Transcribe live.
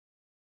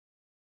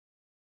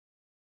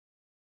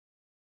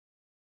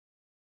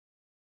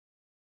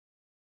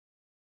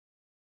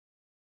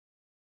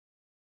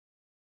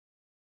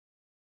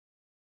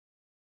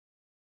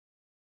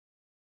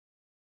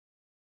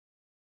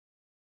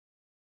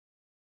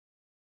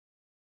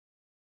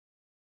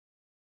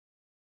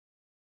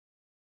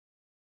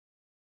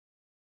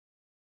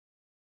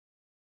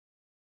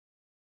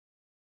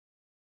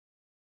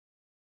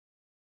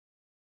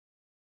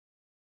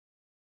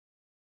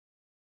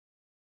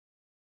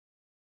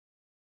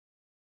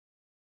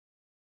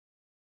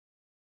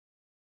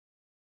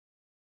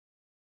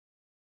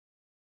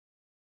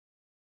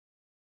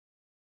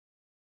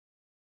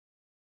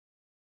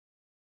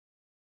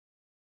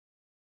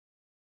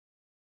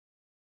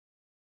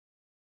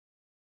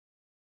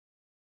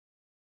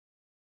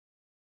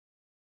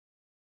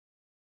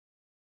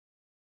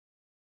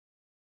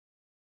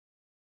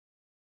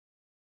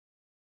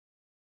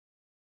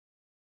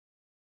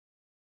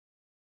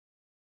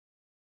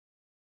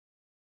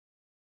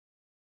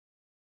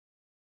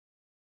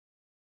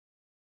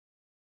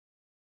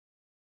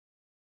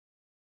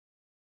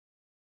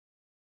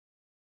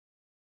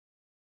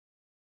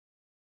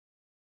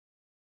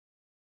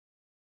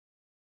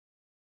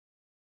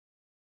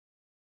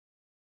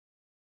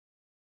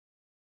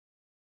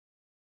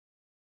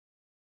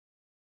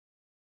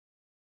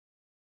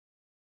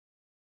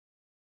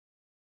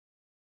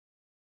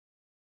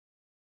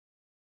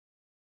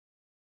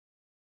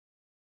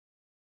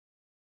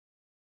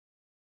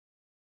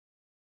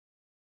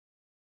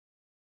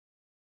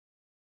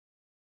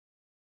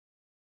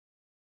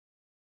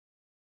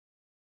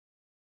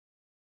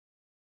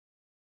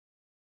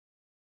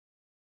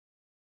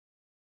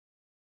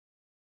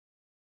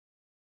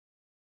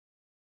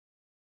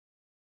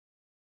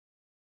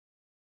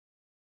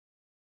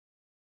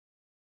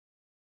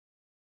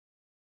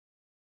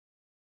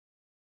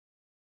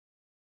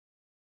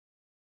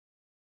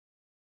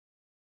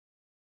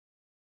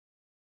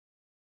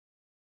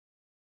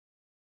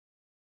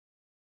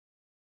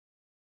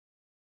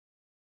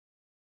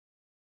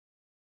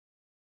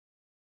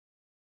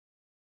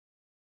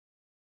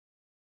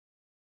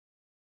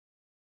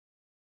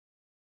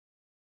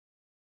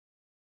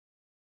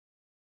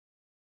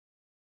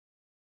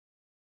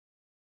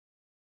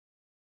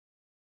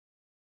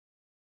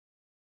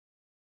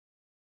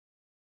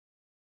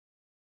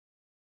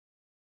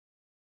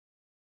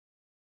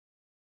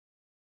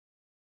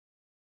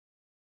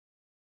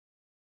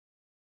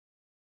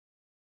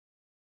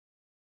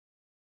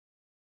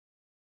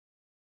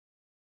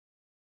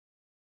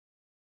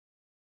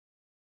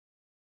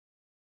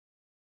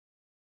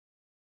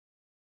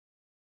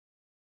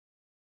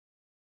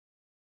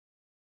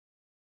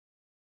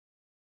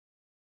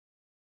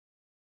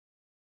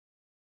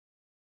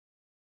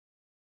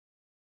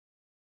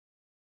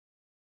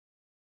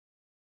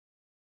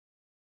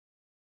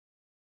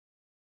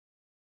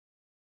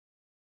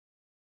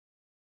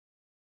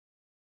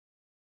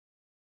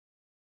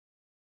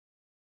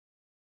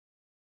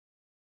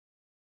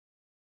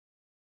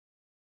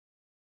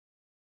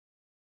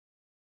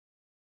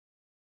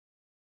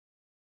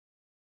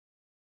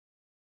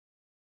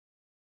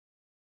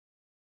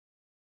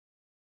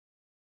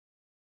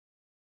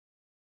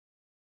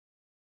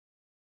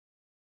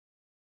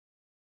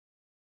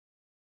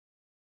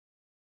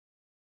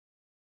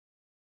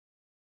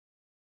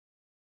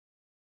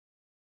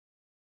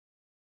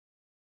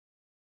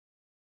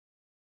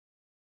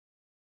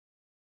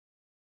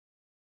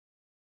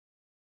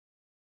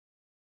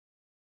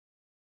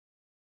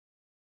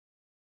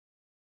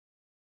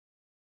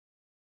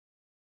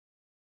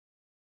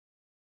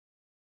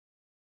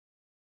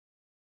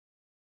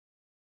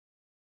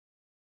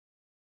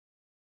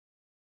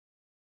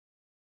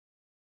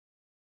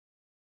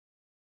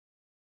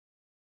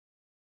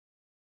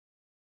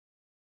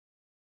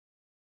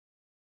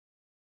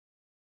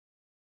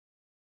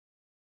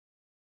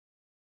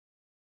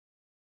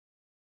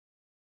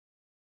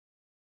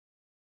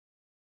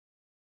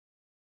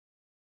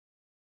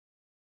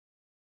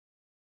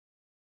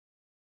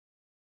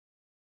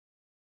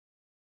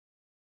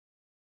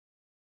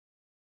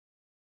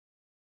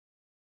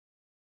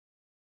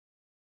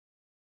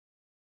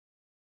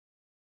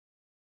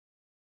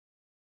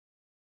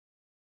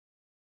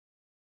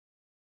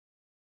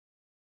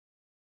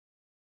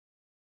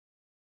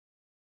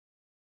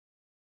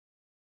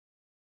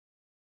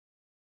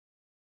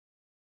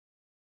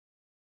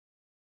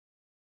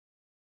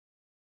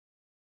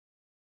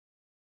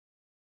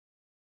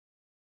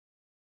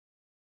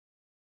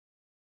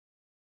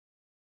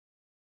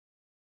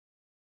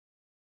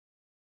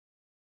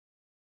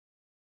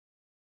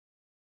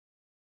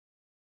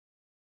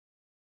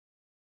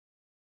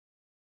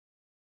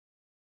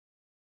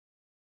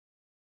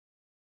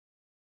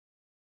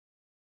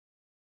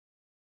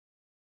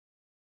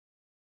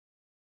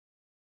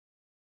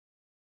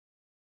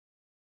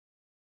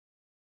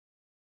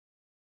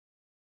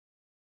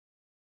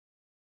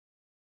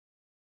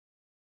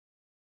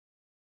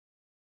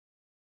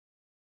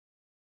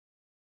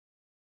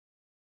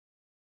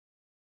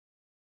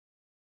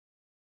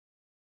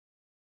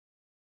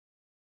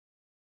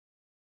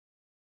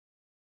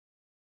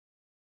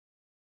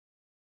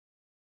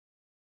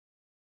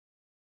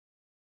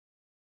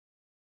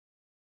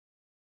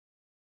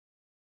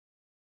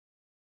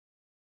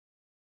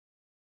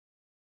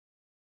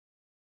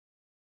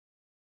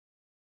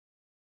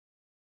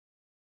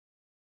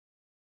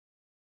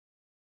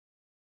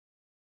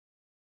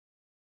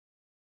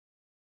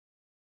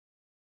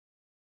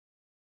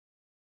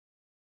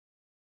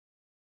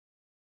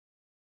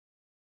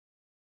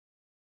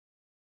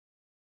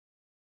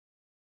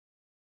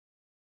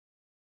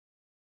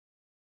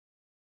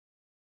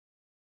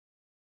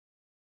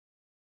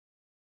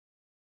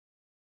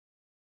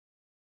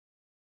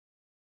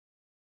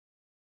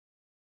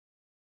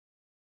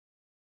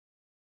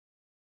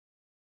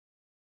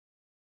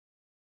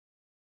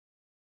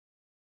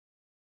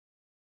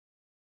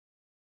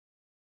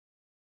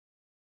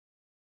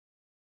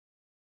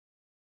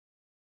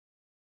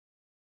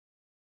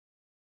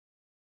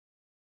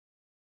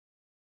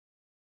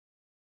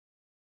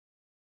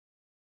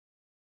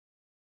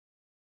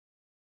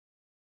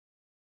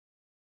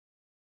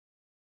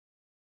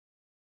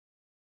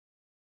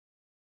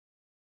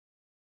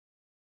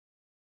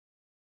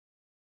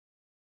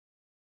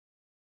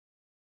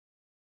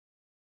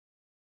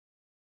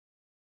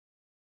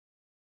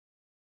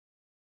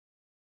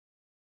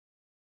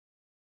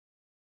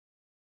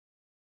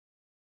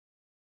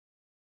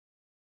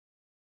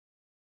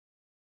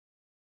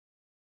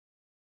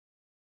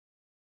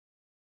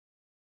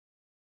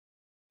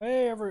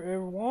Hey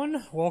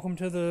everyone, welcome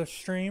to the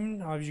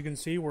stream. As you can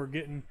see, we're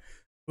getting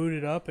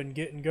booted up and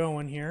getting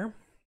going here.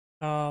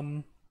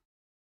 Um,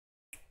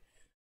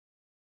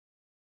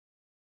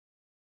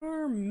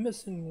 we're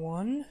missing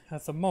one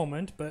at the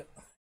moment, but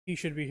he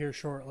should be here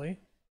shortly.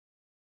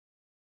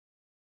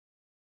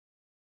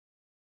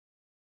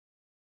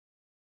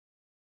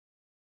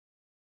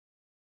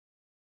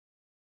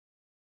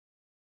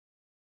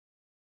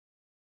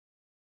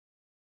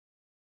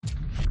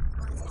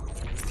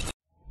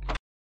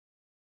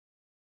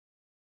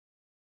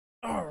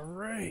 All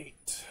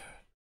right.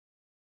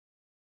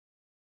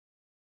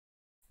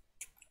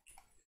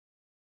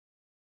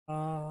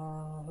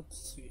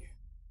 Let's see.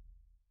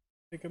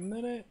 Take a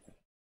minute.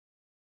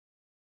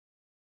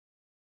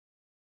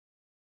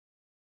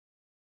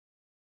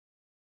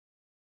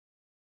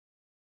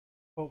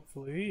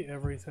 Hopefully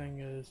everything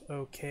is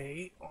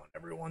okay on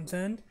everyone's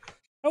end.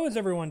 How is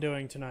everyone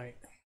doing tonight?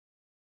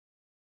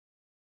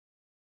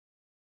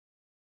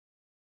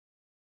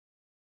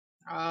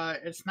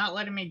 It's not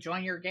letting me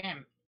join your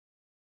game.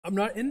 I'm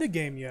not in the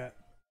game yet.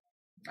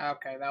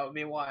 Okay, that would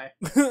be why.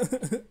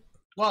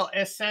 Well,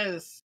 it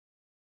says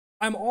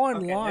I'm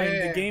online,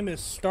 okay, the game is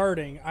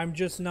starting, I'm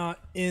just not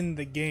in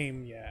the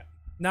game yet.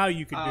 Now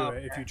you could do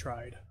it if okay. you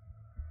tried.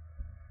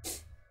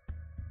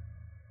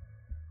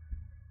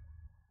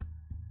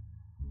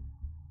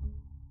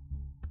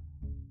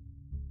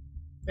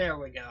 There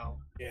we go.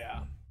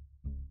 Yeah.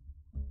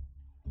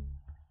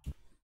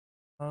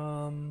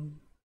 Um,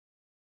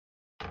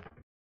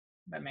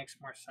 That makes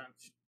more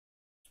sense.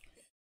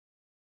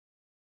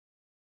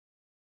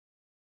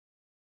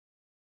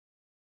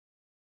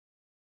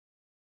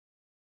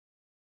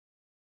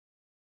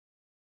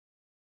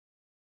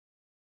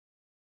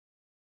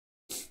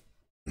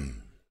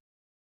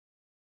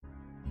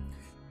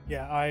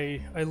 yeah,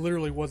 I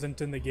literally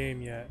wasn't in the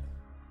game yet.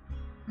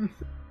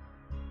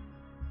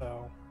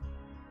 So.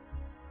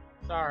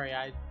 Sorry,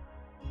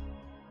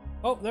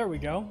 Oh, there we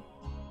go.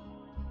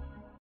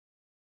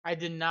 I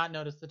did not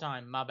notice the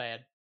time. My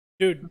bad.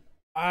 Dude,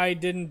 I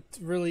didn't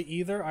really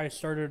either. I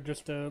started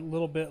just a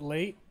little bit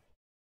late,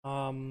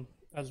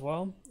 as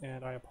well,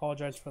 and I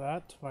apologize for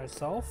that to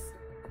myself.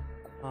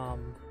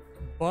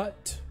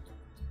 But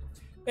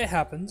it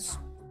happens.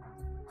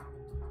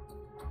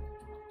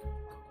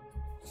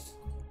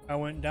 I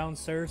went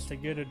downstairs to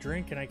get a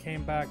drink and I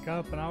came back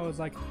up and I was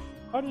like,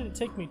 how did it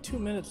take me 2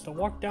 minutes to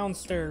walk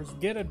downstairs,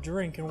 get a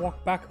drink, and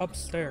walk back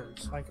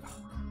upstairs? Like,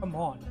 come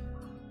on.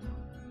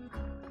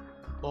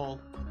 Lol.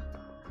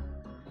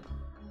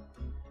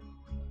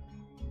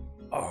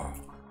 Oh.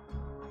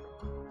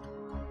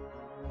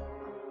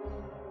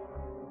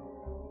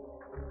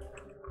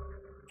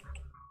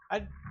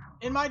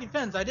 In my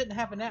defense, I didn't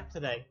have a nap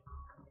today.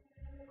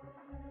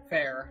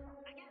 Fair.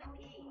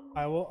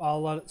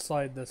 I'll let it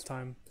slide this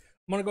time.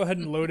 I'm gonna go ahead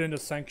and load into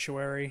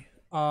Sanctuary.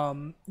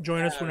 Join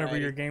us whenever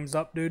your Alrighty. game's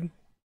up, dude.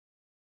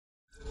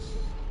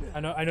 I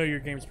know your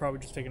game's probably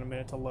just taking a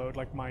minute to load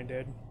like mine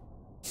did.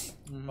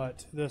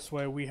 But this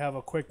way we have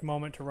a quick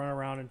moment to run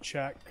around and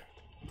check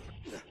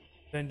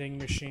vending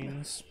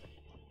machines.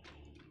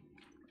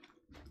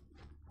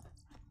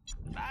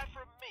 Buy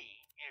from me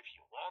if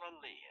you want to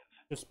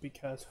live. Just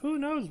because who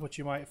knows what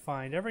you might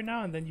find. Every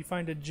now and then you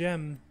find a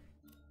gem.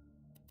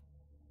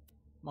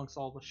 Amongst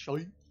all the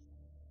shite.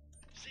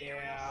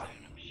 Yeah.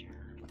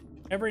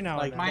 Every now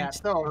Like and then. Mine that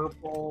still-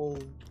 purple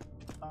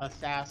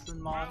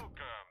assassin mod. Welcome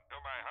to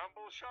my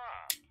humble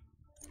shop.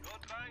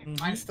 Good night. Mhm.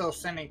 Mine's still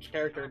sending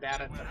character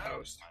data to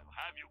host. I'll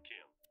have you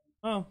killed.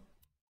 Oh.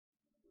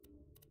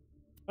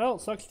 Well,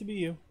 it sucks to be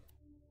you.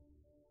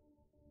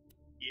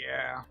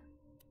 Yeah.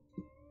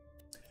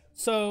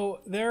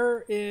 So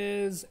there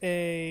is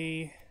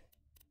a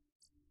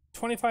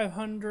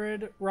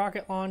 2500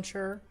 rocket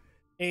launcher,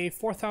 a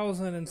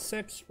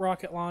 4006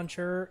 rocket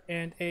launcher,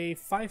 and a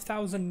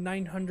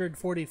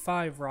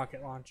 5945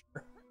 rocket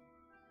launcher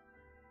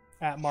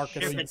at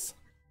Marcus's.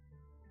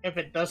 If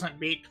it doesn't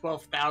beat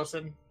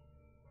 12,000,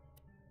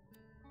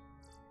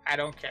 I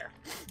don't care.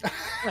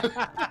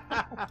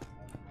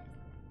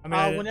 I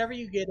mean, Whenever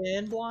you get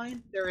in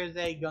blind, there is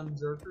a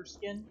Gunzerker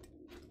skin.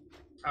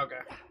 Okay.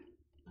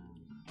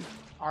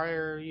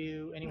 Are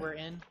you anywhere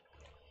in?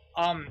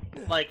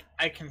 Like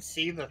I can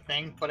see the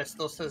thing, but it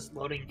still says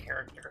loading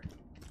character.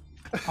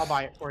 I'll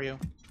buy it for you.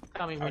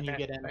 Tell me when you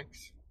Okay, get in.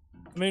 thanks.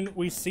 I mean,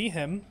 we see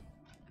him.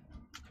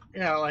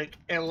 Yeah, like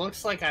it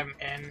looks like I'm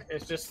in.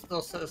 It just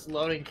still says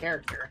loading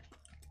character.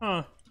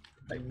 Huh.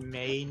 I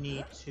may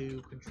need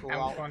to control I'm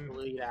alt going-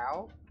 delete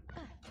out.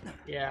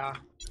 Yeah,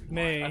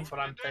 May that's what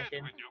I'm Dead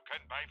thinking. when you can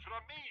buy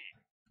from me.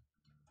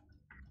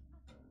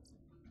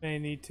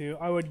 need to.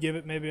 I would give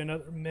it maybe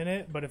another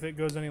minute, but if it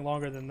goes any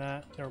longer than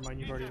that, never mind.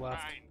 You've already It's a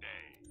left. fine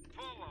day,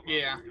 full of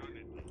Yeah.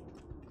 opportunity.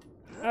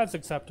 That's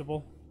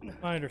acceptable.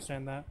 I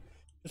understand that.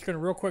 Just gonna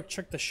real quick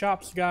check the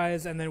shops,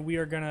 guys, and then we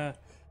are gonna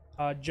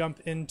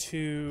jump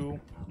into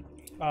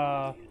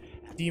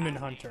Demon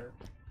Hunter.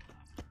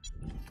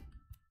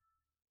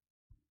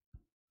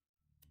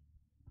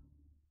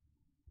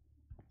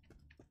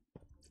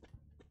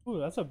 Ooh,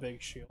 that's a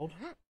big shield.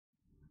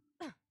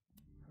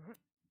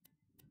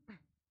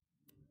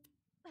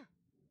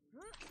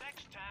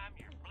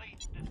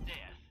 to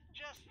death.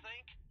 Just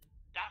think,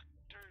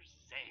 Dr.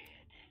 Zed.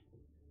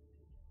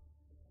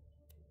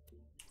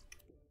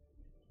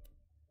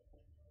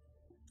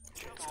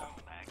 Come on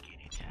back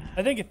anytime.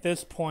 I think at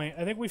this point,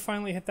 I think we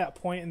finally hit that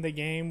point in the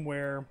game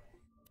where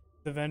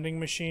the vending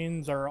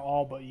machines are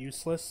all but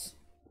useless.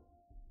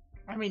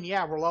 I mean,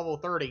 yeah, we're level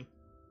 30.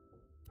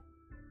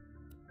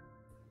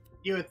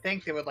 You would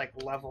think they would like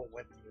level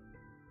with you.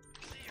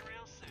 See you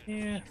real soon.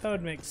 Yeah, that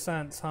would make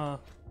sense, huh?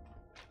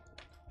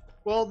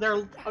 Well,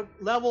 they're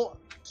level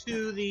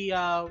to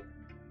the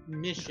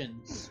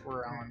missions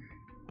we're on.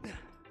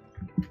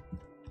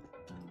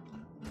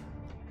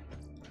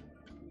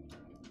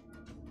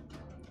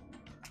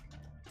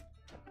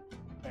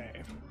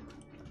 Okay.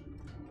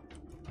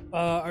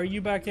 Are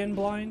you back in,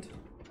 Blind?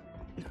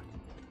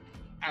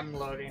 I'm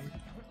loading.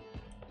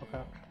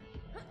 Okay.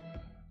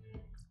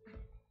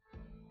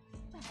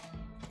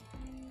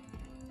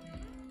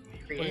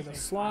 Play the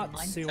slot,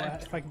 see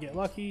what if I can get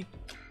lucky.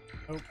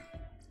 Nope.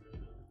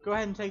 Go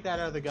ahead and take that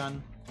other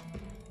gun.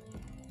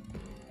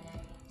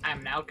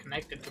 I'm now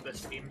connected to the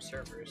Steam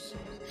servers.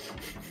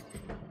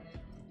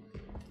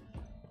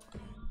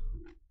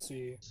 Let's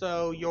see.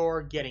 So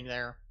you're getting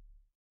there.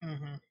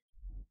 Mm-hmm.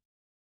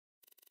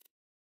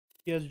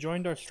 He has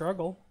joined our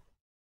struggle.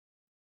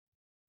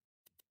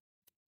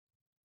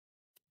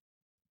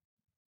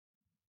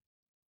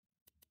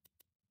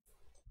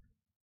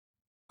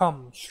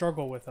 Come,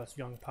 struggle with us,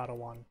 young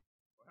Padawan.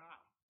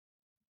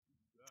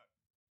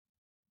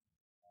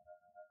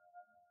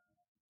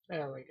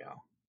 There we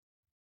go.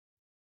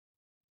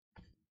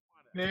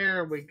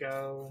 There we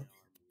go.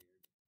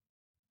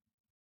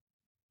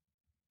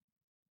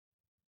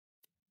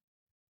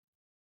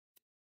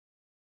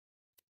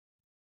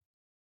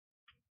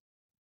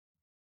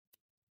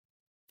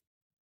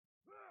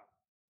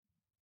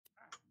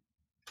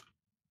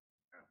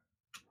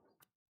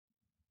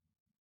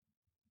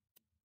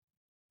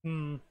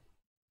 Hmm.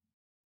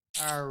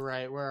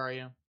 Alright, where are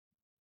you?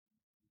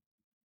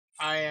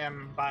 I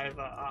am by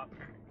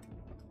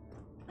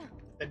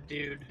the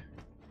dude.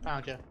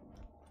 Found you.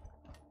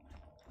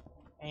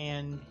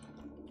 And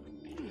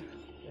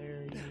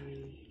there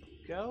you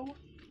go.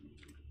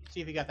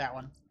 See if you got that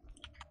one.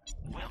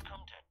 Welcome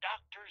to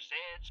Dr.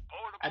 Zed's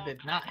portable I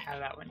did not clinic. have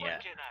that one What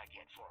yet. can I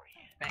get for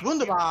you? Thank you.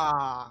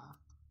 Wunderbar!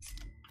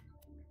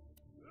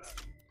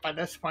 By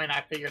this point,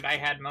 I figured I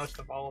had most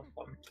of all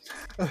of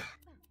them.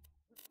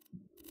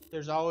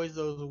 There's always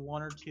those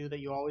one or two that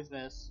you always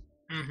miss.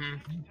 Mm-hmm.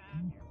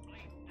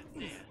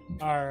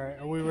 Alright,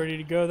 are we ready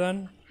to go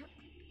then?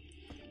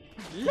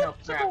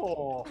 Let's crap.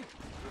 go!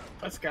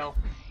 Let's go.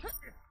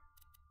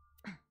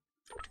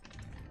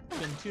 It's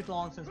been too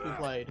long since we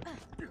played.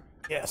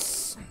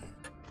 Yes.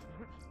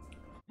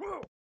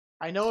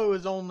 I know it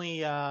was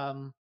only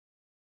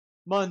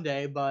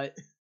Monday, but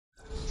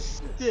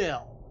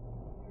still.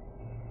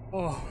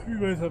 Oh, you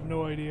guys have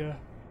no idea.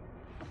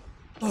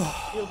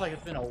 Feels like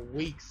it's been a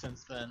week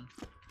since then.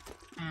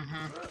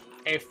 Mm-hmm.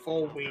 A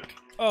full week.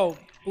 Oh,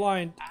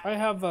 Blind, I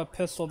have a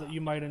pistol that you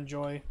might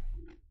enjoy.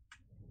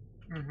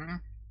 Mm-hmm.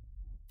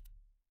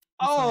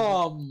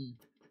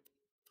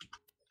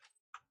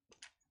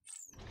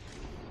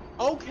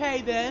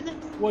 Okay then.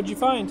 What'd you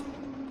find? Who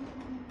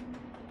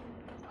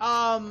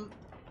needs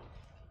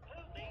a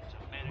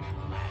medical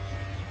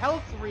license?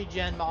 Health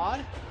regen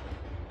mod.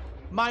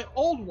 My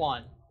old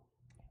one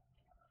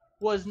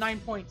was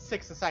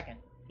 9.6 a second.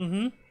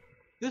 Mm-hmm.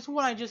 This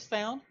one I just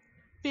found,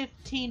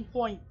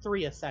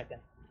 15.3 a second.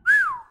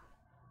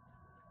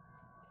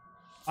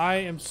 I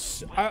am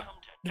Welcome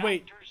to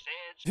wait, Dr.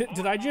 Zed's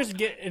did I portable just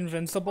get clinic.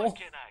 invincible? What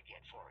can I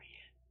get for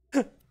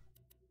you?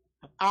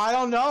 I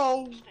don't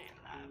know. Stay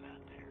alive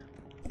out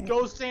there.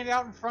 Go stand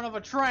out in front of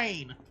a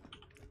train.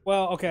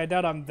 Well, okay, I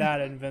doubt I'm that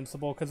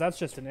invincible, because that's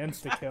just an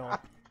insta-kill.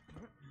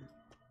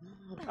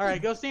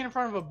 Alright, go stand in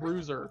front of a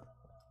bruiser.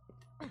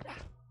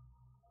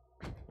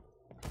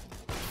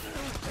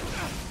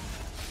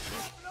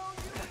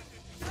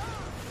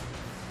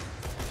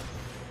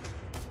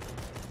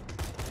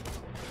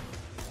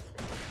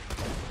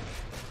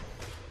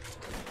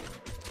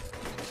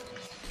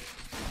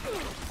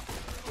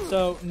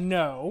 So,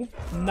 no,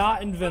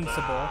 not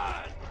invincible,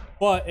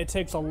 but it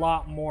takes a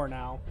lot more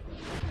now.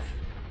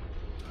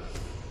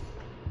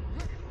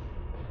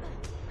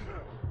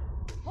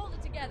 Hold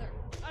it together.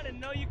 I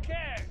didn't know you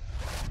cared.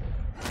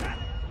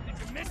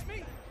 Did you miss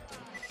me?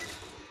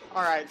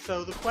 Alright,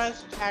 so the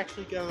quest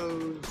actually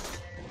goes...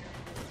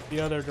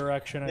 The other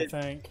direction, I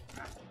think.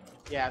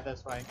 Yeah,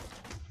 this way.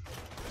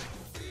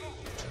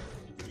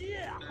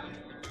 Yeah.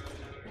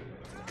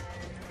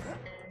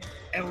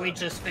 And we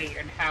just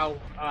figured how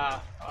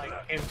like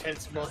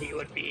invincible he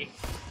would be.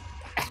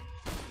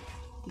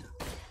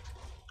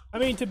 I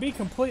mean, to be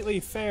completely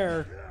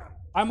fair,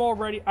 I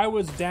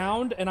was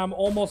downed, and I'm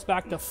almost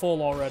back to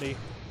full already.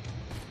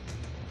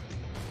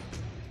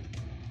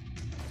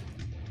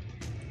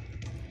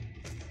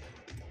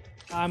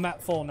 I'm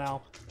at full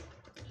now.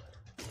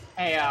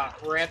 Hey,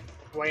 Rip,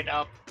 wait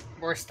up.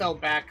 We're still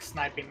back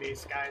sniping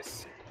these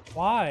guys.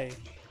 Why?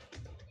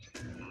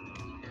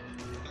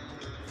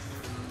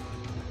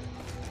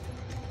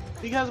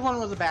 Because one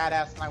was a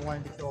badass and I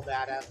wanted to kill a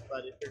badass,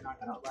 but if you're not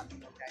gonna let me,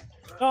 okay.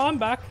 No, I'm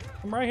back.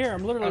 I'm right here.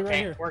 I'm literally right Okay,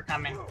 here. we're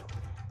coming.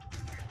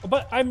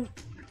 But I'm...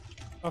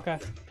 Okay.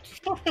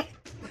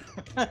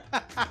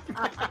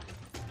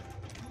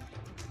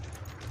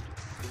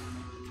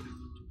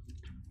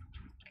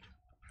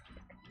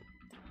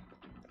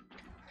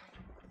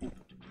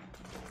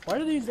 Why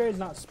do these guys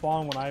not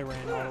spawn when I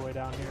ran all the way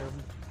down here?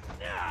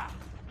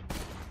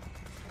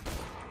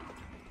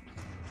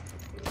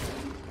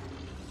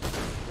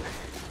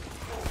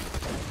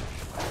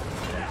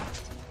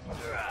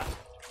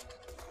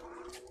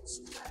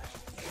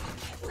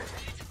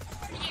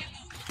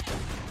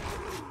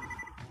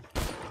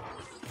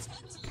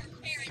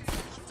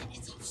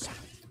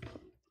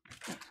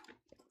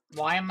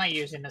 Why am I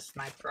using a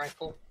sniper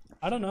rifle?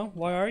 I don't know.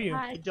 Why are you?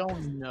 I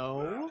don't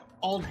know.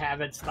 Old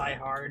habits die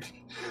hard.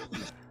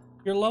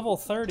 You're level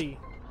 30.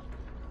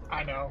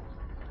 I know.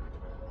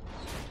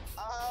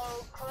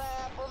 Oh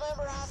crap,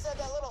 remember I said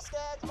that little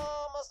skag's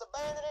mom must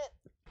abandon it?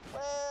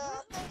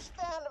 Well, I think she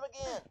found him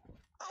again.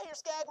 I hear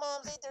skag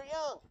moms eat their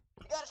young.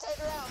 You gotta take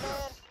her out,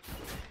 man.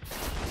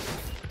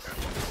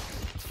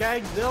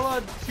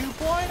 Skagzilla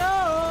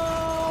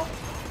 2.0!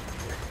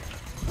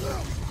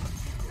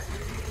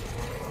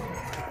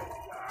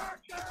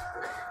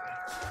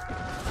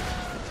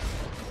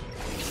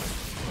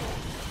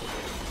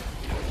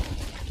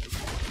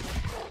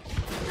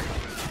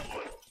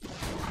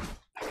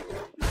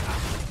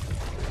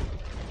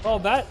 Well,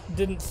 that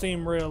didn't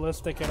seem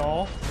realistic at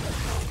all.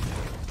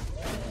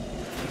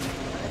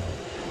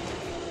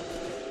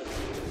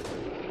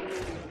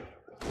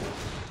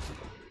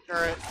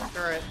 Turret.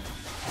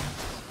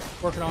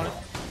 Working on it.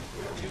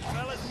 You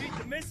fellas meet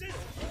the missus?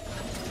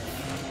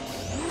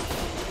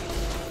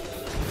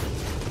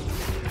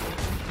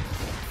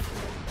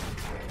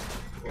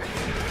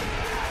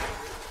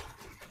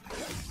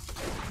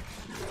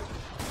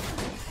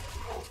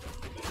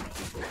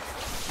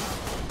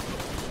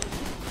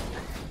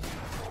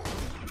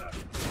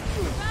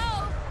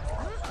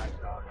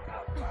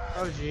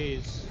 Oh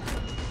jeez.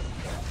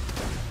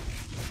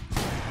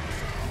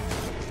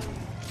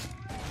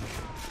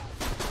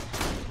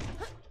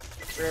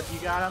 Rip, you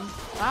got him?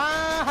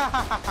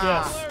 Ah!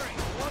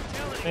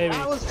 Yes. Maybe.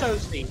 That was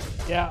toasty.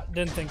 Yeah,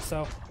 didn't think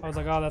so. I was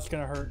like, oh, that's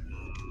gonna hurt.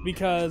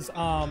 Because,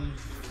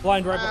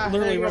 blind right, literally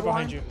there right you go,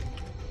 behind you.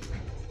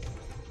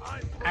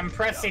 I'm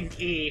pressing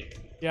E.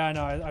 Yeah, I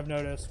know, I've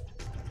noticed.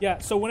 Yeah,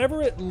 so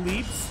whenever it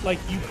leaps, like,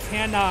 you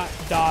cannot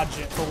dodge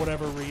it for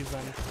whatever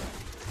reason.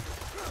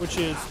 Which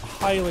is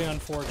highly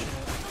unfortunate.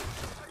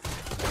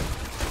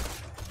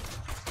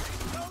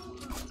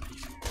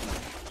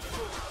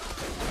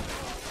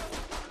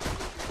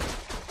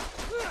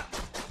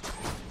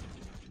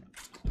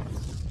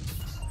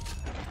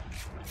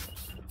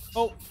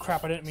 Oh,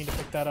 crap, I didn't mean to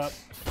pick that up.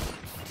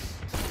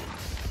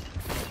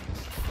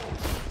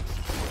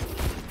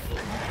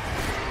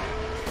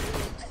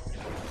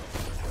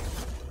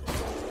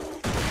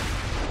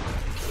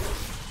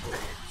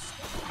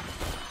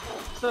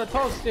 So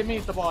toasty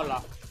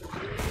meatball.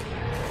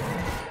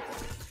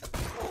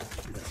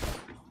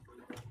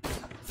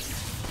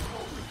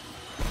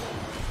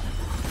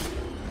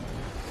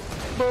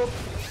 Boop.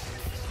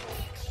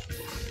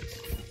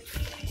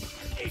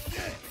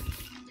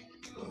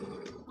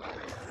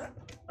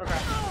 Okay.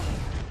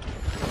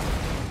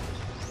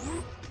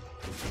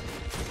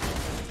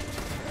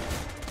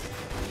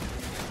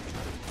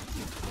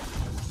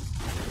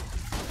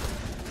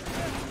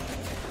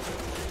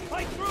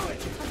 Fight through it!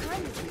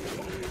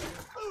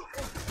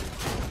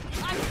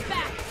 I'm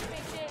back,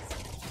 bitches.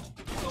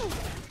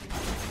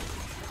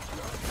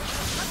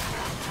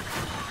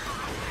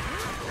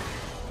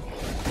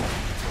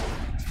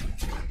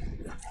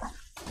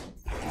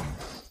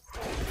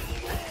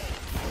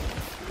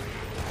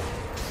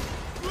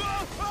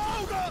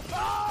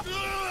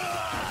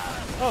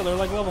 Oh, they're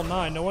like level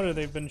 9. No wonder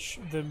they've been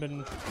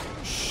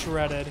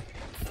shredded.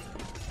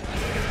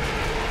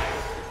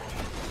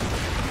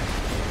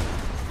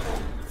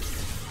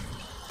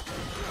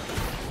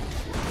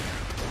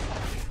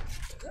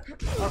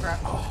 Okay.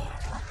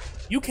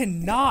 You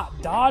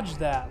cannot dodge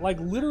that. Like,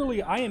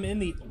 literally, I am in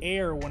the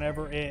air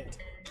whenever it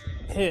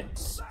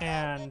hits,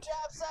 and... Good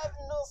job saving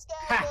the little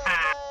skag moms, man.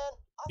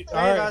 I think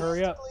Alright, that's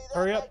hurry up. basically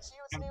Hurry that up. makes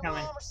you its I'm new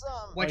coming. mom or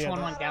something. Which yeah, one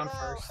that- went down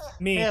first?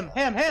 Me. Him.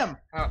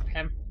 Oh,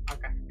 him.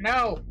 Okay.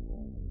 No!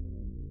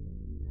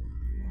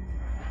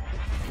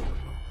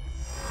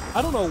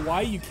 I don't know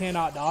why you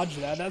cannot dodge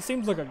that. That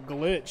seems like a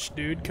glitch,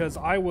 dude, because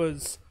I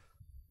was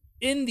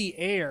in the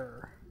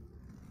air.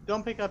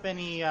 Don't pick up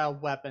any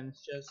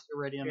weapons, just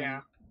iridium.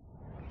 Yeah.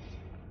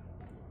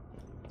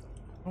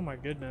 Oh my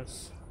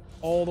goodness.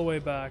 All the way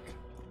back.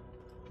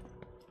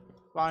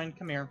 Fine,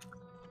 come here.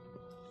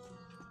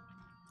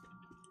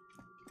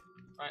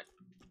 What?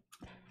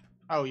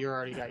 Oh, you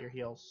already got your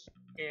heals.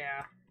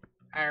 Yeah.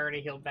 I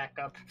already healed back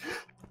up.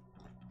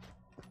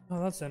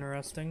 Oh, that's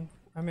interesting.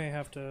 I may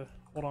have to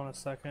hold on a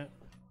second.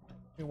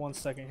 Give me 1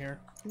 second here.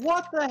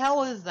 What the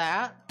hell is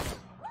that?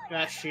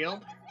 That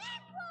shield?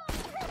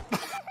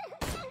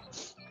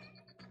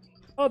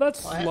 Oh,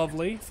 that's What?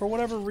 lovely. For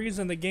whatever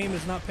reason, the game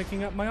is not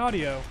picking up my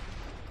audio.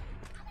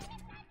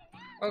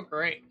 Oh,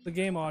 great. The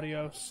game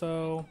audio,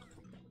 so...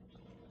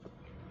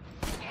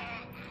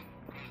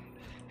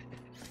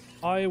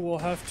 I will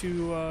have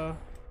to,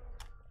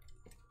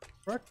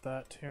 correct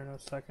that here in a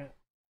second.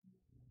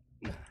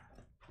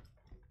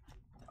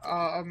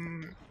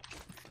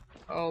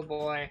 Oh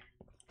boy.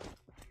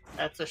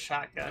 That's a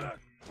shotgun.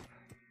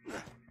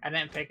 I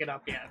didn't pick it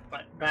up yet,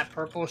 but that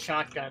purple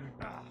shotgun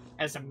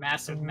has a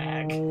massive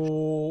mag.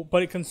 Oh,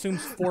 but it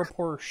consumes 4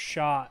 per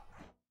shot.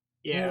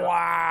 Yeah.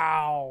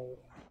 Wow.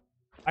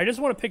 I just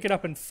want to pick it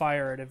up and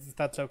fire it, if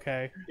that's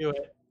okay. Do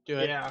it. Do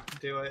it. Yeah,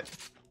 do it.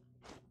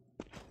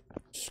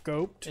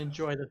 Scoped.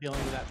 Enjoy the feeling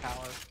of that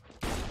power.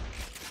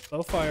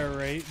 Low fire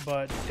rate,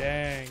 but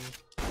dang.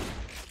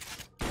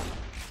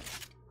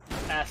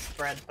 Fast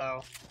spread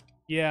though.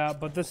 Yeah,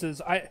 but this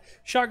is...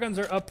 shotguns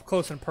are up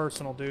close and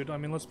personal, dude. I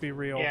mean, let's be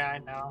real. Yeah, I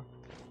know.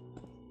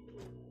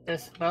 The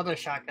other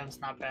shotgun's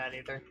not bad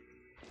either.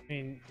 I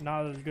mean,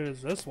 not as good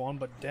as this one,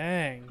 but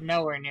dang.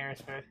 Nowhere near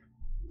as good.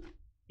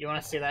 You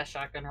want to see that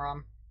shotgun,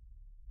 Ron?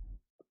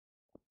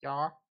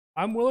 Yeah.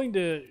 I'm willing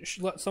to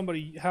let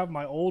somebody have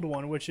my old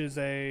one, which is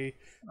a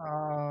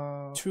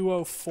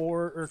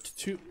 204 or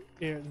 2.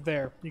 Yeah,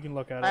 there, you can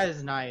look at That it.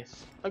 is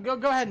nice. Go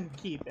ahead and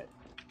keep it.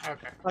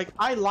 Okay. Like,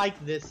 I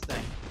like this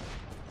thing.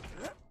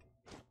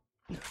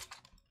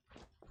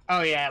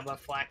 Oh yeah, the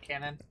flat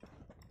cannon.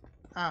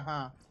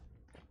 Uh-huh.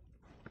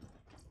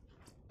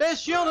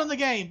 Best shield in the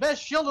game!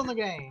 Best shield in the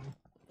game!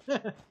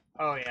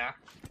 Oh yeah.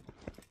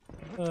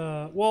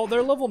 Well,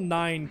 they're level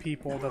 9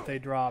 people that they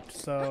dropped,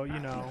 so you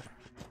know.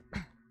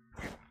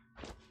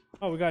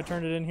 Oh, we gotta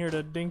turn it in here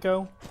to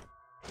Dinko.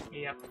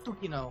 Yep.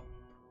 You know.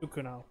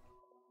 Ukuno.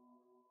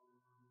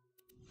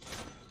 Who's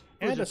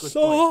And a a good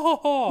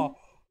saw.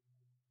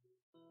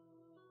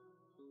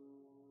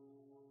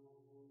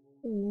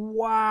 The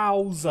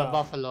Wowza.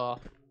 buffalo.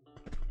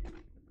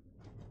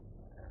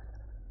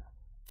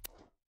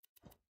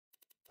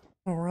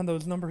 Oh, run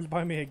those numbers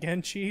by me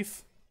again,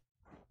 Chief.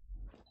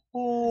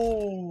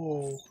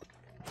 Oh.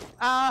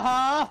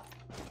 Uh-huh.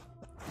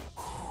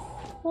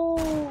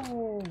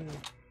 Oh.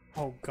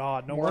 Oh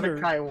God, no wonder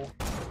Mordecai will.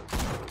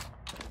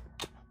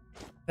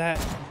 that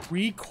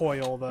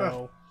recoil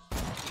though.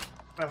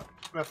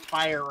 The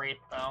fire rate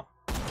though.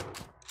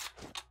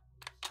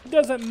 It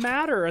doesn't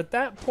matter at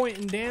that point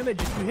in damage.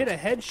 If you hit a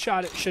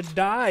headshot, it should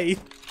die.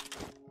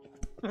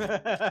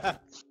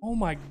 Oh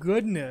my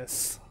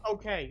goodness.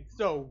 Okay,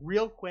 so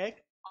real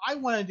quick, I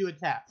want to do a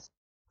test.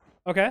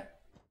 Okay.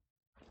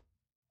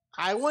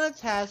 I want to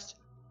test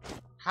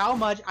how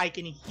much I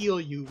can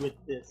heal you with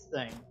this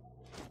thing.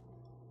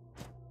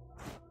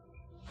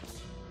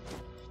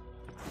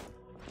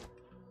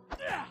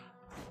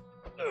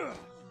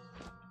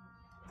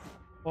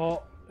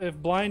 Well, if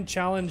Blind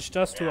challenged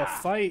us to a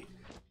fight,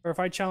 or if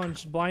I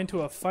challenged Blind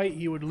to a fight,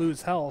 he would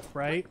lose health,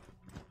 right?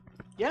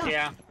 Yeah.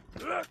 Yeah.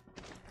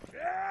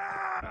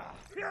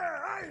 Yeah,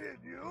 I hit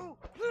you.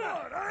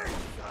 But I ain't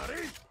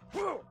sorry.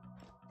 Whoa.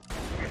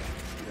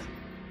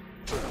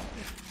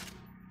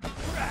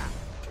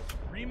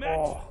 Rematch.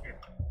 Oh,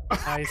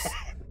 nice.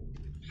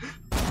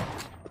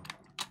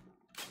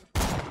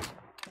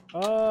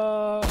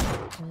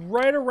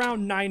 Right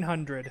around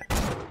 900.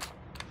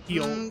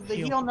 Heal. The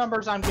heal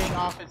numbers I'm getting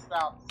off is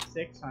about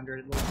 600,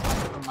 it looks like,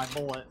 from my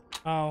bullet.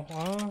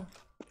 Oh,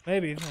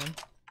 maybe then.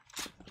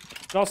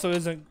 It also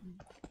isn't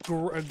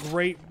a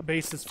great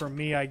basis for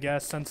me, I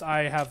guess, since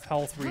I have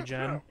health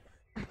regen.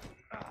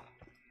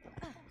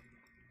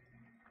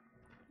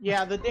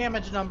 Yeah, the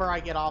damage number I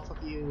get off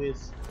of you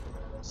is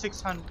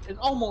 600, it's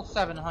almost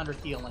 700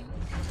 healing.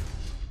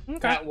 Okay.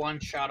 That one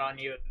shot on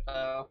you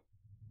though.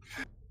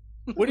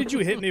 What did you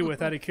hit me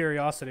with, out of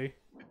curiosity?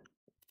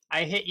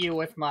 I hit you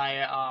with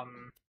my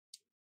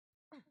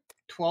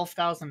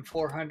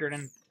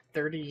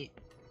 12,438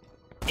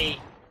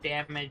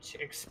 damage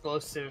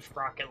explosive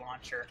rocket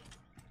launcher.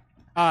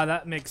 Ah,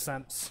 that makes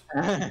sense.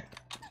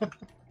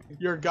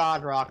 Your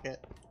god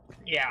rocket.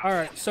 Yeah.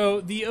 Alright,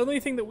 so the only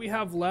thing that we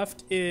have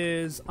left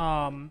is,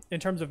 in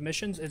terms of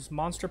missions, is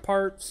monster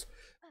parts,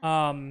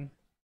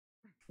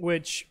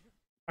 which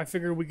I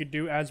figured we could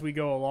do as we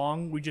go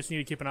along. We just need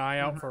to keep an eye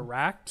out for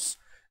racks,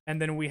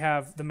 and then we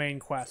have the main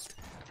quest.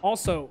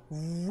 Also,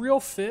 real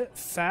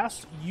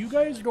fast, you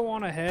guys go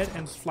on ahead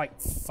and, like,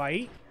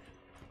 fight.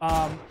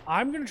 I'm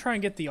gonna try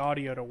and get the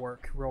audio to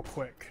work real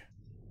quick.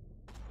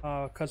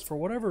 Because for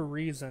whatever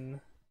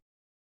reason,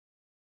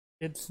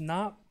 it's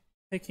not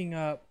picking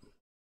up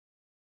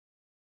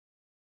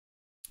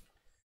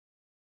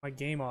my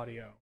game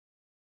audio.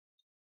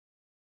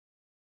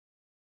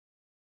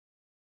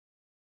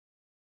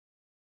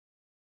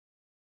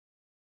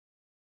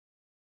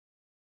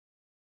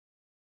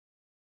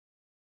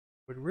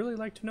 Would really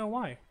like to know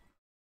why.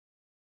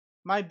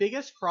 My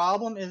biggest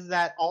problem is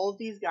that all of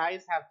these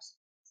guys have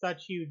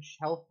such huge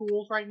health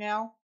pools right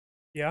now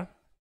Yeah?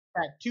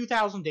 that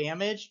 2,000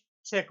 damage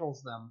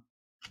tickles them.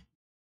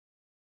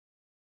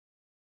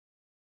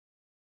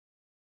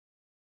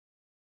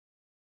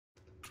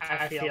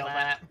 I feel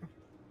that.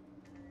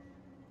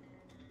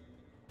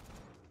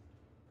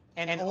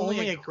 and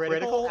only a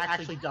critical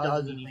actually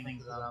does anything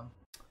to them.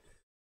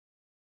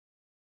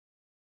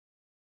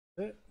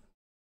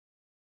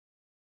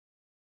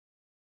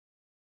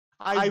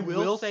 I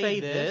will say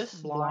this,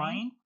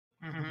 Blind.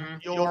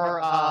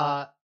 Your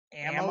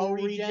ammo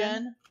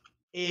regen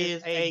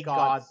is a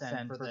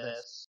godsend for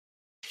this.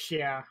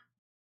 Yeah.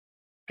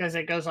 Because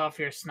it goes off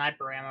your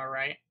sniper ammo,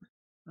 right?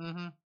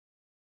 Mm-hmm.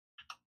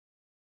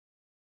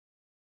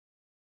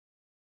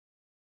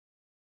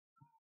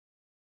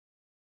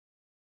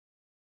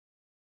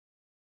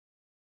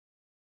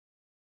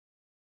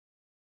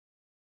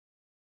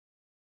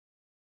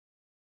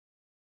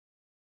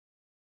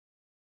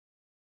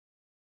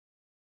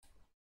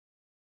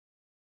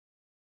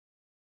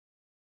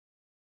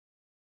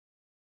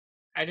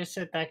 I just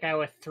hit that guy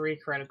with 3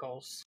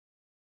 criticals.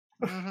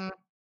 Mm-hmm.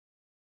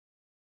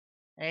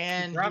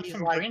 And Drop he's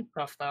some like, green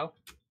stuff, though.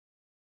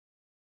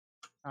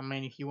 I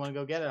mean, if you want to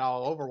go get it,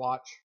 I'll Overwatch.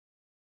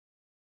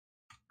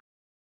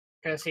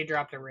 Because he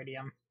dropped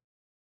iridium.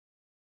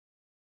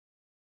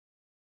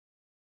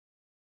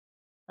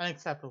 An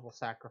acceptable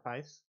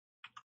sacrifice.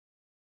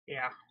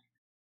 Yeah.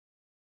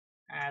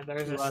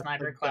 There's To a us,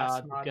 sniper the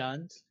class god mod.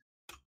 guns.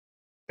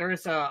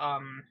 There's a,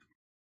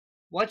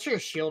 what's your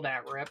shield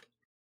at, Rip?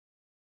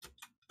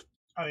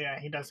 Oh yeah,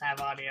 he doesn't have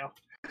audio.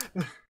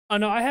 Oh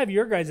no, I have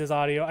your guys'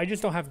 audio. I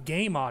just don't have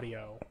game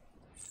audio.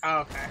 Oh,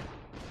 okay.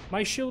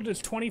 My shield is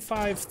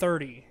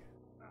 2530.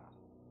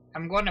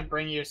 I'm going to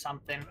bring you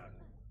something.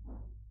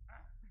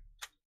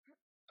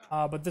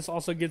 But this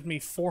also gives me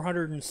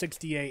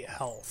 468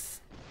 health.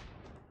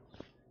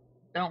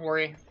 Don't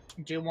worry.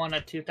 Do you want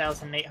a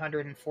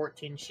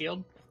 2,814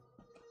 shield?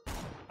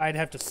 I'd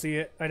have to see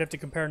it. I'd have to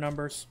compare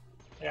numbers.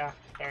 Yeah,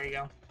 there you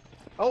go.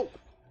 Oh!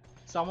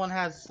 Someone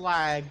has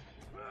slag.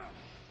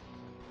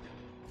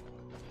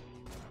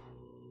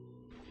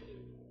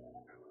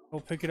 We'll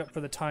pick it up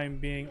for the time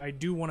being. I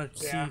do want to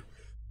Yeah. see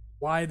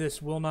why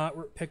this will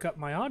not pick up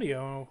my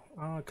audio,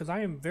 because I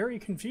am very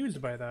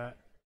confused by that.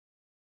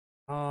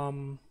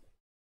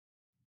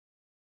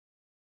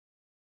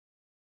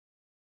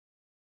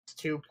 It's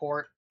 2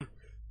 port.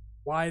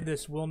 Why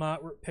this will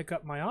not pick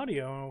up my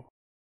audio?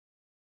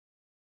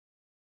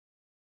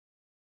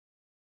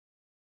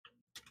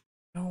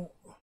 No.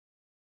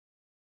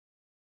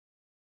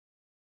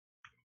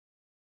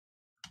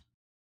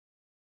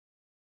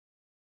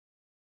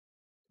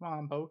 Come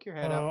on, poke your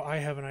head up. I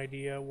have an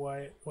idea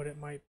what it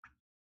might.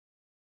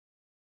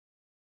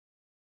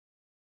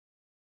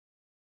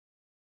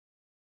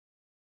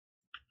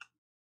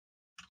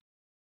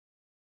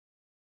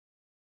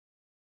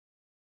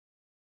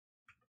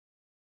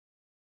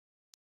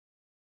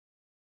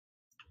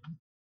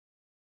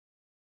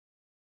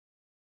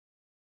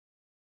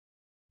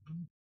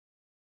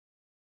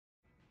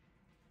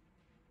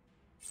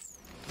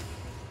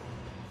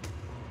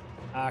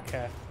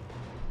 Okay.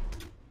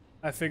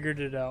 I figured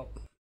it out.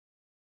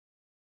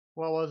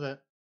 What was it?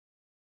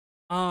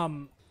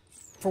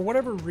 For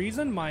whatever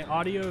reason, my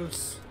audio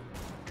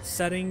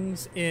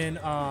settings in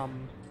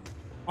on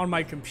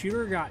my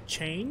computer got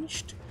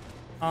changed.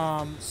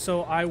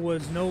 So I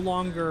was no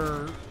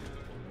longer,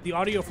 the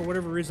audio for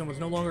whatever reason was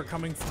no longer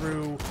coming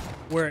through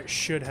where it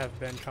should have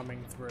been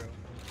coming through.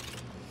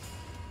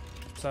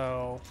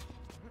 So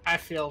I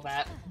feel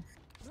that.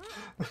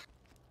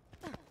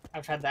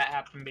 I've had that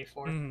happen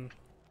before.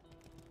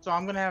 So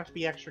I'm gonna have to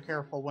be extra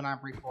careful when I'm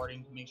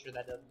recording to make sure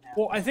that doesn't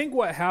happen. Well, I think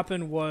what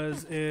happened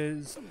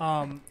is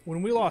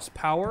when we lost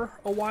power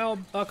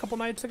a couple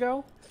nights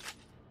ago,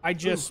 I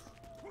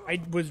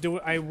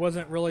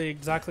wasn't really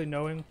exactly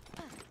knowing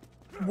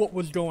what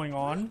was going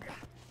on.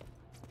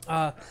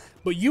 But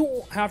you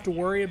won't have to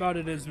worry about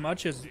it as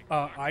much as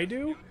I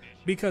do,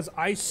 because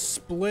I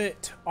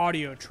split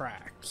audio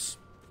tracks.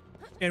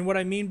 And what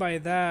I mean by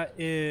that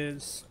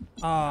is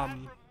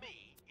I'm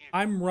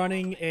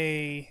running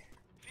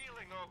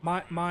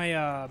my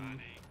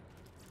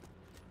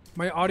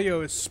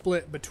audio is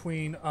split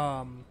between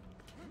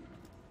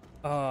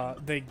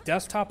the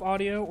desktop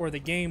audio or the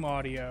game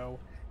audio,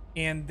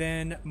 and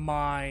then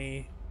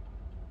my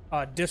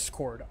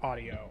Discord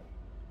audio.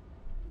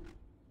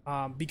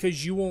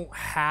 Because you won't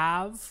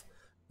have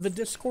the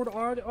Discord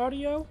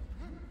audio,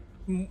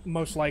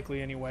 most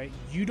likely anyway,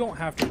 you don't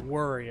have to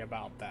worry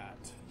about that.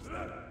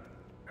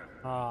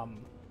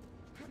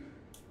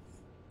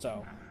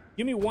 So,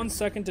 give me 1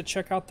 second to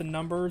check out the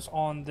numbers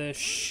on this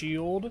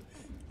shield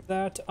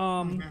that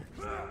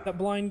that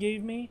Blind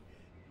gave me,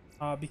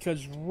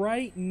 because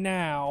right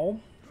now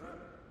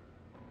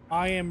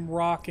I am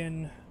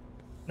rocking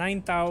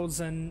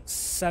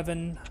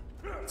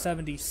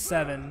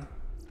 9,777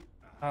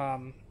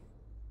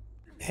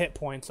 hit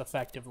points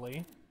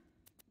effectively,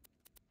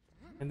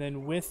 and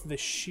then with the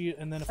shield,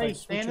 and then if I switch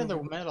stand in the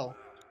over middle.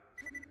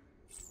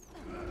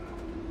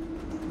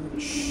 the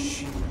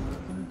shield,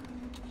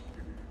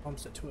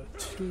 bumps it to a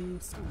 2,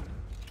 3.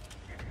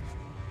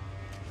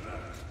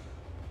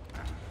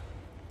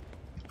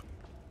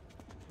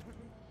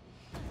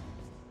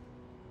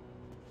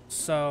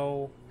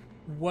 So,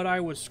 what I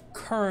was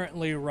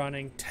currently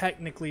running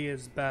technically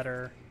is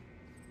better.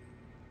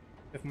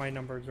 If my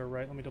numbers are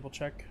right, let me double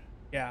check.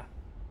 Yeah.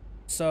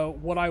 So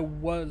what I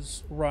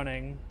was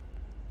running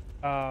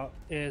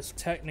is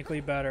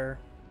technically better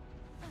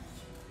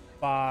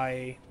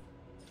by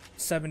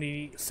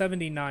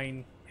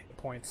 79 hit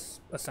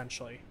points,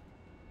 essentially.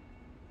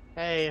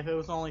 Hey, if it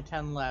was only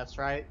 10 less,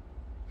 right?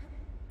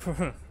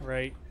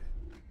 Right.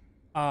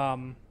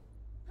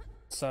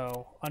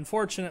 So,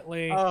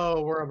 unfortunately...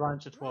 Oh, we're a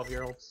bunch of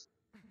 12-year-olds.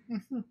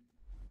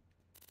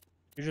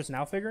 You're just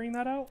now figuring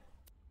that out?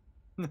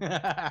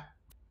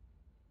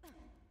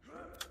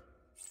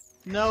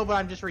 No, but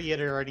I'm just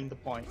reiterating the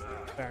point.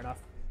 Fair enough.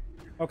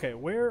 Okay,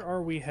 where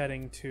are we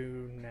heading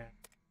to now?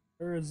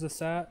 Where is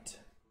this at?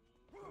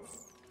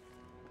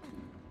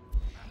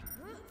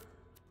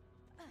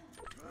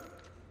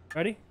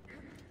 Ready?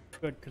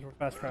 Good, because we're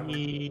fast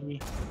traveling.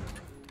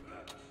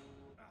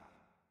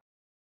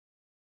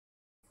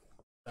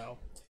 So,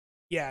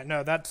 yeah,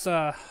 no, that's,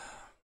 I'm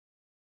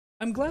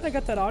glad I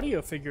got that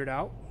audio figured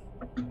out.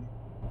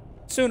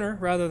 Sooner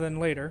rather than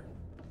later.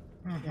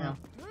 Yeah.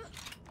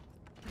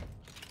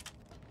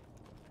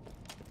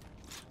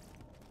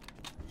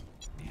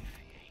 If he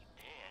ain't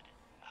dead,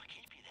 I'll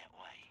keep you that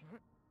way.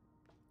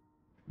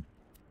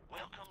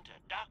 Welcome to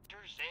Dr.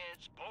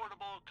 Zed's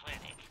Portable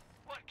Clinic.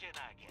 What can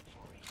I get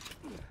for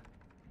you?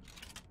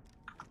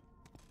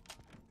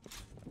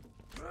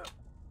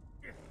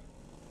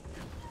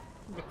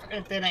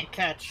 It didn't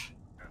catch.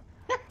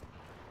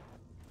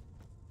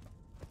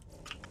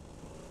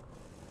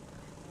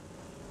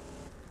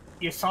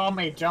 You saw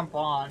me jump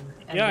on.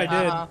 And Yeah, I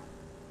did.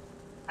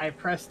 I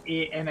pressed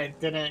E and it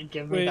didn't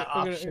give me Wait, the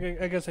option.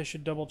 I guess I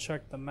should double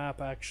check the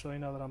map actually,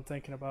 now that I'm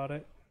thinking about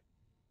it.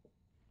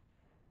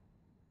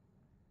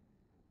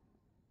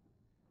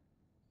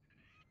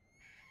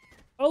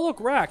 Oh look,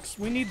 racks!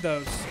 We need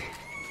those.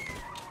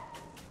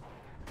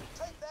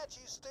 Take that,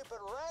 you stupid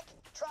wreck.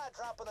 Try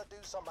dropping a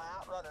deuce on my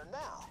outrunner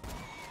now.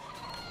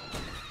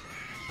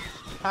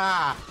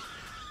 Ha!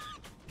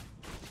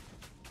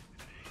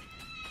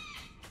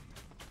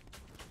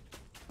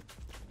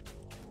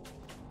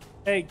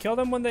 Hey, kill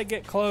them when they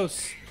get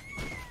close.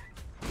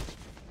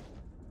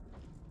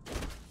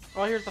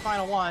 Well, here's the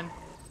final one.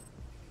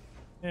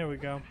 There we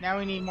go. Now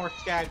we need more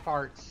skag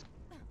parts,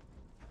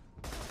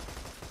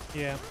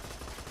 Yeah.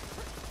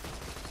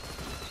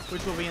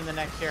 which will be in the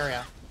next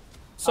area.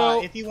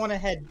 So, if you want to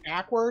head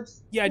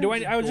backwards, yeah,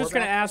 I was just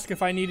gonna back- ask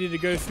if I needed to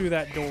go through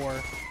that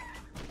door.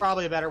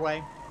 probably a better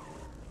way.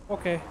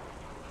 Okay.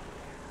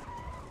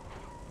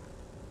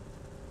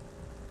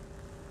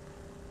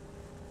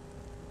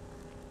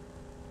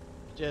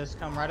 Just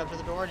come right up to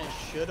the door and it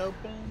should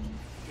open.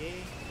 Yay.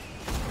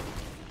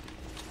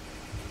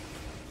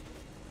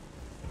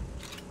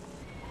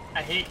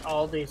 I hate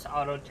all these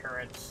auto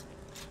turrets.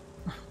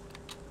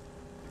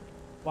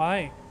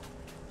 Why?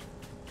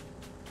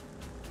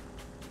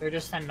 They're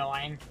just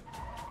annoying.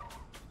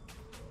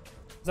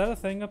 Is that a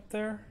thing up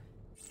there?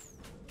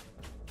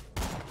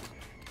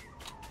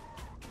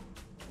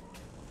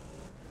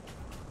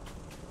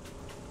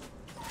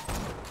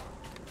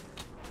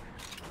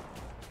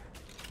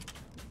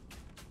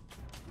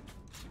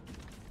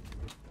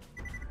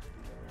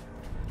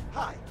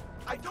 Hi,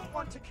 I don't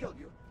want to kill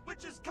you,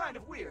 which is kind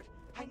of weird.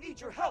 I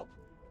need your help.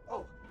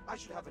 Oh, I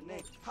should have a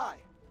name. Hi,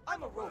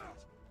 I'm a robot,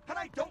 and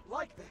I don't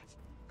like that.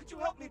 Could you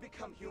help me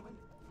become human?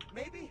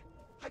 Maybe?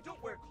 I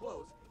don't wear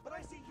clothes, but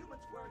I see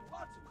humans wearing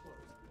lots of clothes.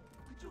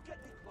 Could you get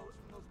me clothes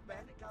from those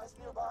bandit guys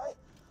nearby?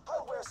 I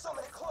wear so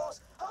many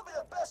clothes, I'll be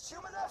the best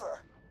human ever.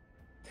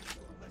 If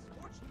you're less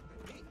fortunate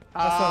than me,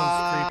 That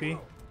sounds creepy.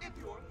 if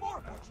you're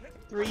more fortunate,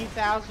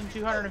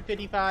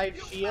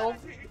 3,255 shield.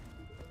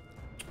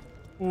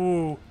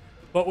 Ooh,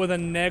 but with a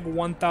neg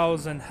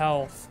 1,000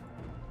 health.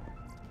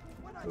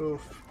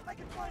 Oof. I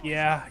can find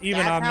Yeah, even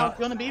That's I'm how not. it's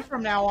gonna be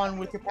from now on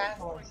with your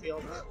patrol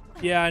shield.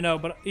 Yeah, I know,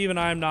 but even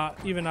I'm not.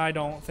 Even I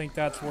don't think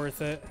that's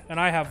worth it. And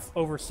I have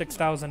over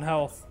 6,000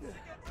 health.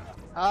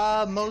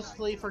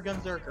 Mostly for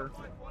Gunzerker.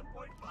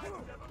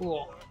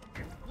 Cool.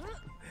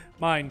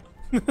 Mine.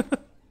 The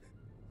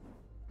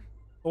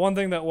one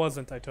thing that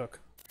wasn't, I took.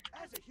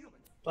 as a human,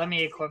 Let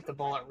me equip the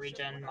bullet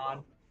regen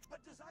mod. but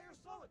desire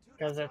solitude.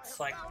 Because it's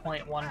like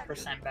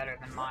 0.1% better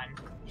than mine.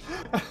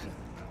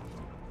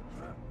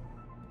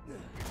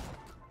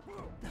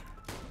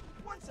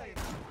 Once I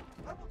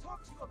will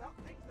talk to you about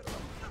things that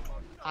are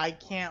I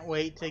can't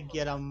wait to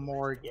get a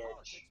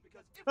mortgage.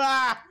 because if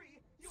Ah! you agree,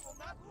 you will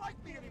not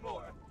like me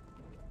anymore.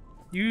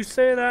 You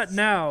say that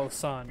now,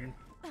 son.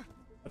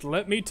 But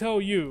let me tell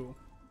you.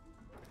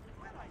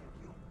 When I am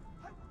human,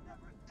 I will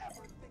never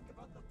ever think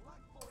about the black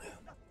hole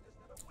of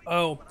nothingness that awaits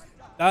Oh,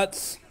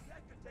 that's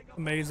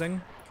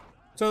amazing.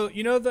 So,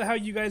 you know how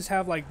you guys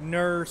have like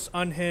Nurse,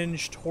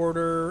 Unhinged,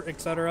 Hoarder,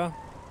 etc.?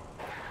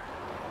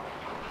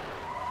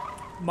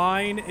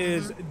 Mine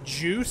is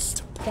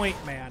Juiced Point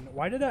Man.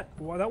 Why did that?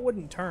 Well, that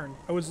wouldn't turn.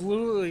 I was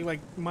literally like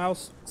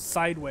mouse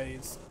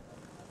sideways.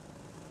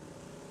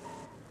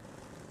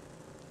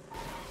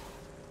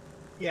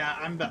 Yeah,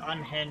 I'm the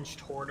unhinged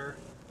hoarder.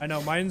 I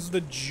know, mine's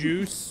the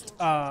Juiced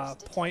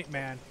Point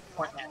Man,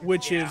 Point man.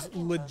 which Yeah. is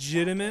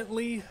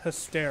legitimately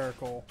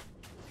hysterical.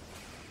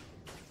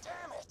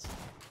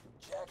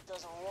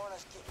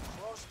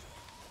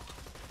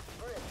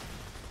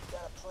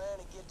 plan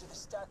to get to the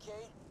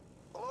stockade?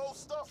 Blow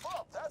stuff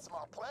up, that's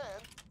my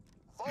plan.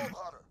 Vault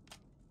Hunter,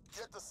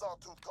 get the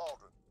Sawtooth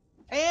Cauldron.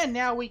 And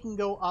now we can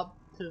go up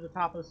to the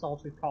top of the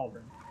Sawtooth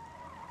Cauldron.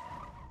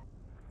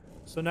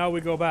 So now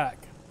we go back.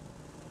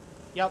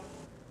 Yep.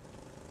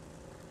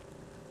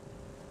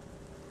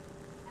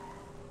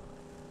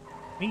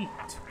 Neat.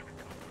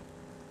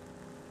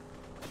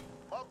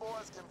 My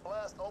boys can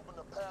blast open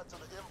the path to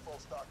the info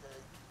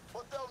stockade,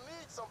 but they'll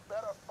need some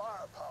better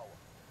firepower.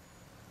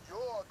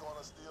 You're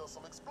gonna steal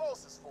some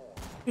explosives for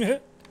them.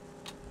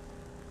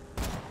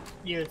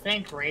 You'd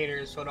think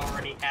Raiders would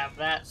already have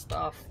that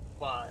stuff,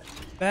 but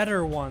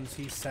Better ones,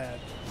 he said.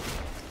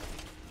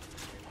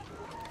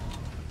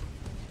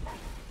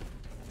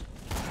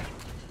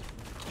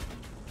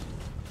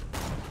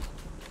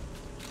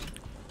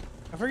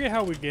 I forget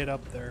how we get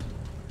up there.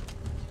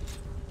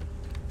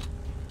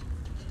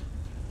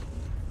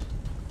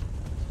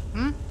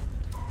 Hmm?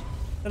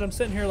 And I'm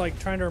sitting here like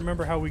trying to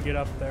remember how we get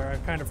up there.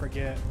 I kind of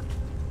forget.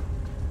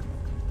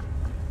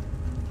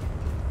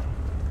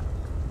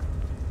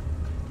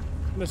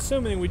 I'm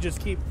assuming we just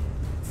keep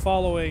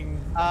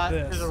following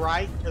this. To the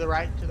right, to the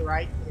right, to the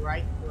right, to the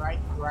right, to the right,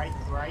 to the right,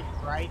 to the right, to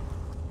the right.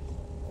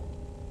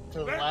 to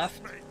the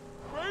left.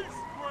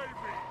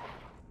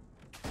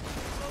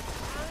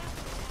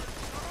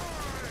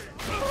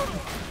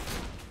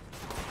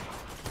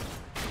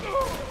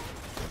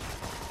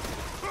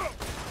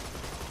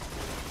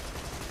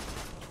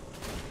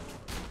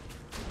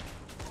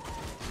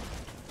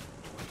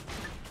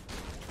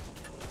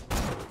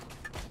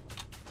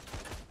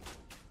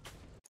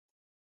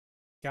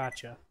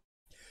 Gotcha.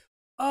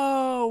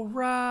 Oh,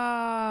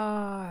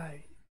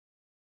 right.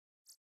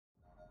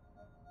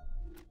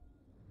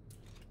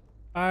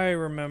 I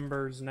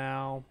remembers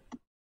now.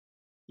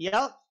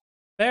 Yep.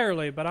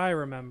 Barely, but I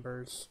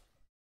remembers.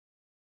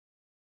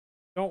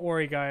 Don't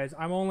worry, guys.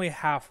 I'm only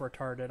half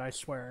retarded, I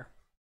swear.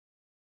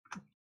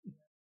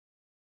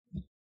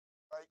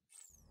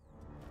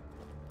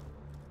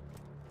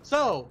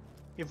 So,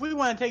 if we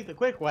want to take the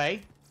quick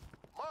way,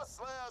 My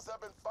slayers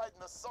have been fighting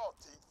the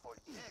Sawteeth for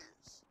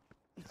years.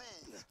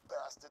 These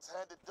bastards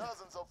handed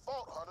dozens of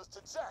Vault Hunters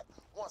to Jack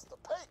once the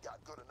pay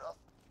got good enough.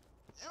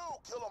 You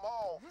kill them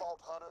all, Vault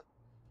Hunter,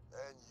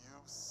 and you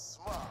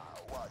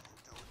smile while you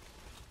do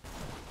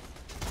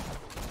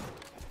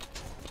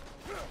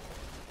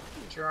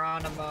it.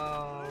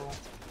 Geronimo.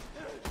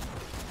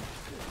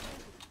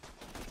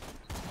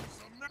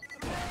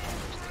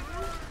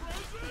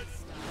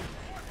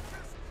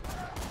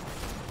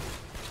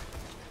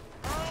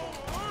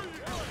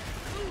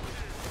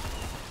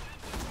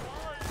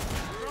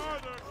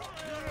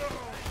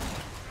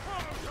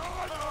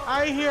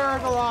 I hear a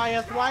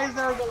Goliath. Why is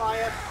there a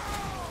Goliath?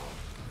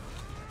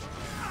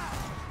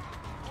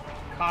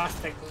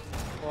 Caustic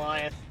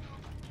Goliath.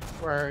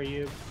 Where are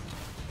you?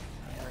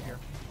 Right here.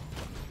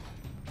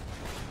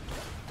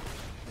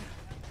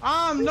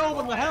 I'm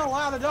knowing the hell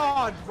out of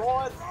Dodge,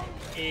 boys.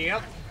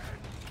 Yep.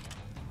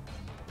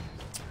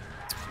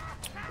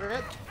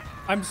 Rip.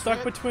 I'm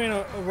stuck between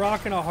a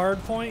rock and a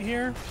hard point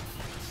here.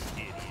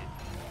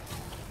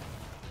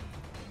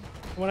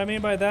 What I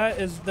mean by that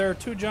is there are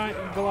two giant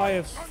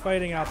Goliaths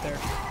fighting out there.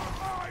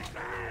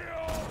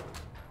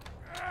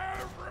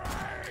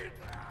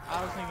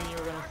 I was thinking you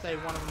were gonna say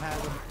one of them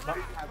has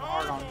a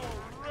hard on.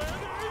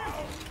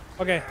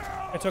 Okay,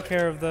 I took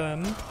care of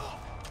them.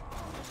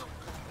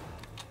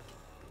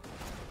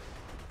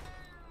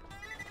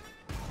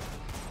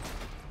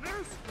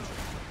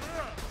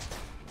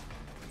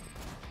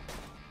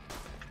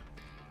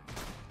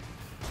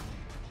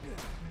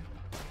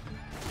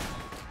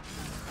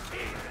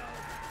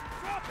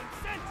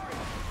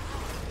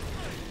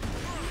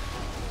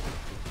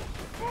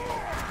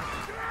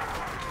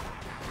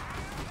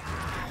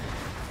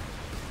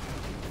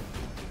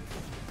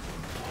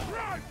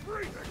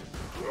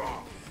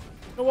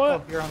 You know what?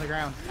 Oh, you're on the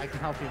ground. I can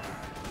help you.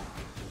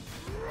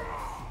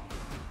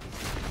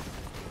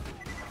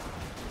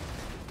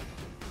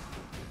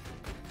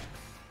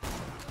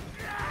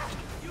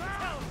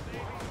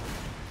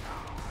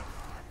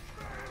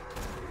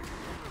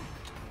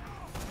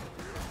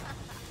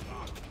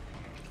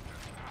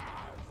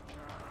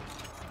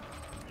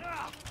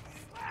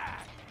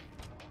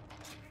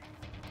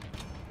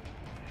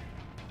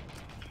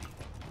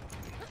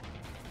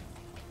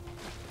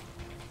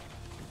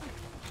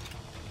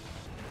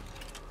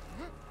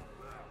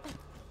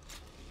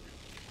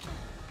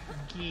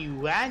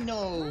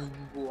 Guano.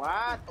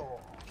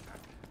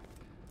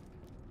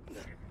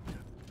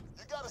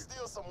 You gotta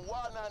steal some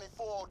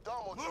Y-94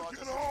 Domo charges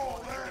before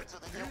you get to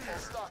the info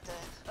stockade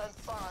and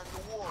find the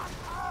warrior.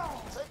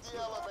 Take the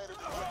elevator to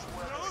get to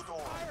where they're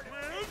stored.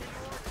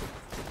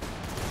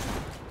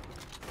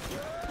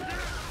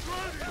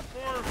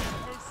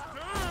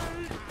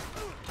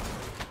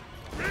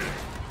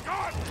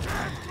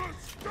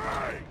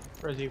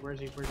 Where is he? Where is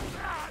he? Where is he?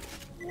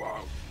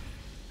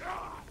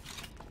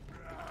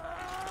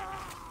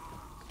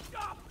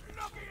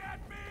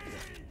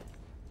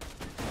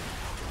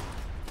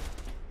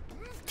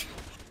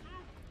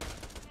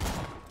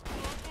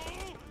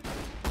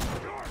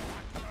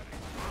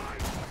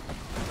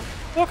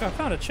 Look, I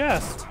found a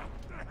chest.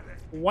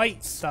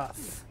 White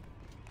stuff.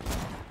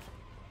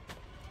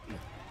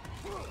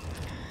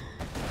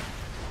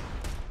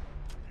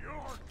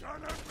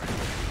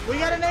 We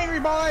got an angry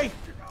boy!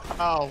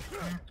 Oh.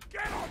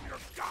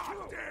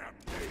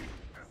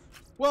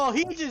 Well,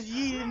 he just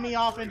yeeted me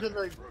off into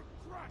the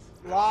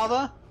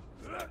lava.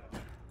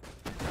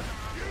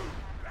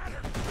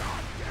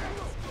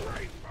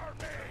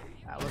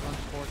 That was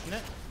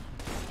unfortunate.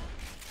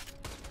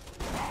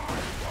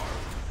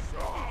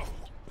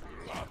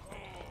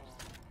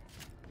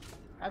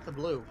 That's a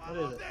blue. What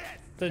is it?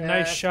 The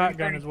nice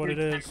shotgun is what it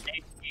is.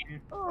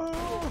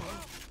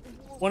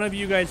 One of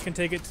you guys can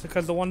take it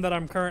because the one that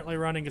I'm currently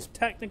running is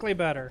technically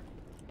better.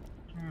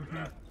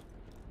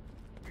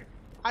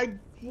 I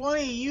want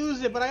to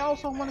use it, but I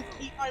also want to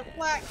keep my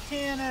flak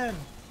cannon.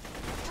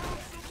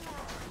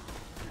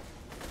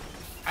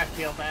 I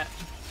feel that.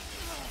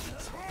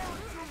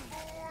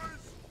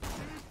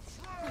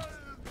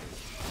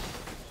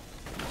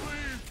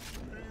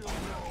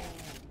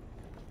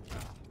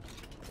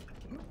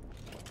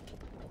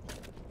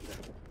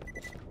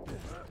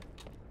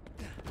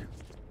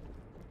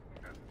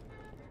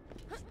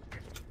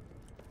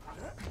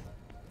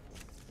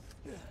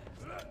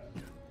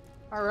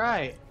 All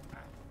right.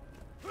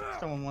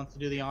 Someone wants to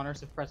do the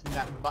honors of pressing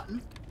that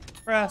button.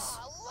 Press.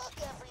 Aw, look,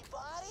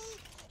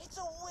 everybody! It's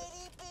a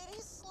witty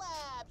bitty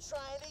slab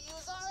trying to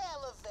use our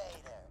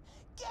elevator.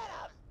 Get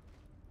him!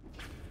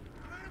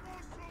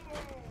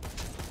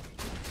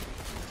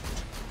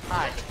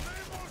 Hi.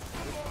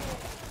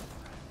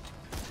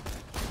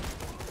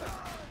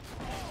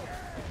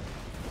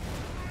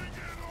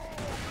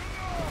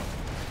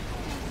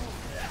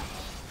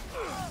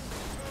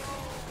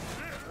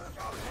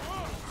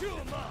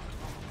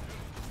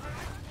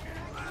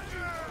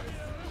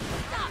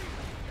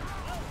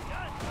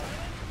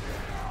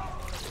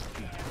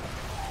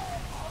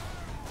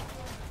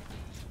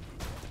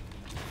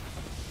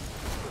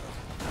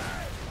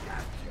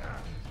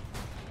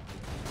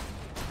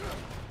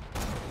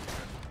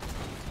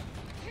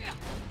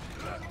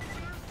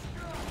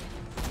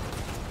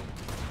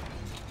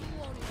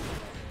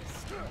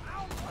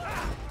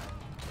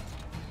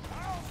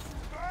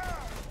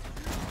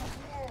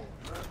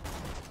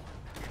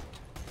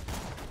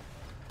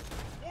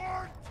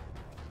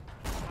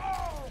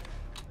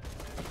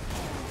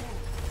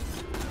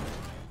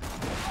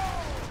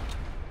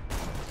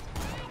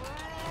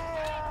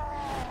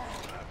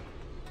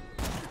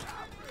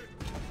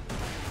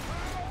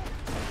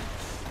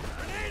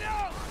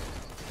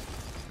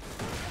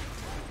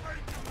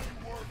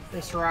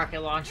 This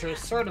rocket launcher is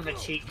sort of a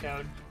cheat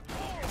code.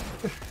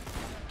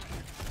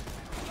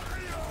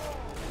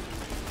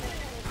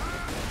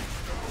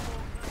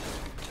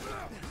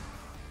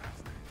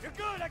 You're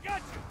good, I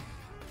got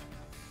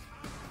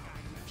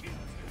you.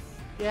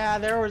 Yeah,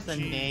 there was a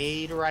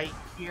nade right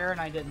here, and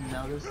I didn't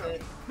notice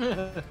it.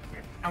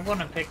 I'm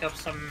gonna pick up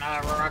some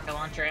rocket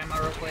launcher ammo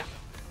real quick.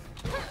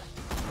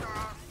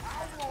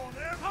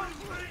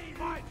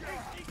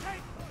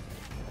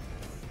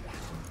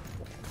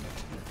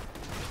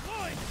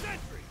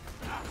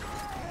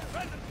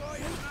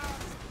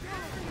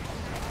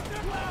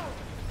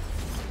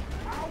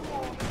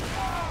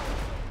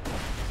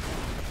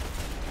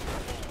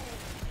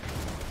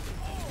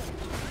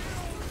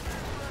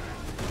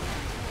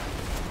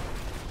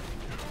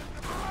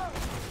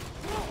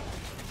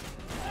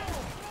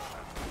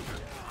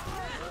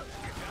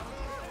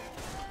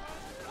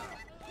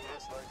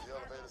 Looks like the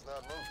elevator's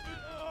not moving.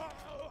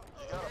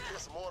 You gotta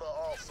piss mortar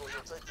off so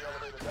you'll take the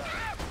elevator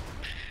down.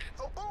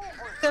 The boom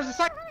breaker! There's a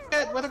second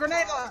hit with a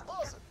grenade launcher.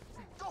 Buzz it!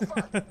 Go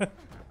find it!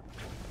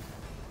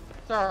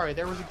 Sorry,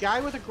 there was a guy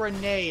with a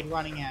grenade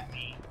running at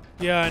me.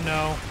 Yeah, I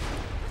know.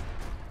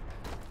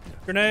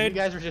 You Grenade.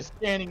 guys were just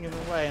standing in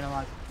the way, and I'm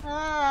like,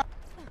 ah.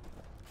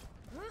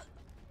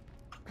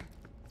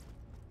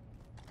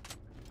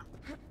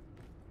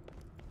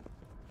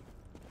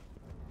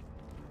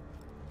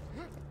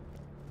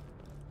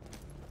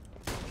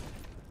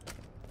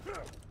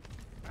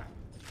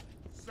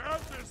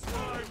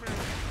 Satisfy me.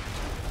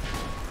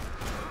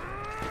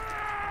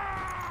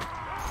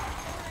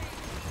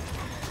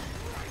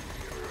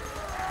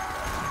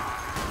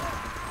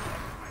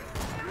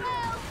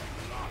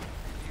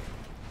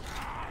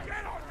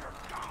 Get on your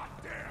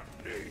goddamn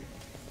knees.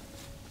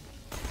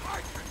 I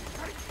can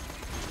take it.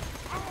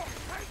 I'm gonna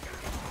take it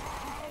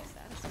all.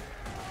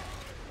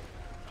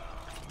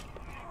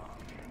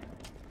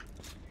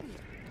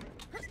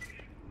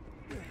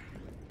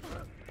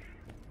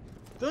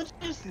 Don't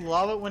you just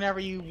love it whenever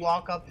you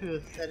walk up to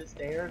a set of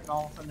stairs and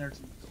all of a sudden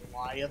there's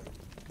Goliath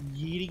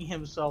yeeting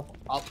himself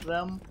up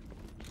them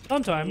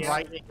Sometimes.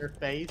 right in your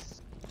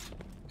face?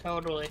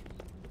 Totally.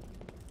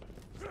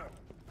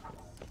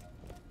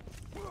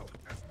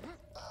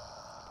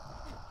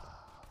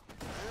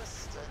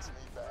 This takes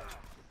me back.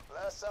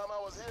 Last time I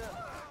was here,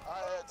 I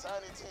had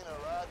Tiny Tina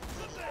riding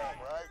piggyback,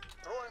 right?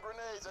 Throwing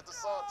grenades at the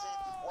saw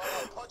teeth while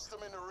I punched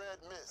them in the red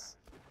mist.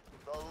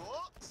 The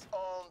looks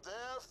on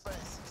their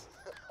faces.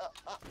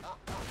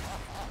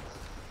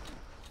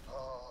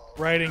 Oh,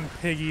 Riding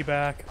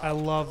piggyback. I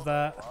love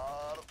that. A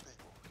lot of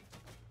people.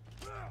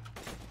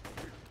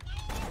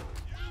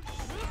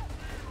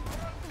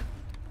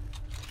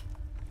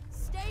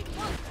 Stay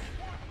one.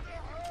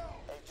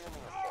 Hey, do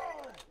me a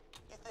favor.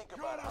 You think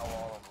about how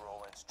all of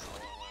Roland's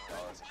training,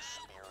 all his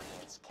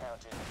experience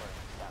counted for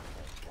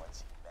nothing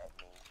once he met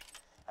me.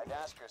 And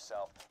ask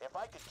yourself, if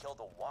I could kill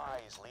the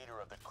wise leader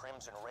of the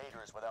Crimson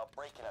Raiders without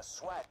breaking a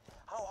sweat,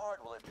 how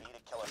hard will it be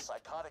to kill a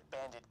psychotic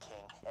bandit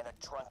king and a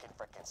drunken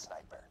frickin'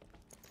 sniper?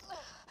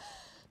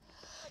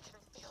 I can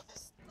feel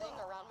this thing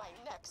around my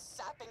neck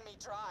sapping me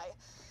dry.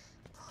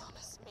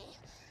 Promise me,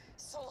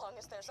 so long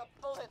as there's a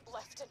bullet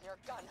left in your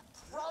gun,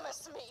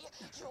 promise me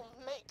you'll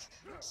make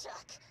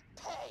Jack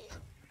pay.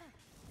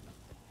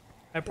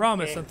 I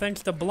promise, Okay. and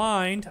thanks to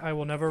Blind, I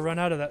will never run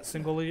out of that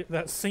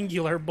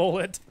singular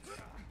bullet.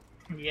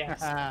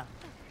 Yes.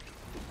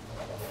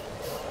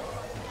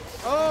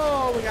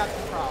 Oh, we got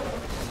some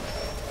problems.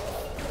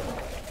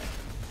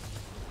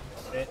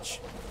 Bitch.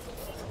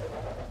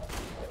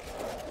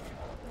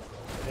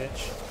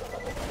 Bitch.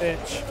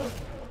 Bitch.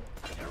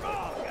 You're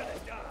all gonna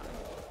die.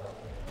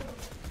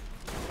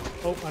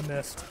 Oh, I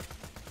missed.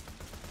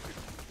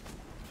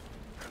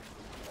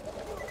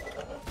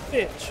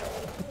 Bitch.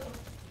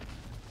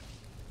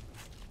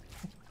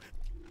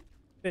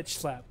 Bitch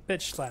slap.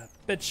 Bitch slap.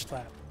 Bitch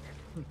slap.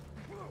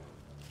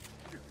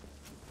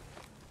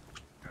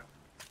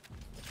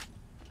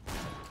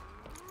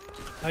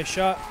 Nice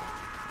shot.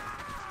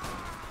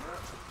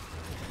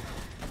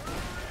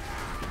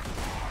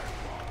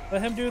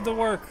 Let him do the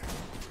work.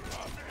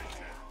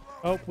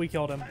 Oh, we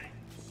killed him.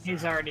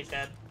 He's already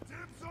dead.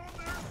 Dibs on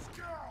their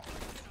scalp.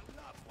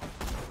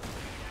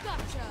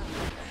 Gotcha.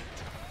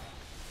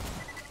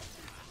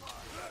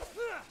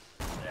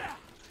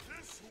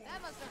 This one.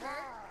 That must have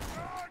hurt.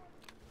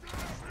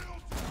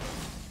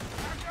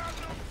 I got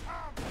no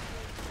time.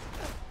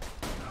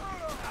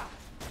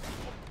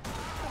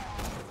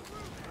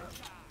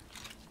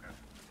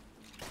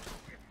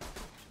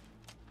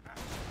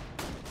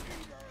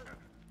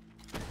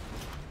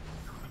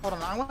 Hold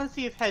on, I want to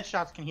see if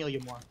headshots can heal you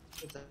more.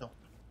 It's a-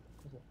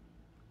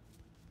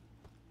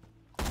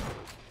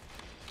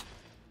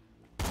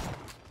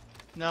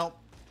 No.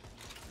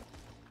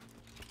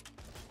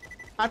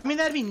 I mean,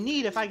 that'd be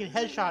neat if I could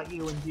headshot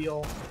you and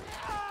deal,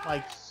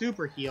 like,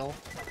 super heal.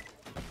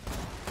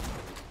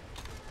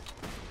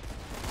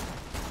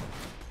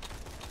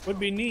 Would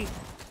be neat.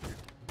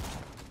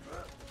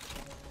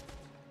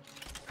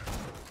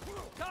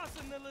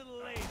 Tossing the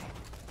little lady.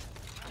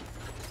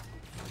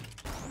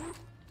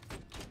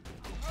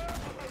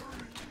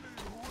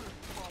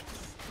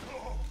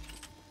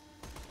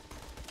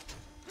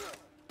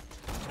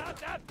 How'd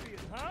that feel,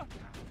 huh?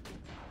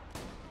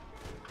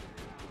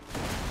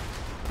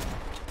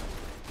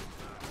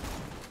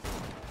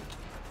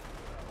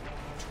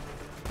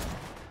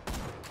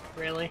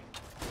 Really?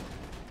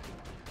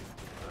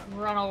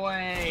 Run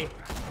away.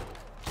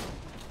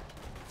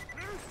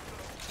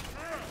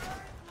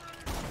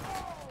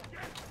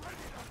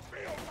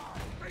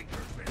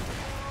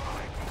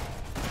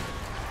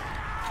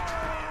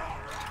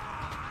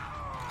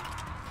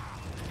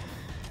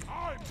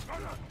 I'm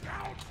gonna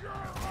gouge your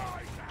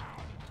eyes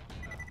out.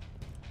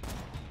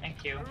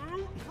 Thank you.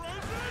 Who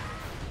present?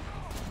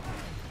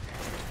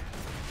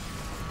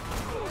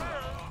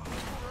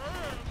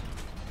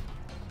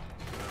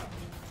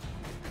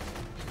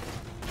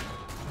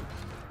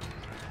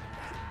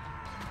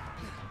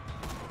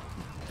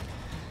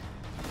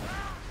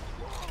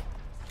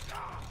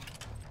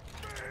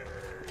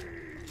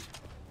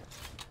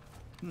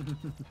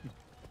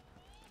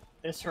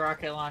 This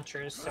rocket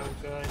launcher is so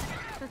good.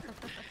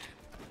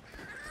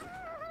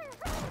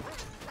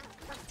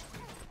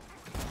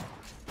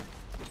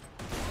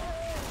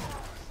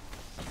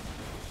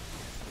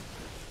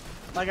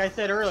 Like I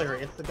said earlier,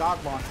 it's the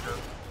God launcher.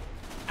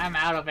 I'm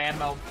out of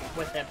ammo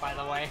with it, by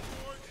the way.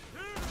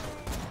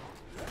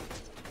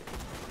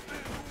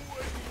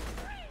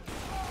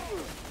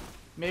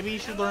 Maybe you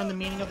should learn the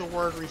meaning of the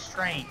word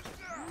restraint.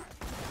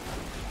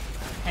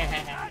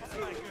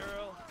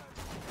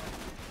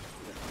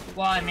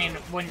 Well, I mean,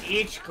 when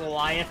each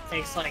Goliath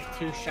takes like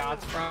 2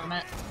 shots from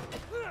it.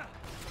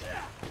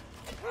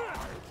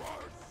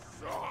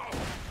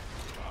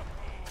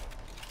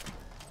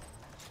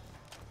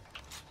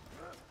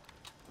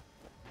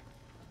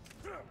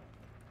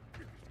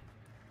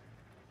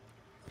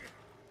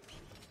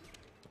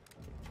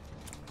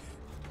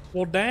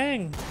 Well,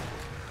 dang.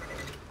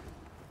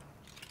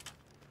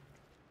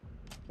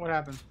 What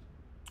happened?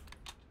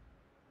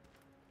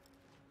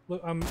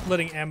 Look, I'm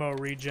letting ammo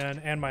regen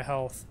and my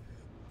health.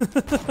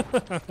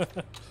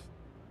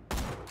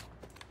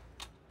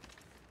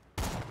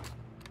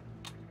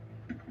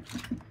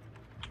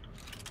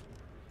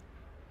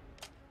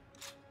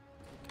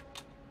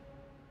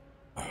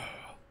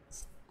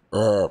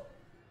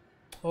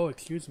 Oh,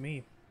 excuse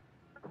me.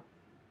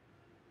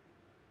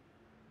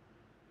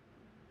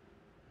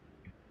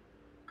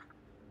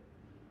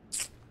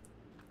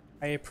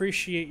 I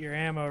appreciate your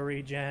ammo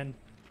regen.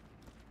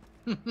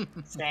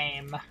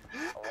 Same. I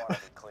want to be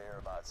clear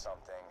about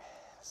something.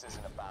 This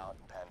isn't about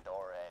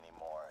Pandora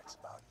anymore. It's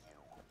about you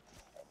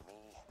and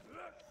me.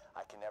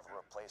 I can never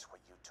replace what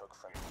you took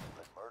from me,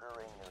 but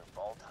murdering your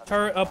vault hunter,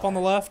 Turret up on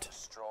the left.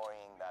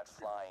 destroying that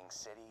flying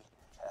city,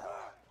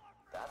 hell,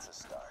 that's a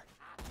start.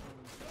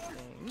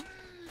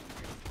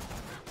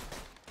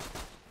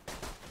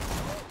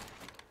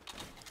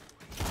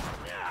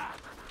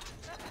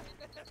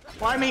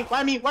 Why me?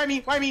 Why me? Why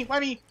me? Why me? Why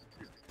me?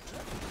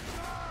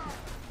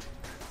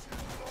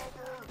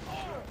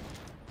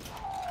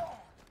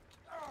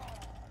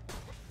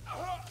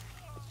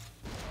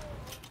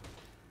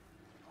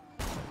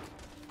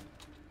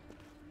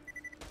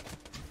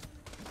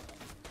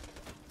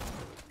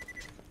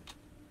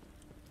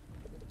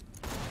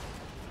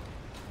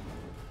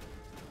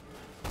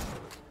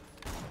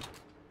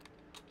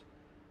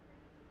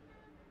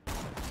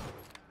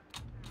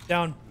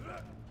 Down.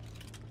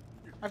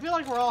 I feel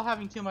like we're all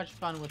having too much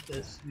fun with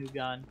this new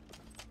gun.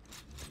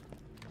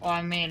 Well,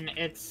 I mean,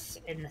 it's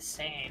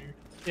insane.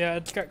 Yeah,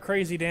 it's got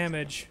crazy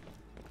damage.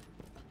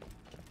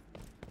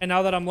 And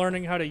now that I'm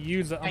learning how to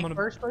use it, I'm Tank gonna.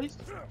 first, please.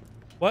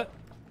 What?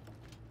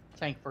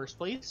 Tank first,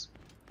 please.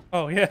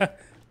 Oh yeah,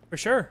 for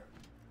sure.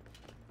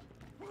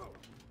 Boom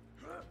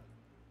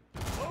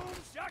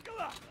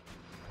shakalaka.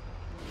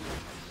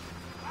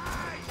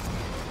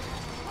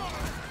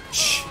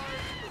 Shh.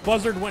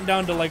 Buzzard went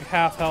down to like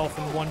half health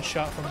in one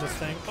shot from this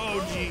thing.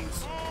 Oh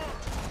jeez.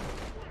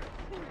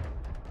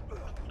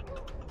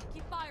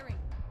 Keep firing.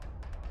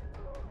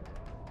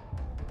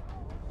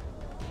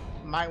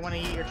 Might want to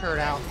eat your turd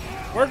out.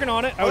 Working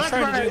on it. I Oh, was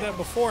that's trying to do right. that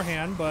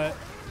beforehand, but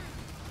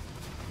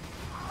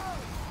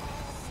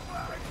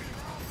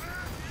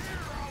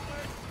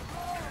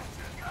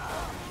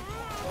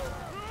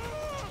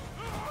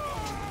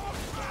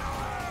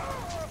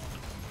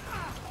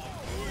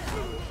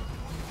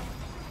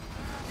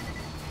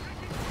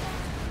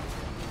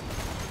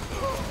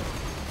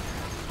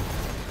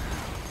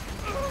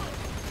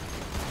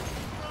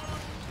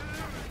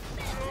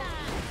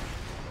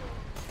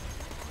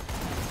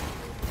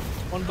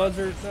one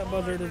buzzard. That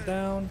buzzard is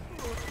down.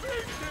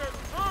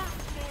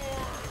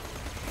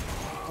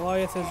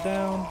 Goliath is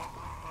down.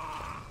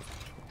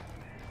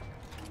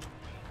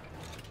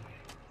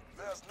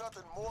 There's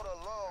nothing Mortar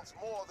loves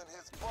more than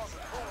his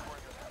buzzard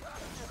Boombringer.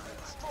 Get to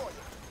destroy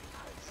him.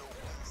 And you'll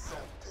be so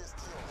pissed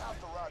he'll have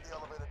to ride the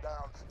elevator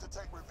down to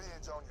take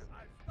revenge on you.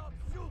 Stop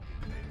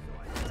shooting me so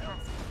I can.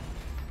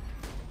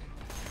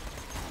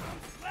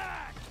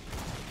 Slack.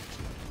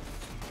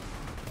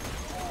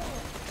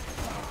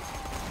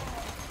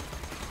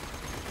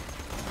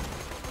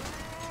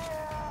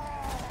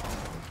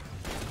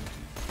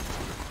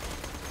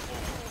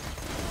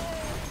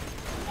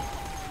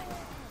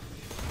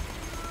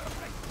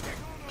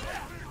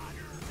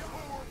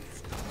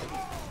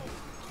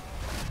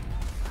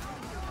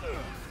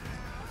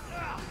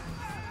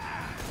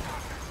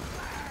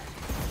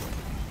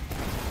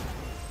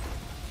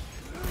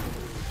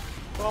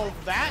 Well,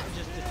 that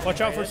just. Watch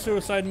out for disintegrated.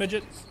 suicide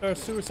midgets,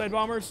 suicide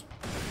bombers.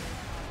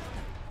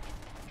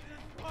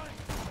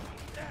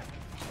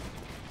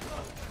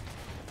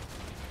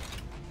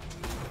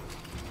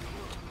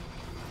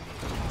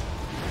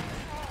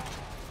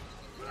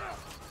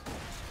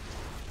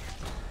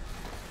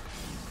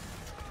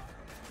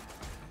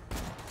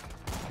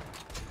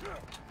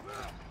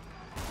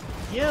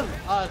 Give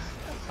us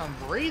some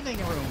breathing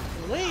room,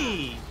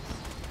 please.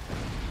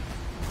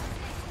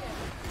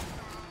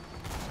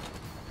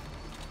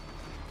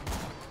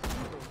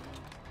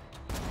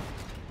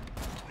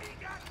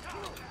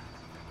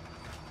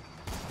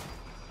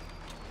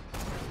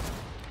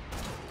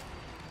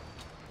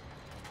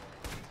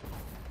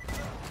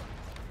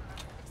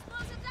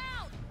 Explosives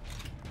out.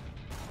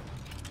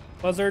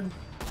 Buzzard.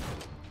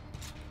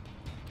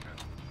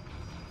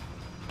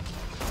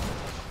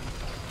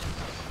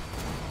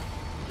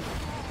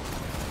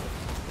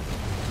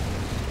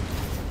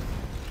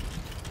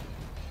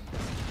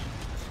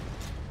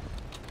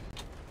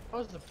 That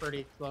was a pretty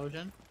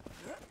explosion.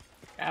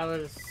 That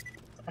was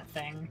a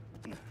thing.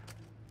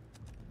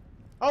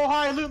 Oh,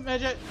 hi, loot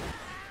midget.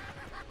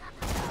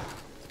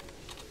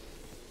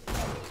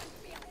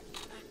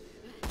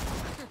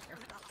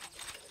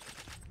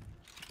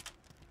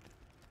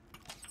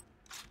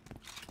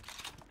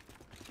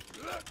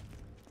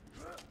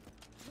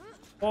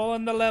 Pull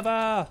in the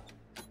lever.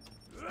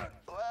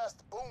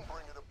 Blast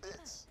Boombringer to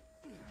bits.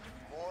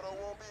 Mortar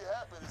won't be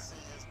happy to see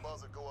his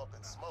buzzard go up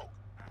in smoke.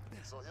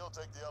 So he'll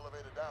take the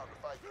elevator down to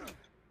fight you.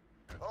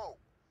 Oh,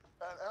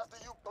 and after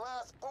you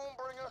blast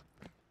Boombringer,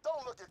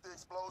 don't look at the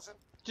explosion.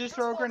 Just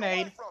throw a walk away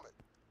grenade. from it.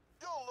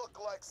 You'll look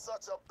like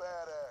such a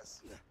badass.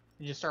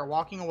 You just start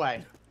walking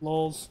away.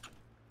 Lols.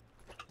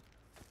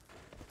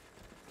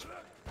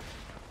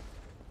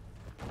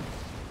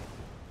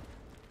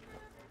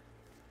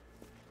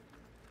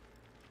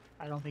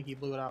 I don't think he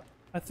blew it up.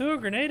 I threw a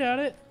grenade at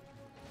it.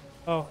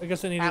 Oh, I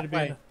guess it needed to be.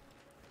 Halfway.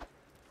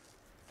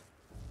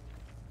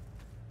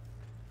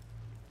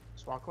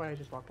 Just walk away,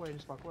 just walk away,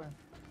 just walk away.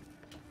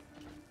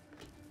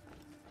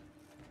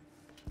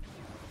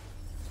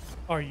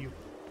 Are you?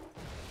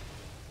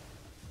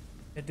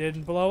 It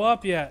didn't blow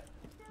up yet.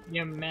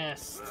 You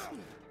missed.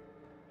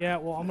 Yeah,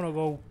 well, I'm gonna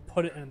go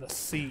put it in the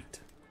seat.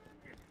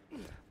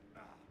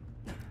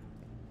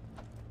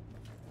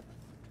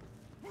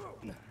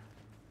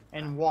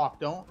 And walk,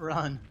 don't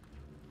run.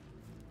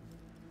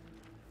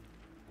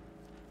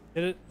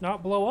 Did it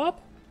not blow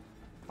up?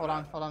 Hold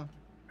on, hold on.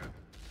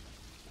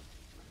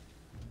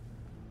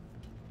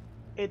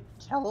 It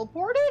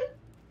teleported?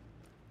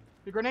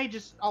 The grenade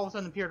just all of a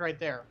sudden appeared right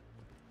there.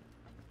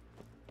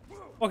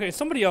 Okay,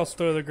 somebody else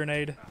throw the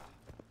grenade.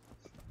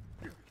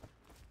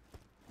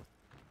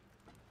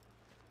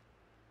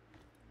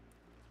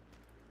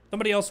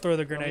 Somebody else throw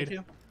the Want me grenade.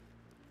 to?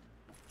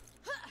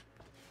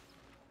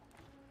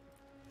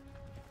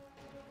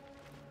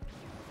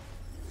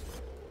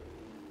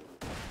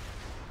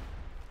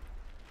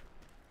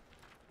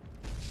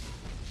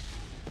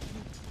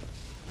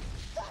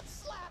 That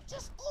slap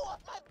just blew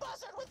up my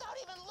buzzard without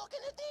even looking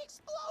at the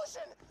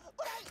explosion.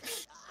 But I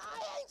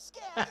ain't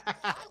scared.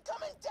 I'm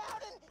coming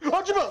down and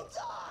Watch him out!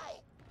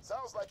 die.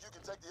 Sounds like you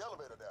can take the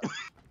elevator down.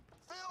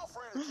 Feel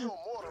free to kill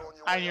Mortar on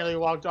your I way nearly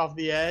out. walked off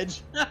the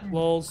edge.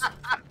 Lols.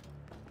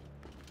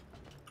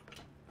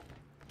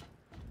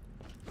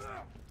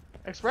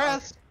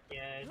 Express! The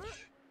edge.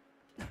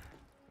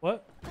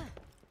 What?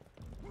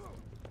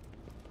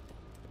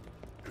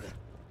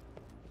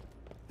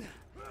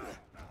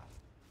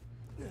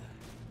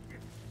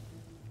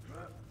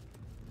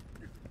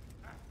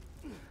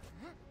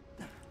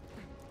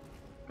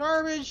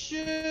 Garbage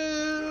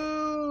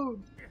chute!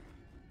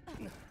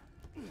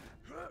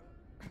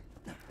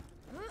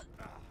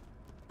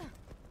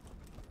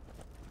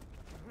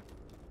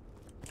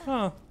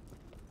 Huh.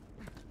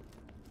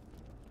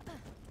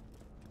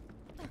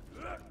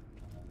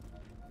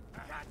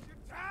 Got your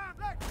time.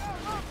 Let go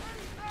of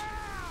me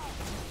now.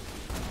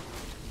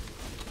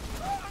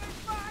 Running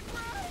back,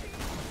 ready.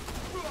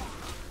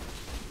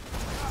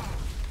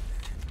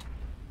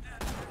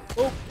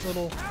 Oh,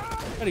 little.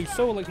 God, he's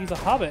so like he's a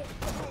hobbit.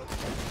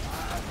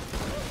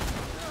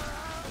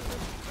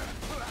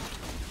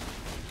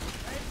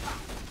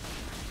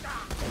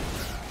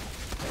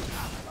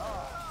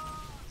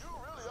 You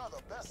really are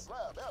the best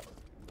slab ever.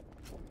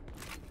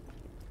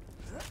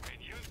 When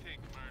you think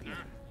murder,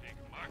 think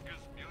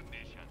Marcus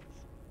Munitions.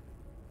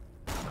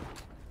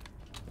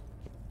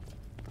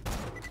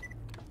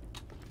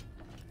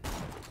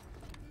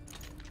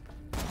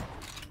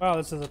 Wow,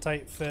 this is a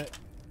tight fit.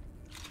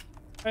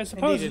 I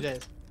suppose. Indeed it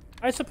is.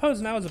 I suppose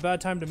now is a bad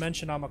time to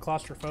mention I'm a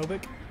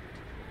claustrophobic.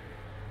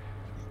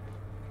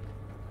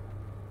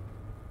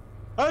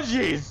 Oh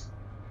jeez!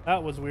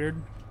 That was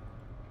weird.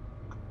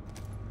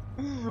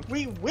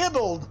 We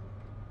wibbled!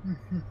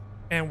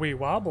 And we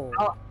wobble.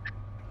 Oh.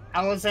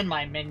 I was in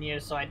my menu,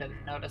 so I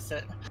didn't notice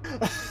it.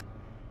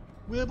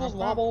 Wibbles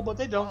wobble, but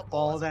they don't Our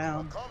fall boys are gonna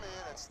down. Come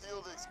in and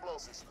steal the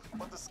explosives,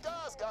 but the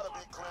sky's gotta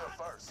be clear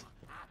first.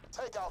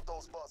 Take out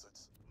those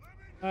buzzards.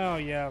 Oh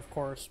yeah, of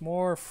course.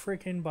 More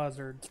freaking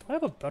buzzards. Do I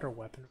have a better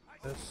weapon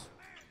for this?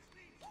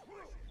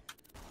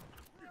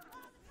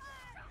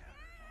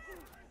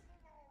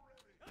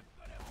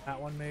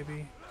 That one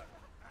maybe?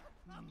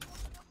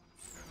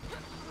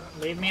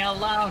 Leave me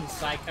alone,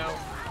 psycho.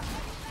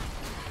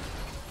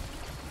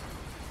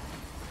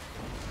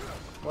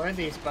 Where are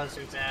these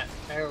buzzards at?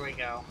 There we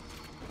go.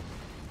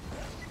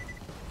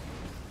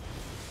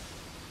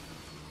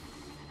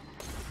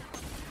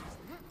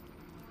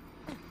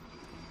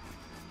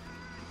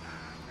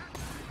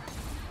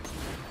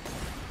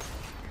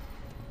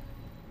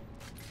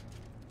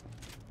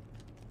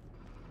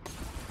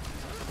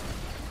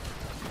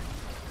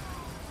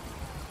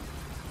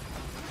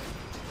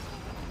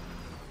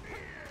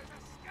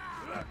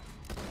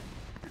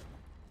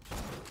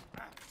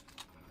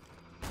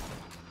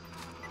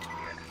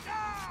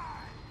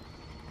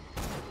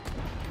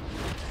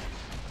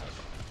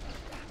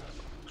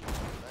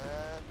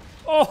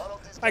 Oh,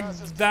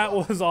 that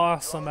was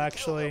awesome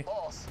actually.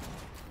 Boss,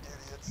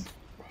 idiots.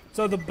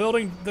 So the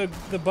building, the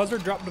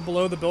buzzard dropped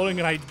below the building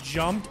and I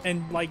jumped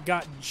and like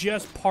got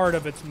just part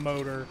of its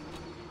motor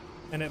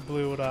and it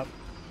blew it up.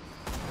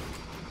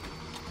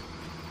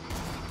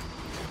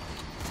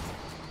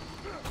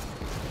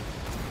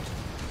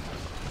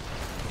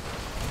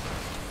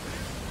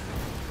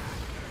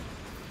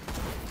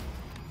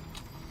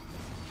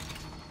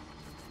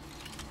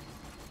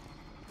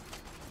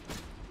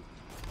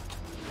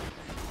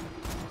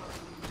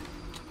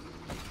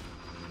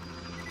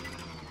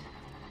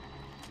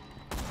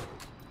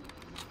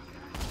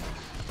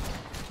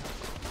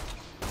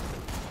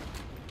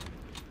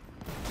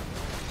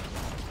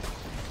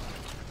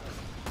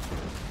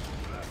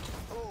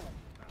 Ooh.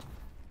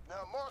 Now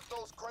mark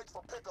those crates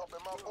for pickup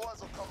and my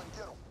boys will come and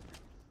get them.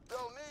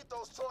 They'll need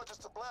those charges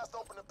to blast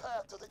open the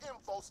path to the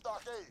info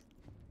stockade.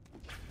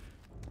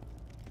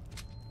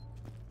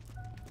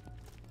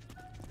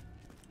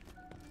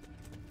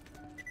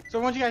 So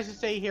I want you guys to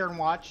stay here and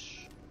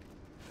watch.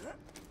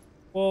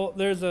 Well,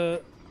 there's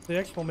the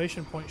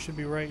exclamation point should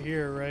be right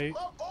here, right?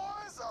 My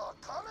boys are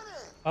coming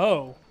in.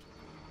 Oh,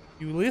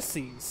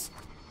 Ulysses.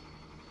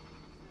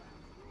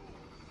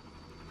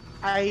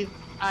 I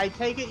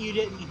take it you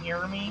didn't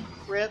hear me,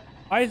 Rip.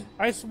 I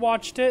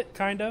watched it,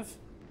 kind of.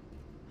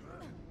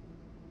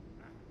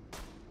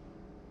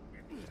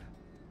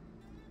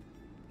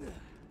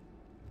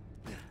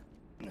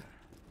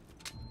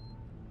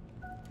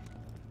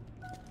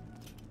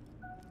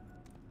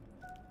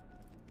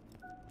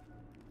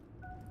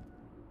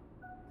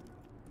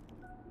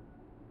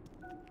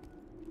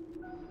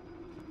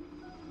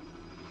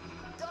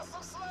 Got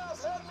some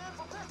slabs heading in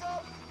for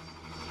pickup.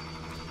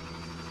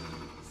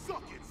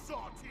 Suck it,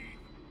 Sawteeth!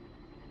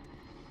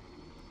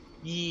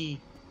 Yee.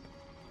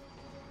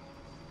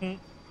 Hmm.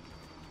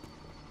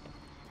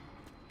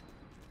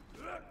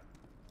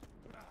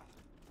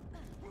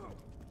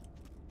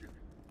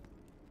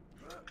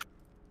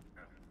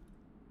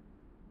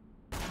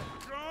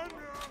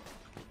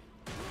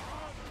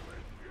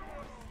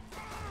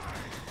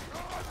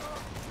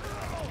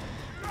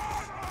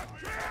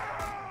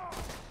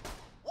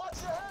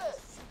 Watch your head.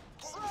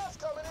 Slabs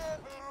coming in.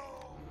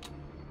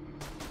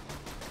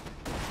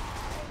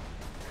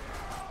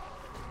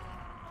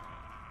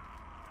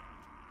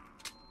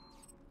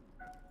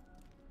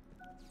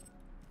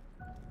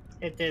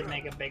 It did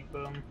make a big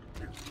boom.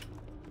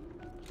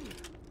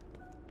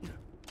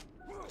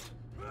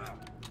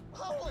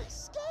 Holy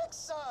skunk,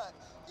 son!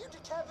 You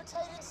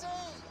decapitated Z!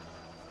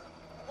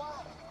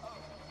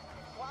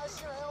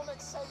 Why's your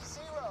helmet say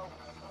 0?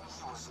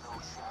 It was no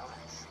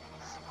challenge.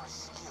 My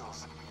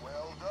skills.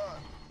 Well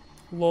done.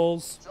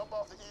 Lols. Jump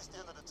off the east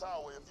end of the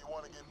tower if you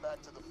want to get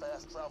back to the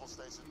fast travel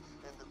station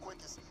in the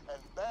quickest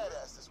and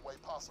badassest way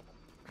possible.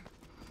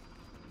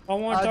 I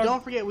want Dark-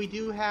 Don't forget, we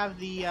do have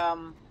the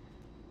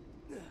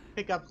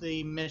pick up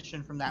the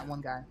mission from that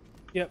one guy.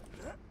 Yep.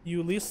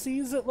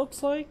 Ulysses, it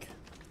looks like.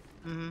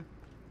 Mm-hmm.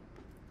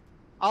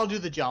 I'll do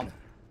the jump.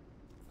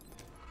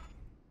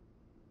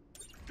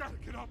 Gotta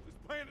get off this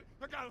planet.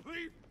 I gotta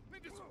leave.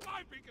 Need a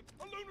supply beacon.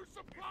 A lunar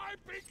supply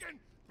beacon.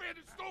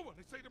 Bandits stole one.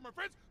 They say they're my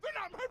friends. They're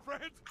not my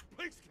friends.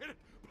 Please get it.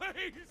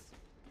 Please.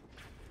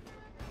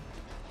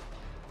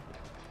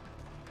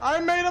 I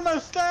made a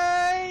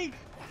mistake!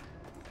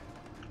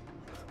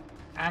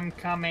 I'm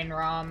coming,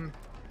 Rom.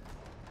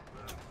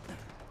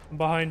 I'm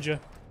behind you.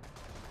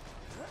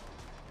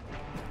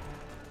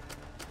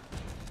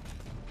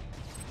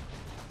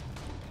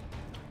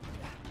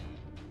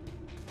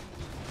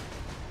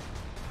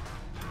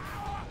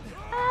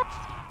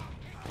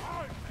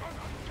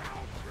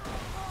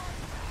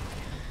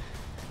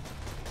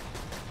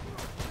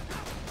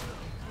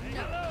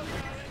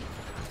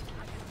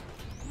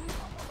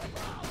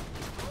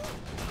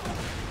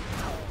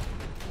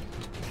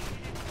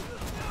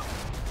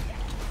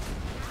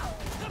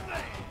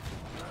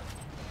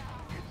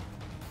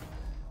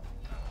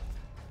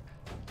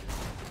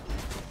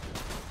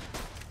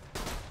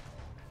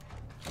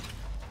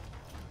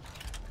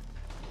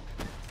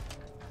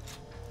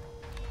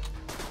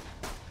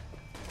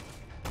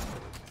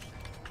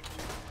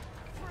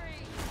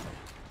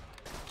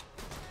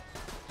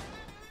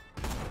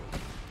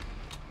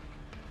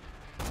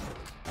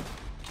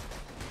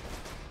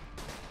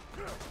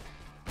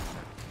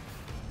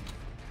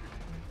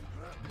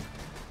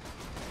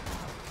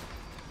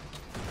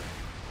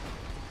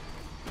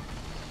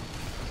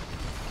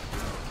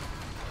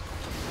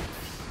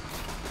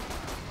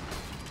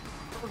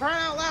 For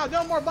crying out loud,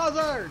 no more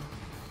buzzard!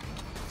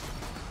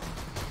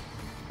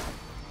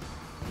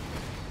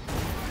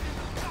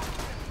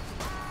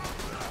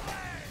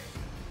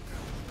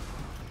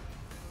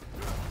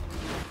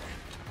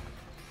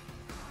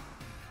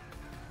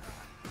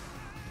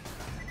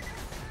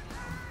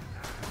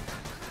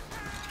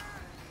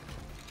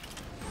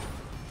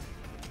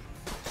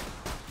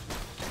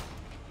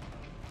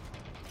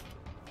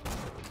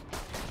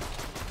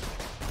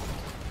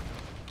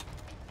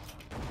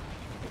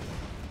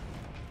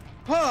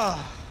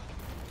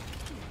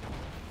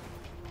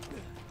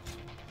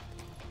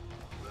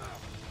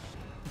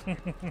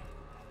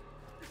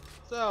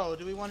 So,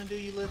 do we want to do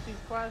Ulysses'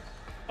 quest?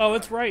 Oh,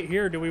 it's right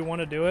here. Do we want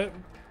to do it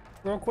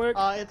real quick?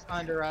 It's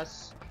under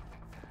us.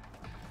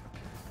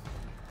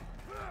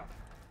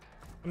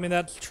 I mean,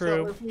 that's So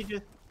true. if we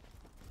just,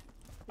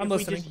 I'm we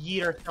listening. just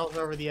yeet ourselves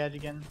over the edge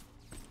again.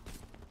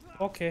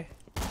 Okay.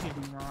 Excuse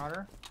me,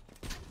 Marauder.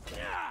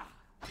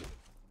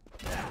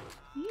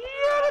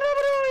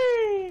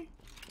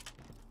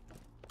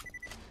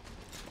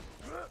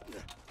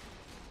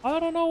 I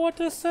don't know what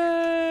to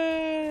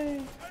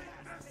say.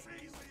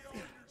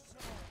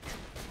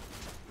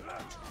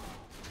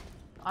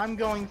 I'm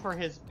going for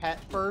his pet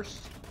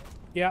first.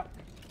 Yeah.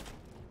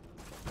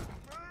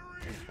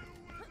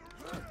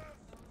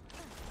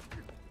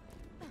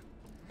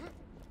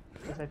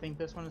 Because I think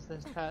this one is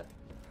his pet.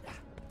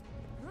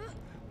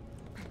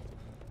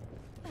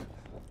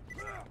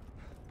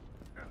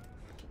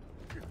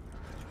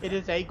 It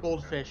is a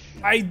goldfish.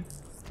 I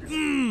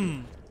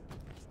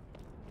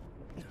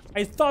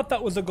thought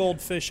that was a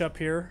goldfish up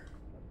here.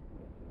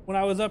 When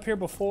I was up here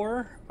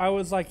before, I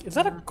was like, is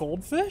that a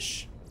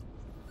goldfish?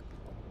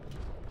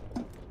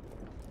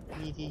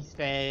 Eat these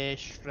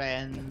fish,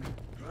 friend.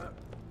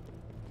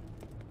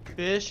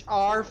 Fish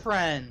are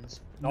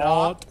friends,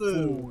 not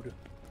food.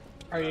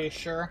 Are you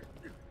sure?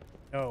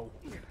 No.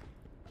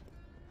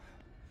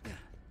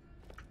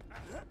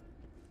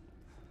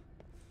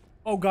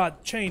 Oh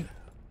god, chain.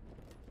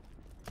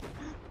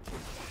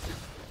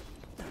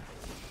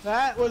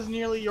 That was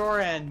nearly your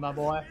end, my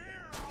boy.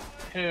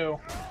 Who?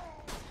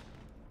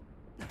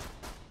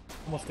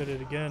 Almost did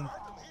it again.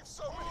 Leave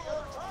so many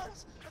other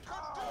times. I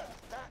couldn't do it.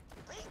 That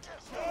beacon.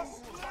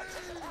 I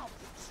take it out.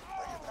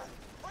 Bring it back.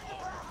 Bring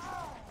it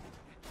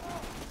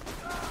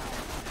back.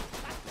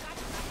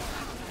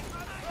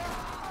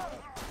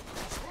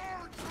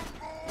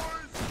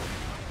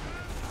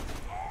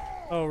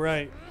 Oh,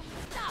 right.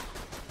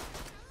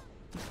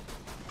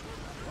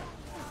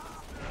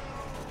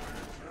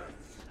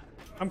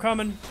 I'm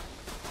coming.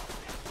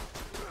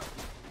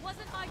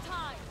 Wasn't my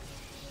time.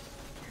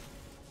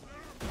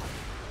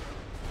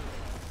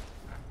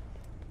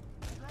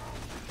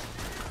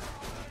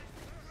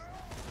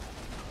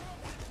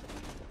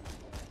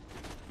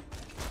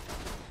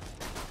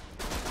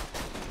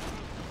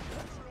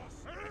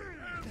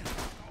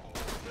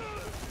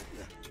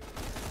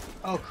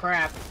 Oh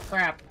crap,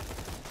 crap.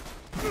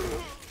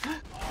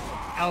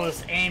 I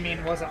was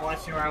aiming, wasn't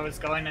watching where I was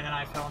going, and then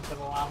I fell into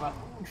the lava.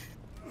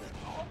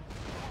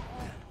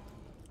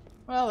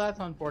 Well, that's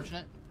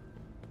unfortunate.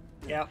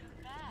 Yep.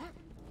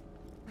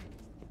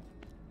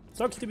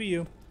 Sucks to be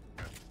you.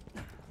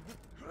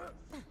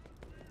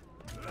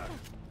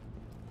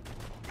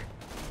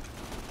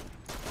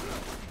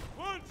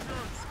 Punch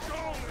your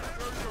skull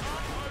into your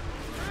blood.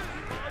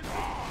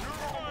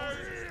 Your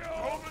eyes.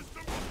 Promise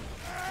to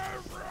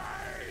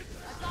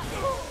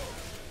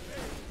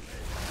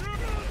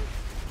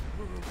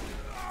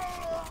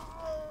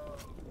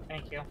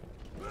Thank you.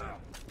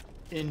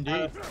 Indeed.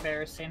 That was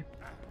embarrassing.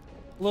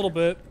 A little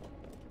bit.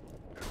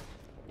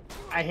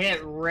 I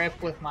hit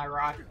Rip with my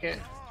rocket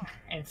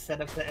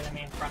instead of the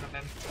enemy in front of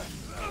him.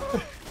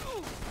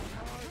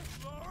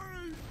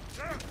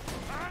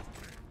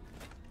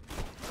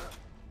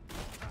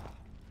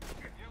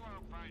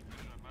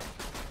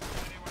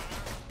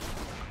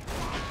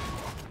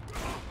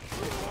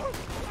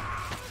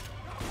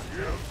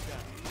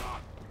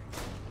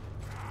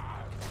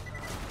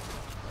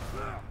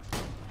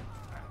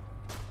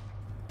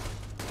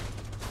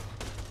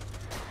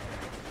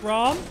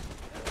 Rom?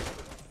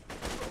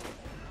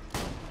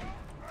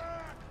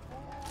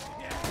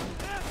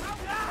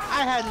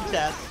 I had to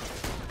test.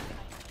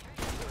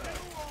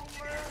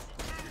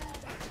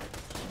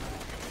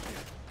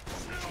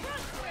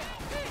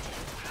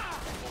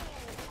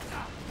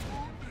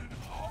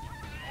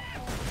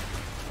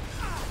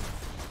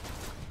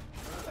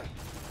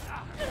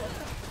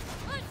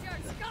 Punch your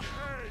skull.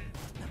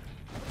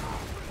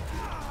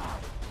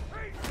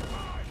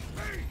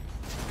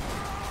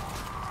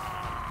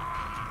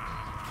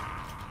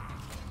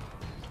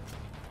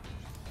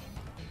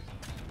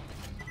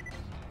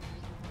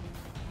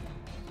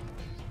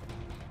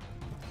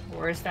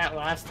 Where's that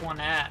last one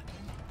at?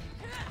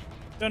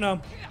 Don't know.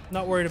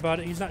 Not worried about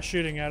it. He's not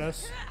shooting at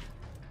us.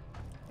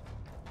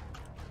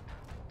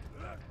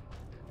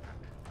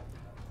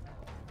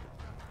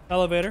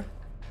 Elevator.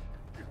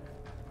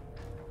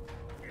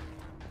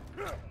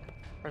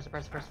 Press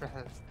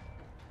it.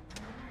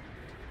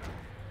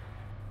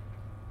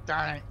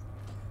 Darn it.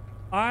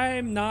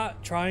 I'm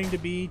not trying to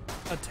be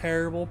a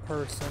terrible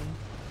person.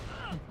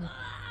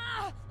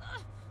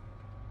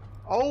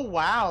 Oh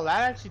wow,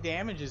 that actually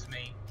damages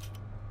me.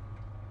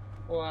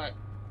 What?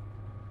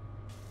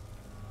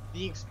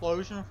 The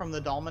explosion from the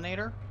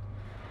Dominator.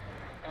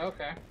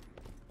 Okay.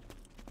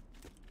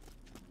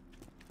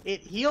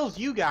 It heals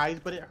you guys,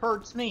 but it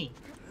hurts me.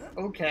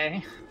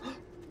 Okay.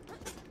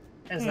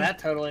 Does that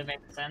totally make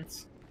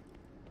sense?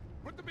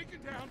 Put the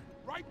beacon down.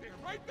 Right there.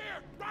 Right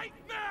there. Right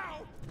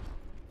now.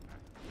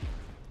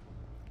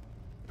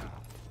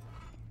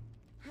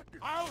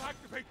 I'll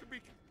activate the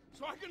beacon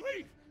so I can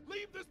leave.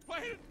 Leave this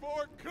planet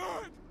for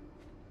good.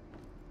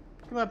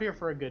 Come up here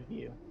for a good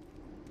view.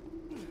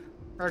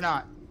 Or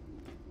not.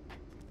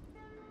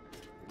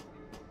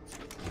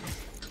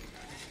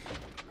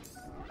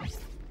 I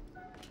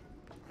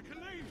can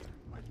leave.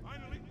 I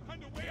finally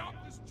find a way off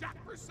this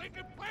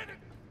jack-forsaken planet.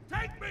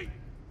 Take me!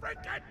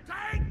 Freaking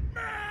take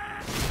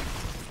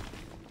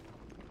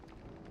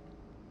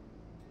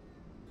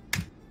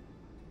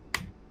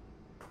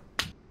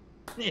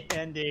me!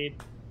 Indeed.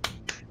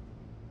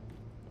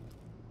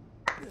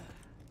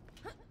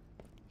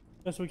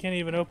 Guess we can't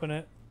even open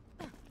it.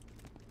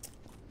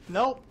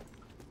 Nope.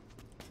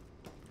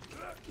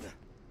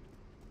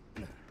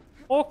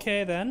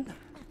 Okay then.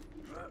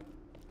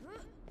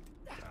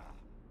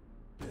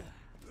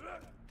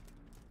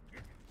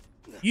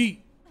 Yeet.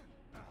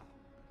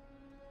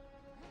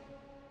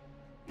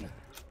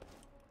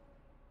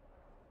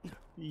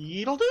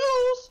 Yeetle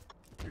doodles.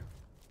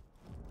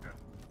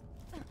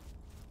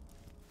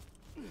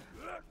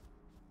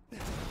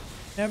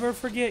 Never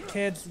forget,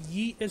 kids,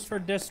 yeet is for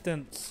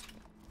distance.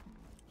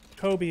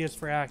 Kobe is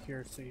for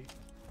accuracy.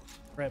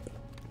 Rip.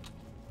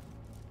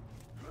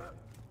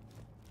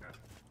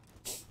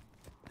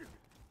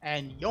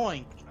 And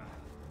yoink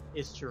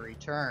is to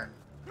return.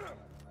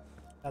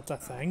 That's a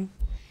thing.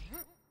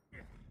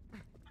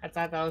 I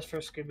thought that was for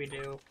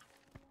Scooby-Doo.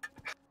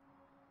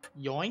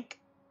 Yoink?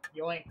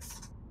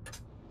 Yoinks.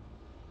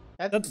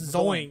 That's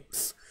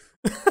zoinks.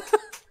 Oh,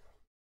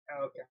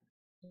 okay.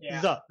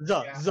 Yeah.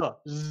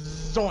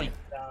 Zoink.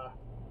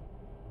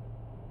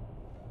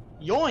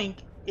 Yoink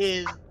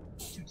is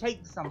to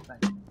take something.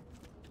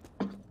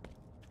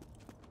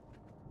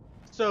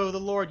 So the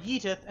Lord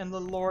yeeteth and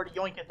the Lord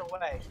yoinketh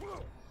away.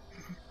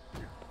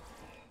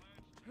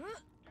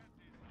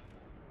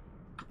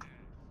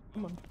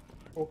 Come on.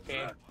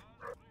 Okay.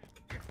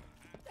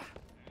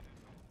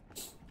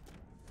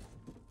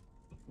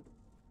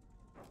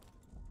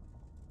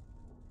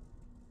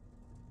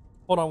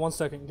 Hold on 1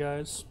 second,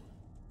 guys.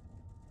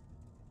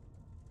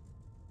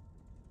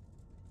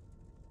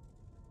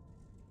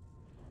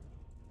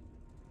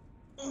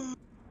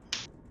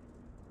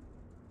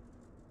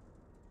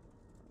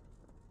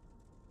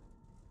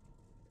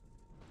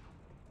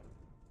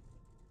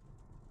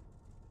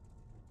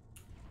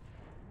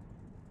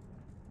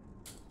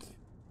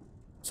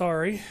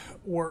 Sorry,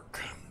 work.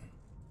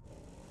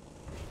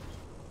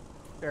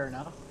 Fair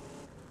enough.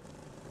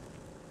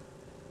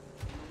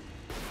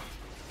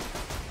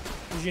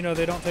 As you know,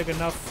 they don't take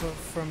enough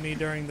from me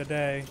during the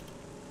day.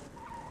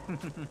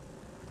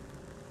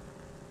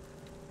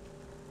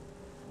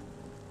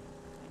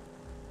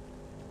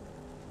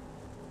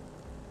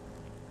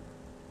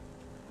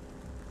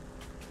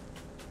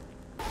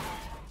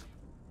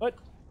 What?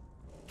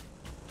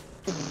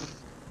 Keep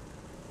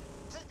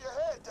your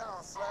head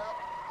down, Slab.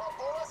 My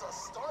boys are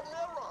starting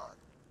their run.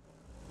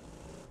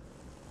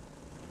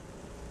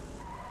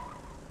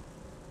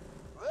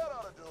 That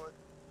ought to do it.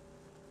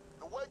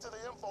 The way to the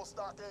info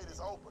stockade is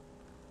open.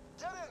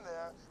 Get in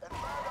there and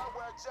find out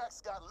where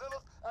Jack's got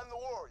Lilith and the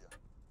Warrior.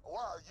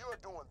 While you're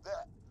doing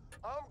that,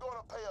 I'm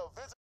gonna pay a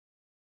visit.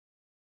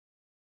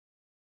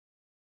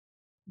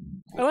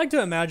 I like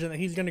to imagine that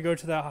he's going to go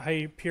to that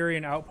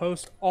Hyperion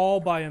outpost all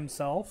by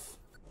himself.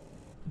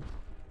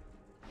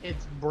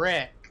 It's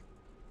Brick.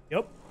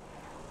 Yep.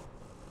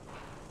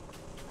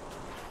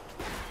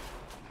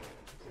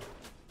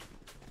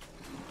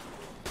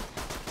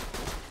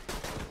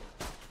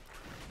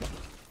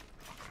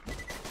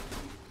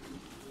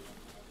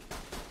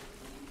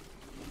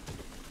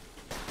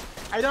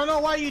 I don't know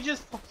why you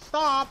just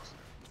stopped.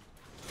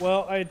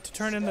 Well, I had to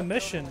turn in the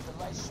mission.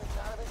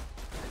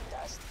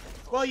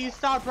 Well, you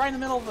stopped right in the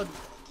middle of a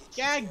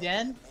gag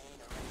den.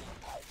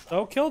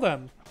 So kill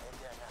them.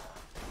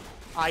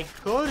 I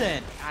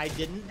couldn't. I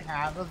didn't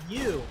have a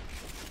view.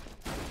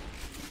 There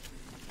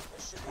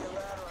should be a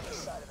ladder on the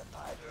side of the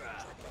pipe to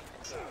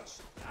maintenance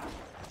station.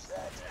 Use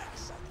that to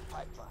inside the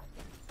pipeline.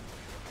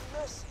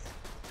 Mercy.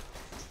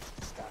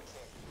 The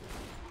stockade.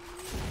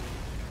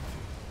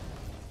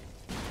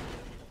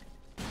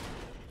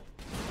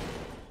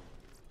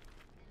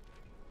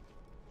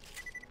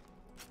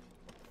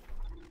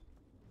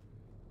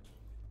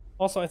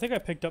 Also, I think I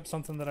picked up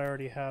something that I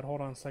already had.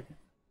 Hold on a second.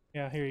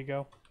 Yeah, here you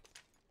go.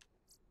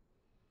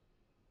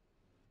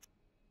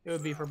 It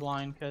would be for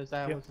blind because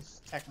that Yep. was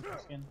his technical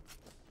skin.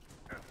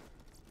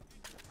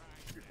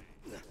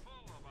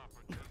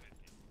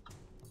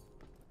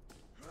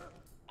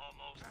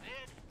 Almost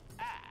dead.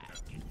 I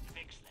can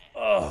fix that.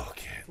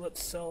 Okay,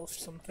 let's sell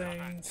some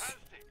things.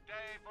 Fantastic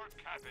day for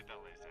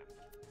capitalism.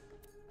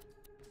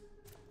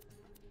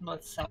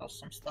 Let's sell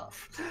some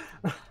stuff.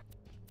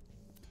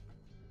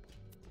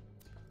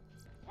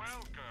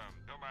 Welcome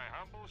to my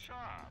humble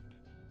shop.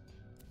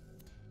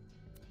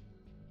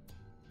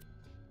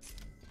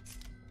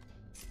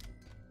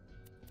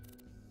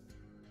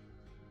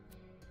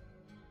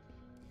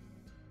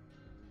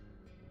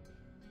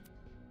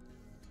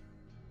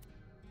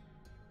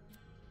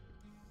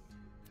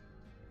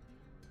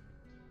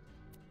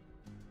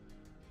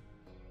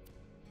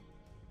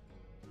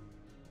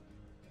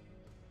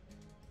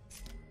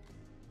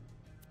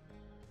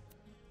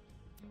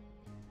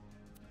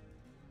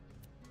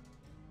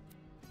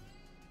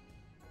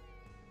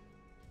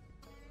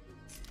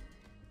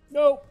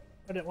 Nope,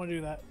 I didn't want to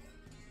do that.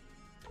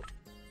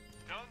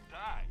 Don't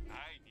die.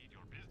 I need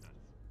your business.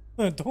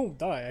 Don't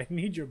die, I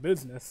need your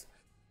business.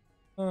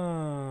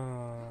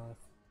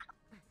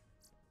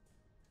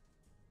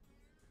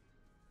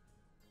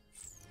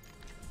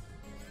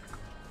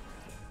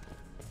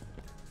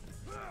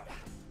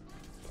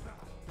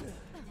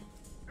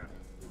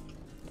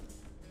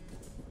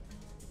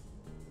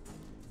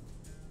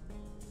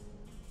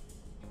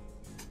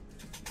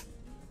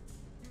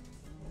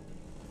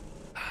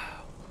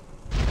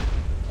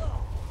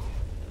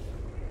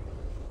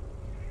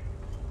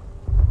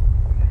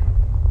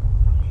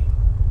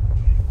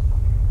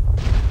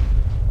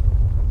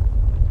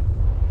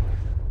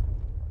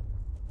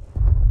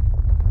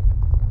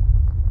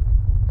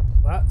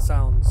 That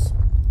sounds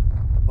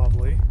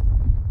lovely.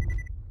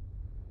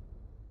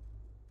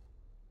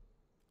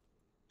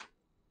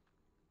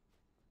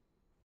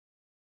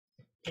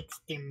 It's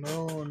the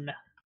moon.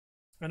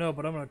 I know,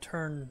 but I'm gonna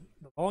turn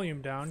the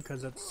volume down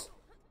because it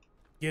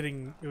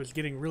was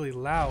getting really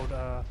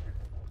loud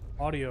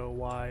audio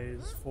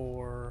wise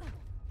for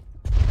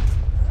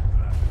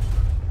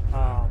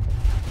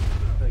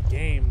the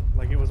game.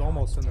 Like it was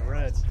almost in the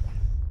red.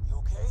 You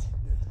okay?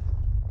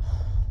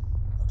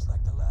 Looks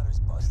like the ladder's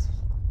busted.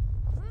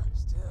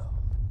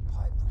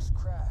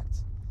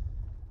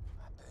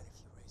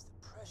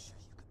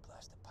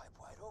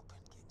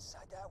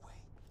 that way.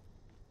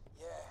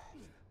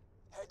 Yeah.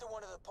 Head to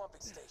one of the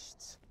pumping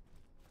stations.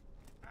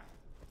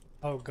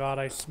 Oh god,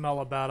 I smell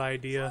a bad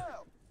idea.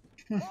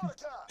 Mordecai,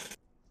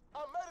 I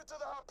made it to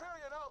the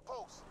Hyperion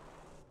outpost.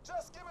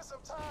 Just give me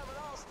some time and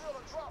I'll steal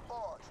a drop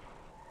barge.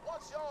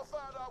 Once y'all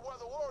find out where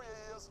the warrior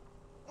is,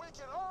 we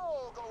can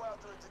all go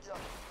after it together.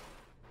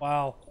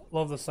 Wow,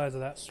 love the size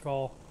of that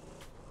skull.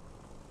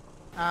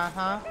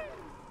 Uh-huh.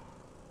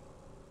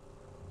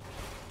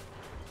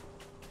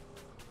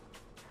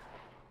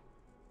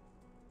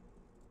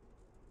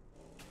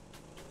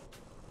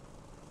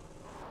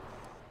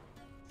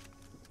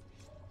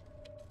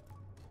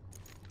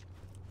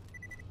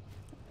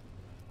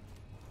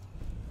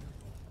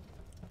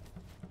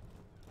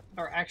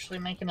 Are actually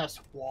making us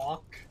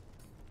walk?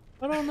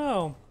 I don't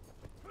know.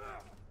 Good,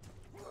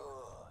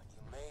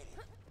 you made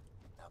it.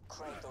 Now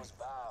crank those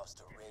valves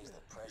to raise the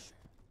pressure.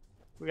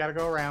 We gotta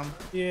go around.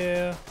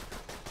 Yeah.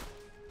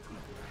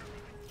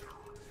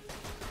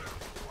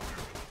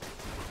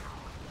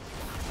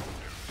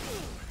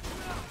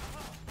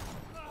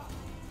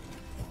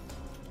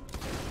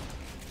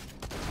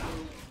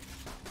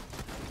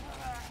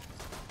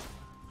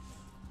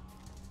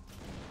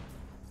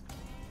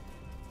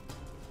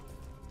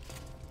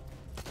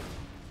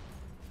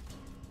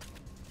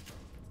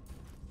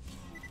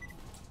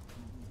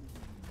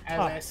 As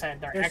I said,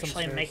 they're there's some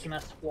actually stairs. making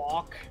us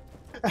walk.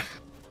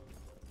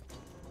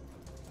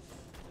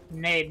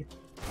 Nade.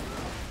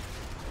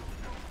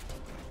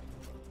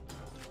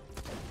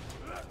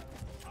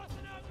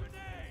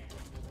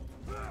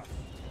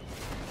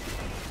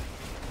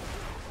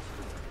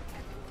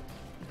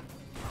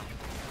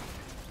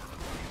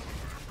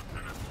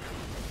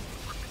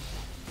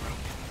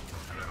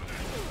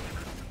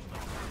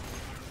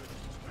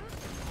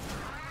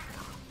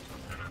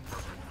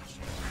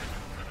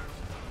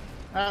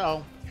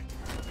 Uh-oh.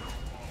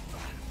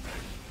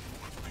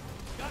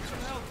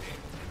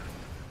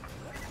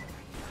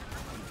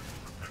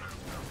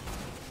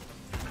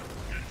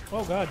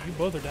 Oh god, you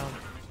both are down.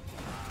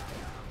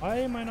 Why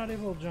am I not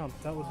able to jump?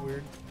 That was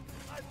weird.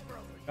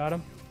 Got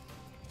him?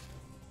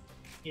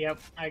 Yep,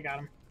 I got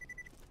him.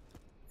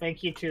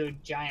 Thank you to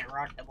Giant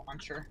Rocket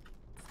Launcher.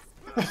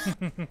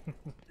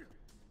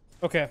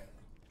 Okay.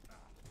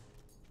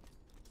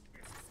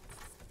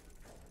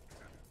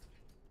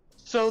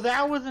 So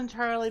that was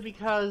entirely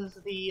because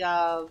the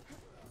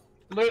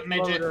Loot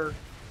midget. loader.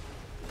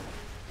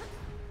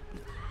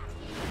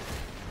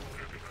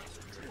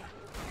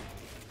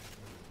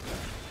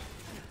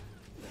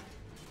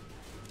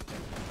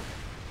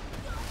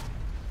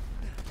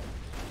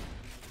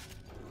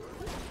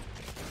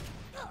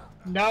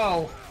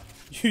 No!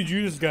 You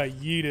just got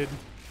yeeted.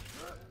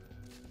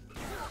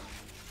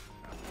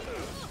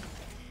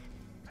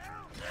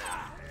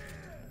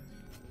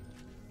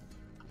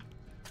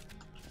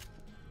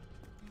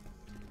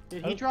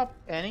 Did he drop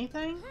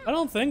anything? I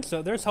don't think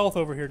so. There's health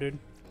over here, dude.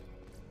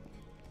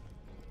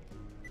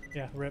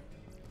 Yeah, rip.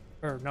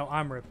 Or, no,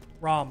 I'm rip.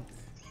 Rom.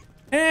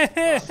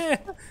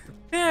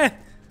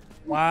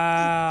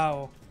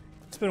 Wow.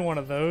 It's been one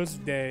of those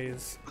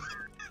days.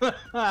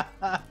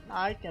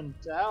 I can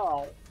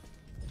tell.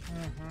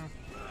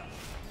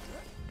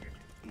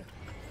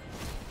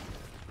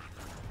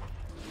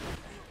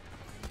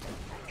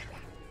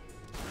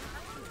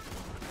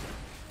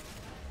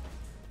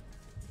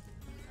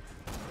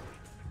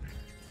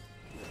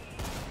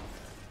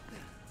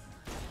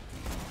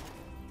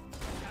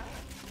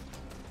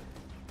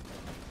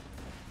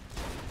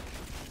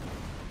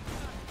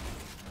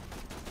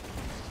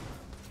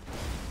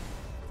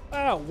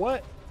 Wow,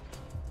 what?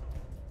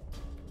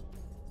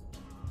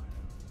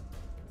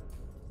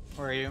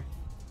 Where are you?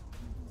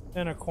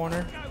 In a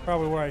corner.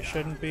 Probably where I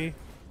shouldn't be.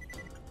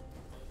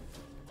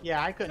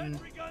 Yeah, I couldn't.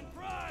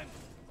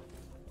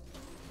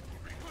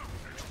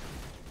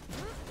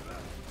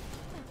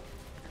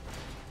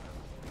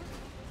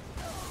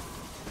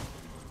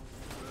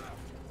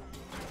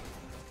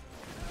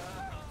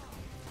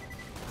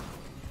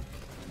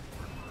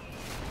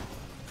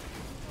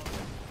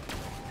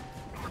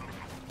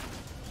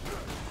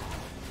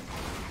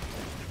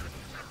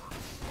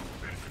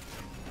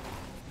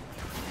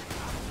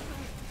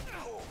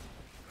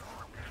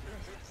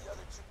 Hit the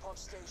other two pump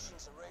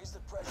stations and raise the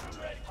pressure to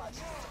that pipe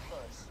system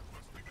first.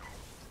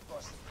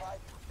 Bust the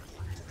pipe,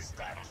 get to the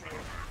stock here,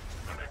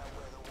 figure out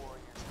where the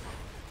warriors are.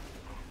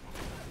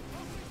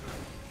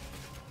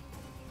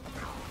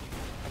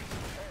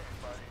 Hey,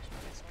 buddy,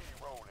 it's me,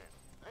 Roland.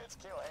 Let's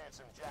kill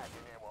Handsome Jack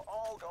and then we'll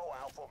all go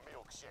out for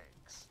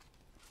milkshakes.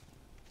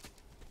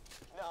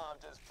 No, I'm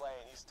just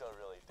playing. He's still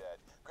really dead.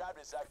 Grabbed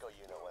his echo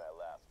unit when I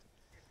left.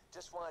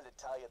 Just wanted to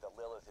tell you that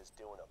Lilith is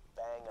doing a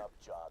bang-up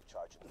job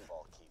charging the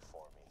vault key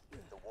for me.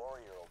 The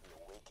warrior will be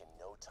awake in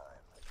no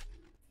time.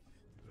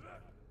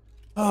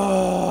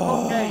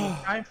 Okay,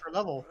 time for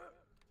level.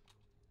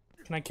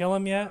 Can I kill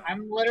him yet?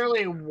 I'm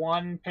literally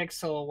 1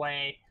 pixel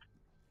away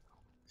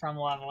from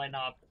leveling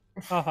up.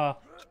 Haha.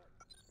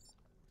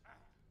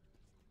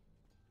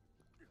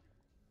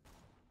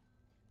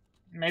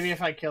 Maybe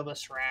if I kill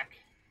this rack.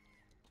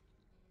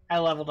 I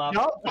leveled up.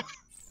 Nope.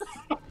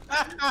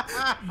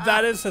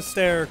 That is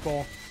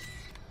hysterical.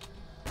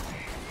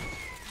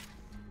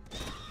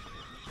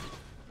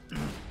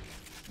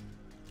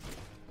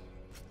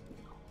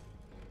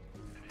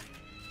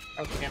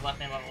 Okay, let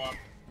me level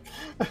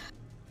up.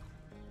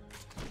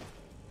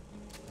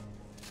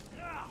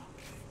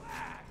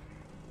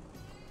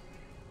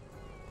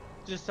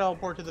 Just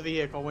teleport to the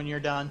vehicle when you're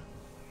done.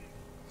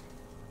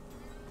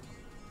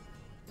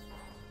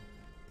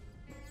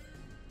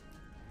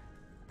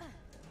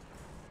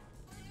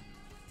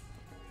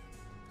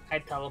 I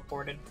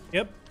teleported.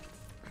 Yep.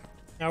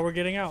 Now we're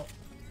getting out.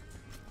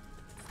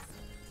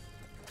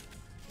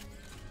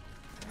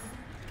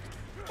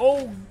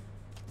 Oh!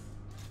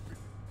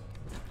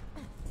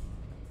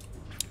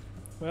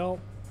 Well,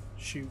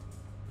 shoot.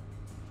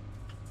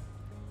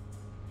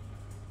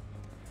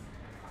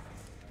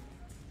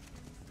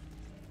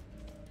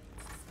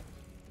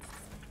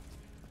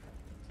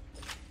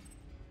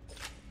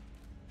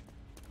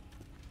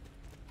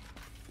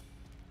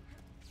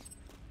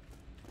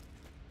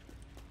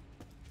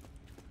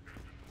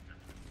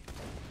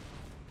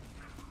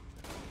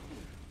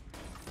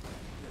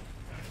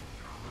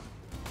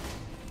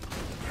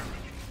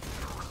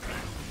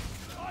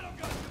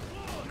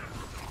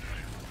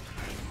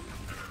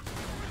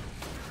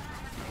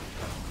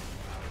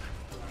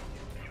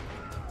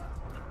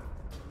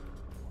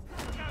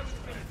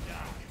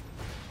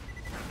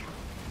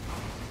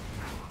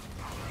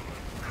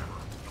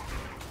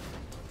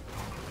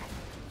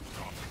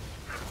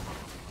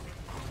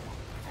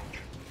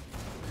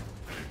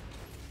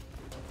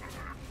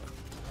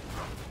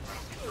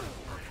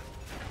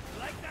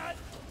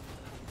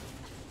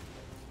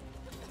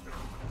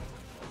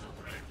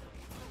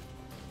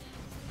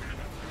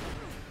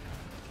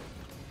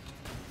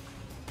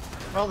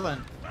 Well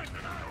then.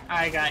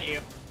 I got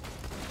you.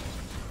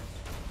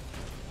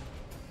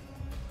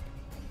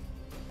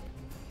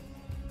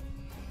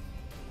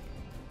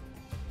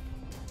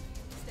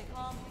 Stay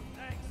calm.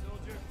 Thanks,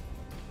 soldier.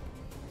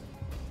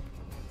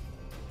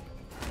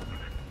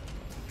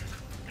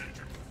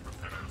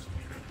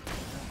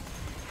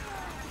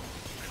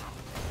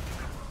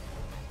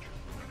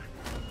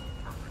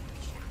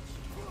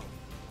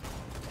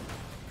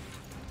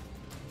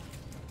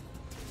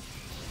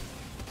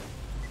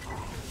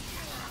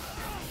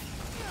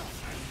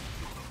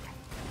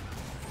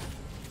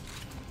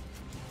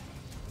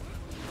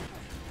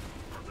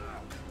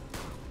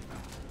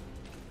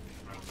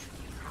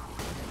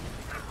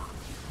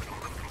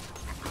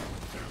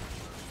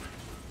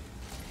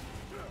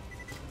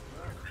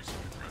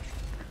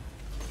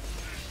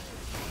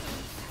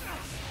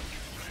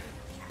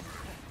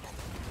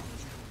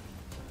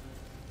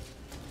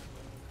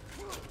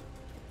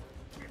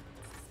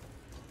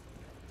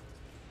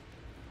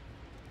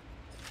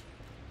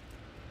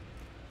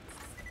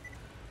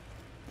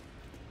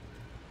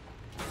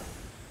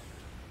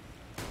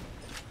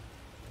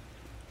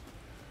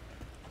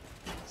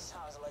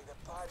 Sounds like the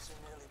pipes are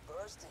nearly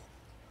bursting.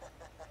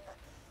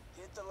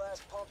 Hit the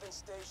last pumping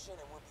station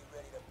and we'll be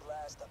ready to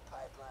blast the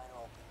pipeline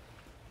open.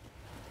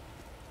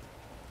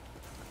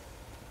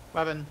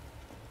 Weapon.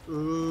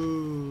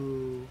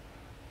 Ooh.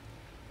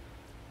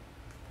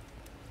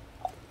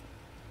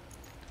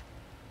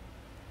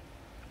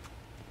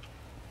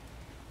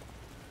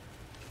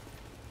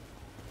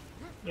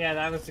 Yeah,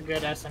 that was a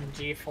good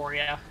SMG for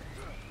you.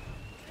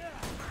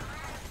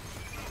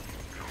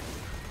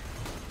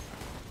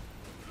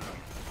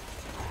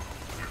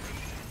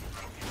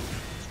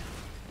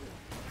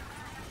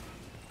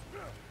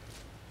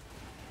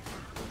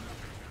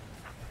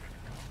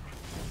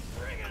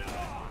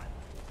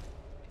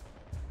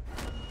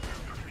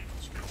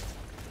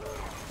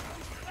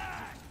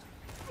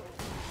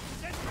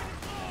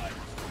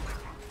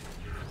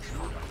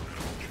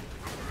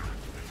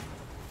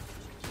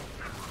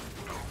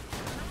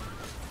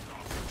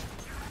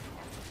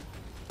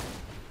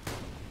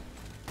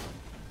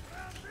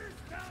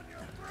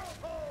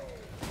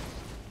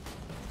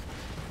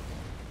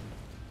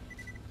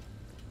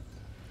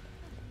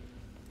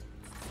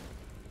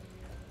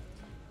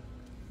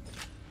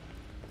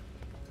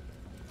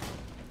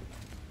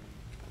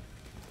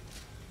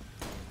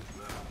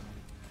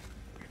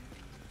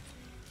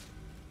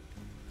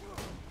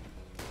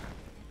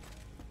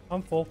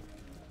 I'm full.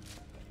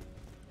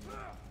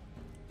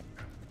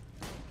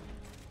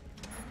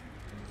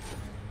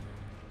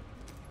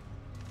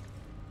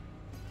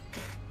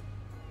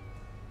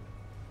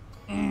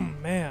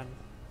 Man.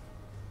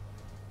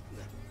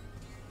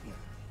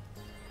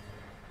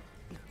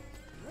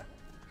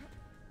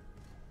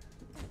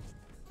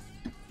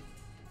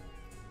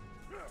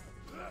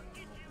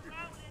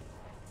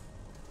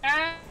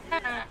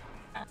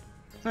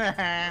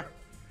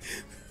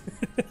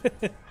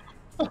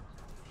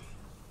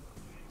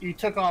 You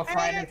took off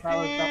right as I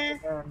was about to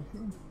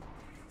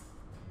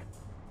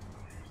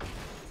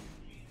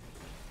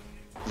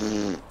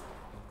burn.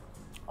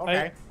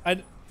 Okay.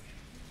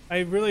 I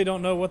really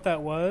don't know what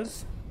that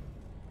was.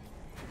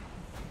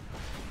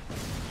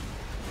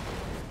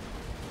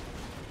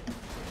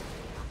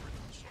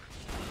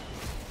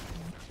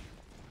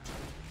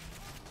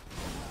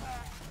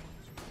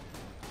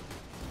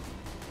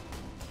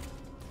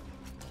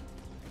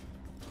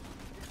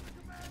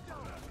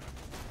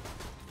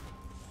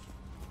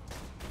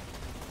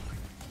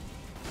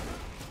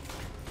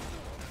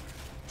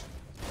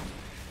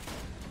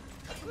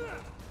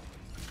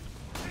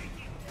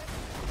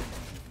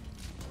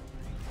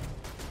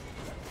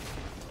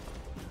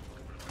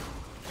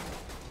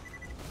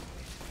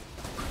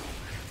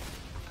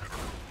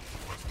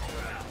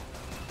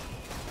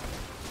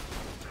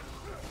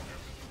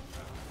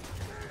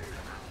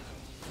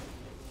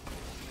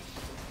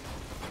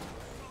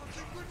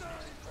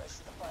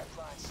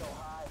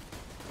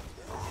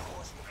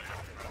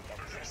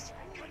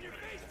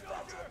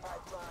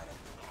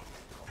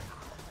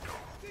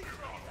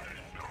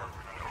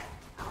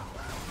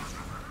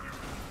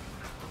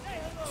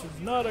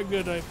 is not a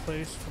good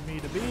place for me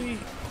to be.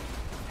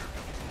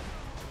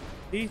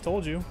 He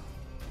told you.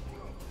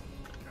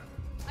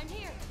 I'm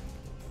here.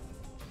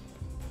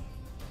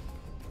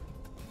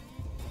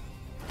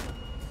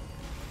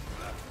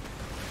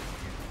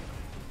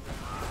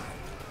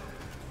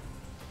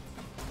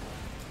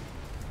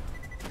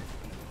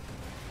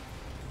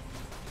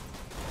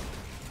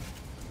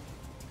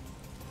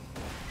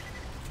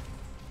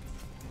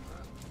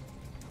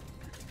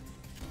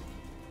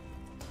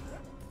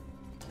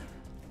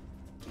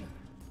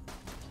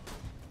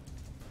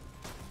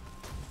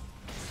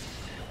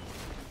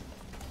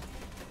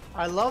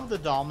 I love the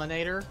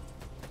Dominator.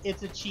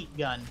 It's a cheat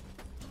gun.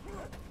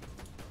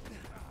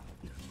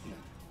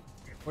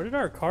 Where did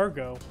our car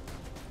go?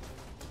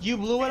 You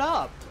blew it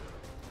up.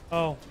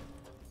 Oh.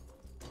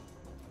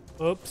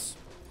 Oops.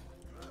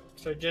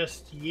 So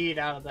just yeet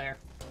out of there.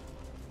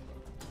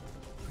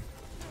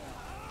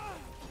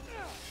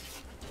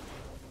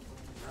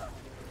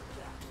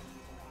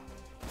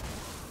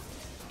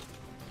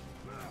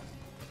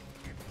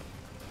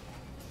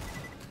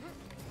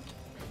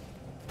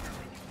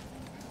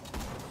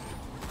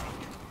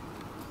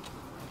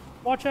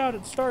 Watch out,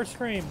 it's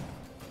Starscream.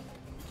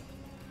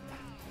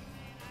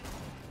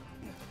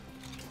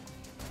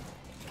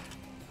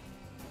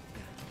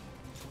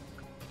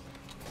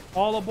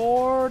 All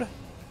aboard.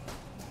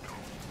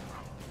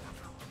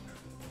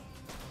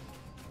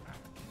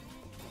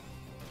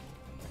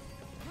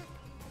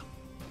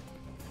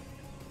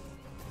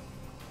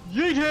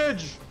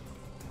 Yeetage! You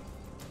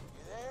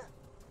there?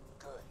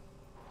 Good.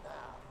 Now,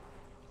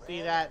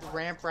 See that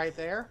ramp right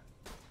there?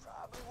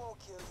 probably won't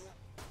kill you.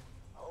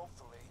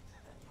 Hopefully.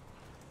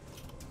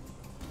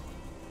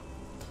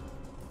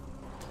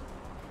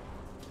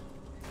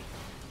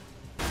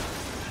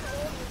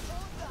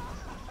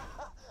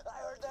 I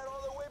heard that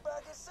all the way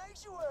back in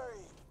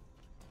Sanctuary.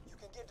 You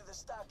can get to the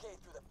stockade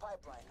through the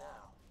pipeline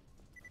now.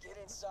 Get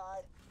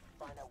inside,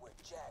 find out where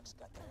Jack's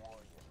got the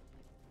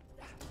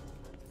warrior.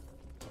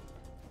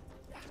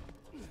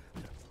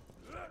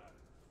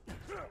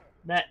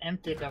 That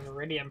emptied the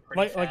Iridium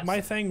pretty fast. Like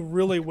my thing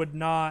really would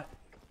not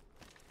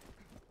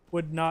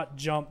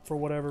jump for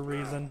whatever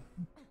reason.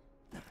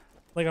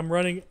 Like I'm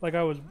running, like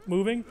I was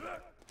moving,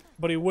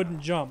 but he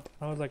wouldn't jump.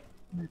 I was like,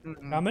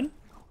 coming?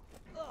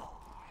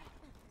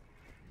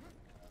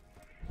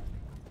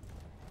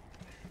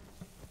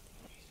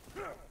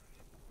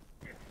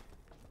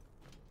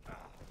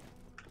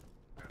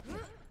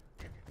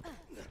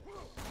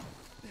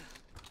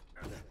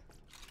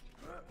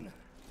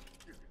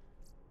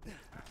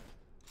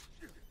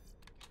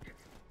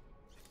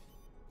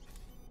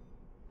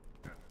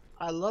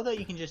 I love that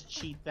you can just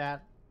cheat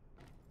that.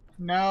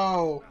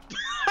 No.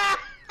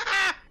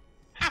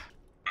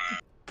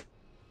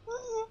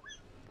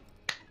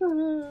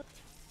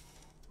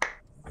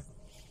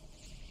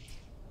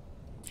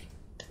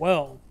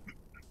 Well,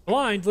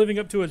 Blind living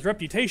up to his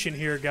reputation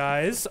here,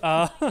 guys.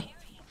 I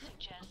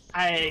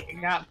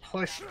got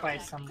pushed by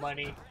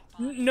somebody.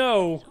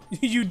 No,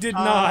 you did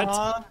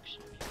not.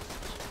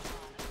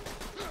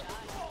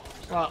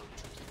 Well,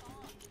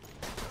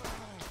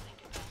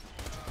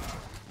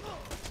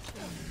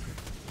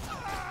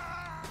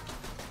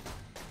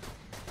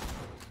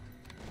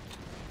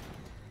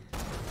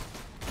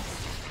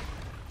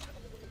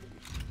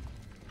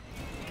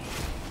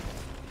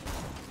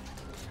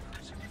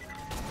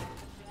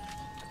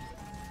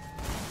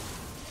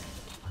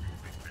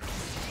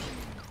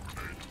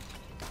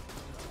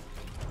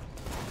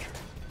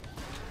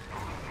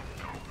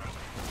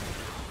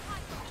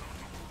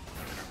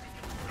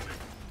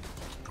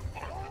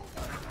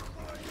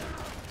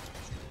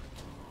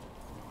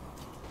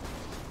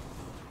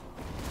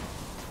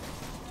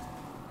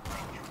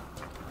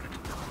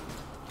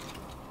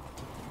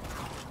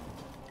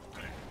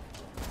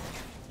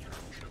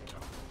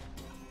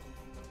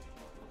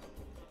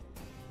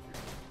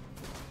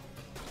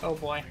 oh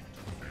boy.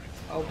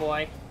 Oh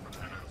boy.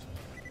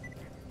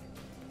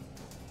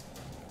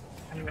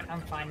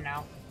 I'm fine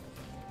now.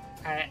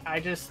 I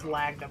just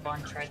lagged a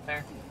bunch right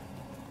there.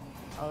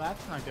 Oh,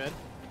 that's not good.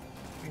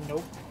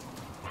 Nope.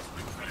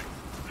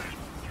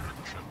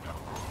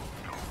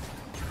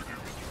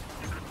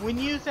 When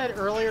you said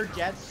earlier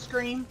jet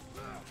scream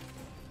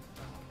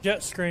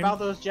Jet Scream. about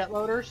those jet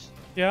loaders,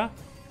 Yeah,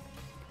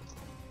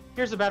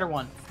 here's a better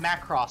one.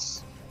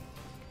 Macross.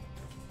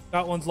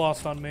 that one's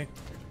lost on me.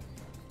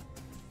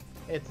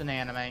 It's an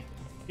anime.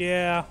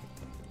 Yeah,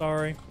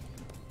 sorry.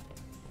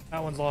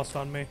 That one's lost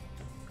on me.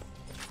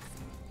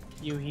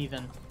 You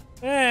heathen.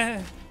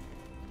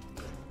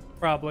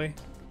 Probably.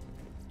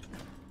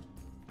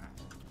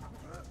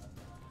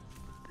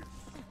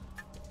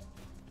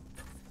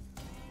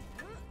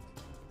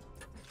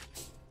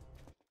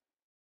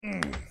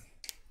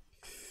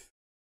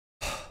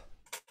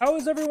 How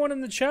is everyone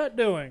in the chat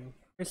doing?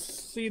 I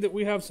see that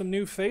we have some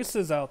new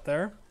faces out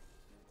there.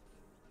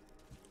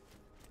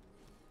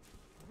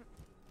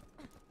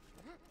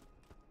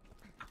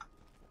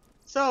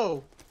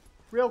 So,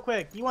 real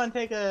quick, you want to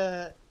take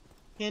a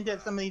hint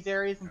at some of these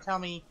areas and tell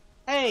me,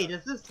 hey,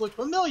 does this look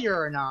familiar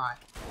or not?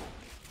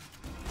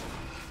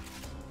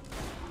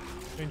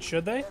 I mean,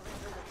 should they?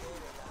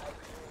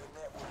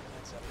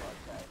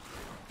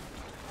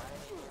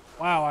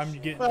 Wow, I'm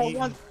getting Well, eaten.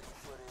 once,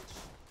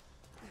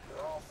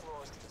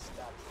 Good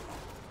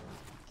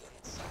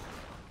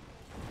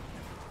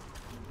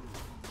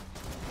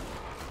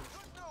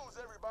news,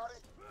 everybody.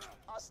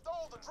 I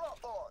stole the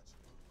drop barge.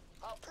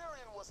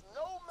 Hyperion was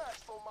no match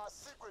for my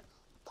secret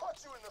punch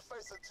you in the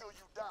face until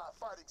you die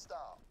fighting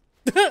style.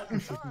 When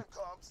the time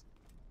comes,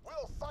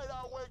 we'll fight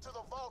our way to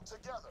the vault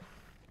together.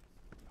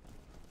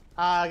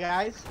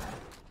 guys,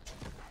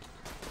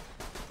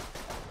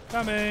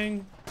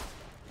 Coming.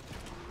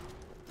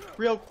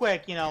 real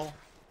quick, you know,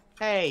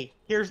 hey,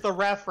 here's the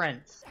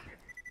reference.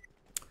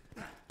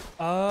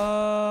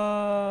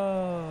 Oh.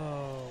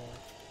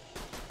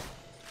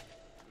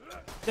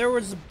 There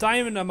was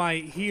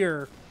dynamite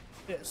here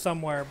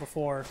somewhere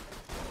before.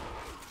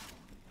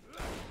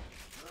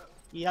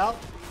 Yep.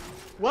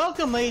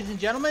 Welcome, ladies and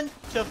gentlemen,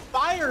 to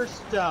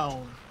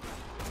Firestone.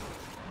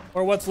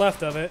 Or what's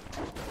left of it.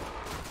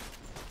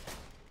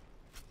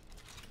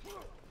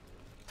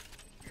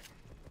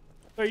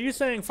 Are you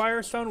saying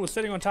Firestone was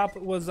sitting on top,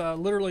 was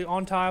literally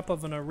on top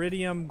of an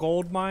iridium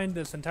gold mine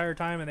this entire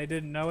time and they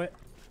didn't know it?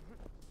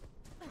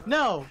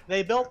 No,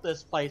 they built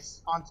this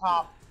place on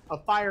top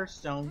of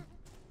Firestone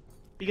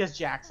because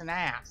Jackson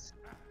asked.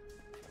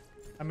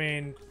 I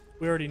mean,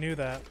 we already knew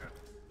that.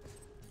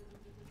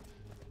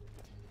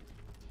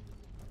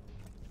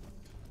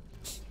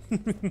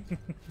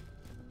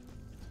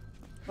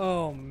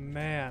 Oh,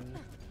 man.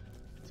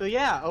 So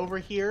yeah, over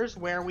here's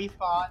where we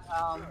fought,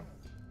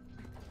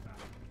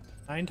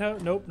 Nine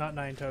Toes? Nope, not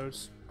Nine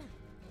Toes.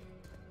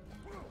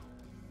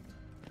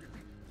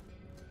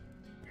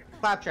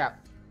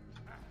 Claptrap.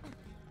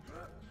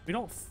 We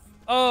don't...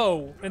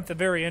 Oh! At the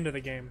very end of the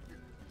game.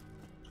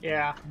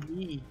 Yeah.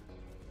 Yee.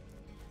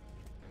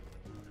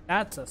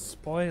 That's a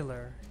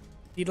spoiler.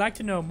 If you'd like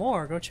to know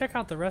more, go check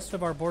out the rest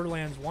of our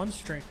Borderlands 1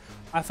 stream.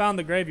 I found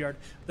the graveyard.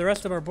 The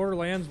rest of our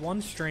Borderlands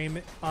 1 stream,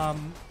 you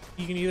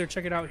can either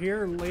check it out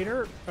here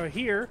later,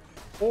 here,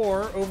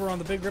 or over on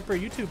the Big Ripper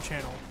YouTube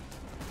channel.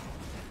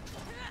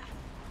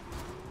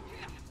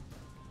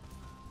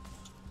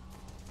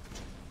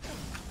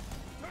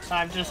 So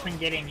I've just been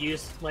getting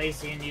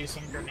lazy and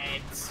using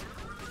grenades.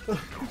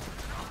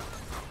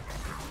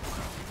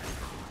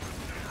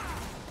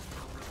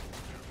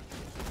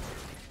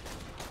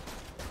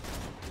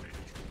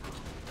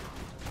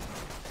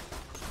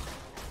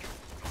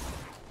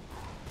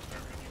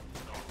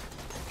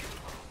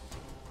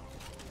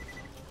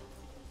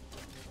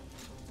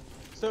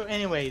 So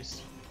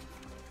anyways,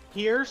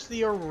 here's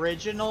the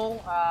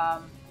original,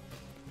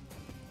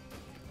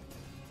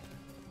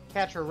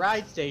 Catcher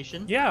Ride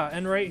Station. Yeah,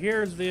 and right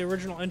here is the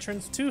original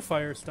entrance to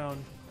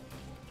Firestone.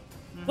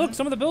 Look,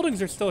 some of the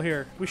buildings are still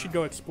here. We should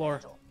go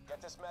explore.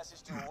 Get this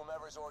message to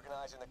whomever's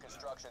organizing the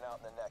construction out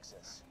in the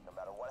Nexus. No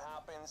matter what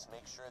happens,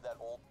 make sure that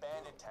old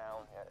bandit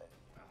town,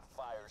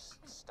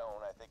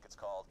 Firestone, I think it's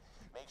called,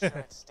 make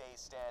sure it stays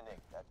standing.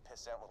 That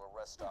pissant little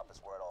rest stop is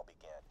where it all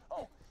began.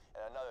 Oh,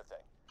 and another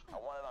thing. I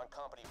want it on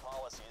company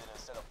policy that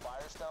instead of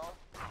Firestone,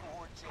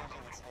 we're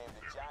changing its name to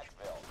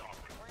Jackville.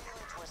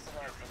 Really twist the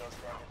knife for those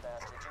bandit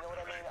bastards. You know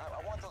what I mean? I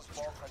want those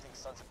vault-hunting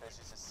sons of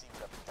bitches to see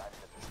what I've done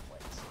to this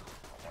place.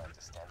 I want it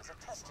to stand as a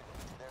testament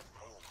to their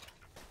failure.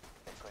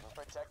 They couldn't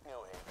protect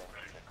New Haven.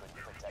 They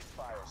couldn't protect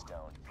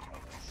Firestone. And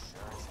they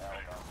sure as hell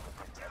not could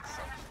protect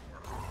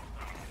Sanctuary.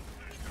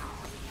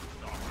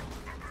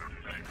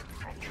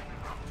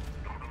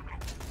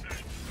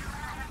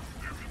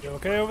 You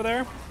okay over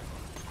there?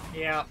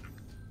 Yeah.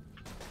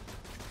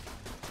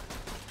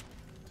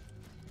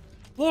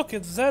 Look,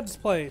 it's Zed's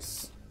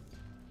place.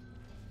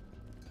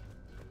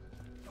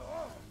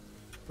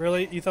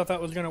 Really? You thought that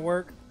was gonna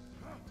work?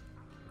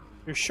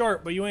 You're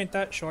short, but you ain't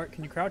that short.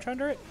 Can you crouch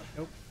under it?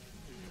 Nope.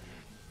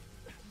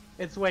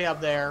 It's way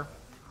up there.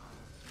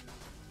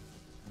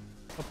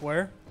 Up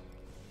where?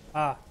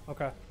 Ah,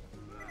 okay.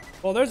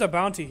 Well, there's a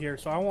bounty here,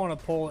 so I want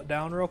to pull it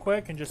down real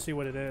quick and just see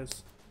what it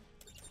is.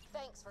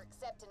 Thanks for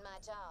accepting my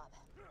job.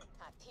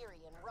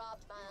 Hyperion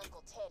robbed my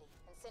Uncle Teddy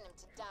and sent him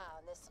to die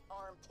on this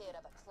armpit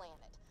of a planet.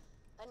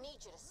 I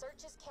need you to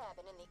search his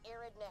cabin in the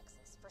Arid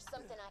Nexus for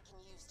something I can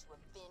use to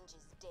avenge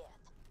his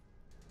death.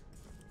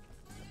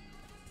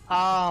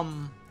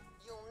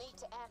 You'll need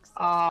to access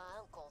my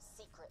uncle's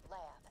secret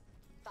lab.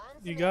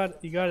 Find You some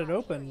got it evidence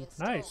open. Hyperion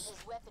stole Nice.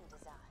 his weapon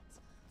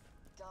designs.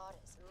 God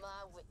is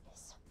my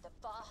witness. The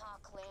Baja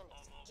clan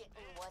is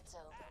getting what's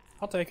over.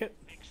 I'll take it.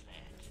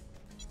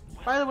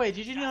 By the way,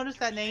 did you notice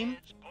that name?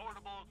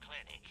 Portable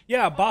clinic.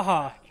 Yeah,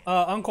 Baja.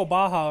 Uncle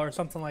Baja or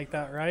something like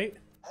that, right?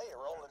 Hey,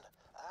 Roland.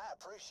 I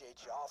appreciate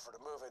you offer to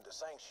move into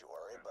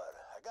Sanctuary, but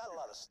I got a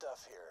lot of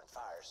stuff here in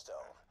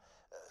Firestone.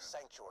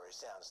 Sanctuary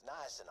sounds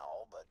nice and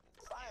all, but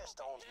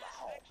Firestone's my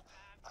home.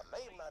 I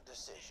made my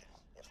decision.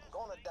 If I'm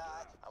gonna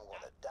die, I'm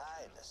gonna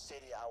die in the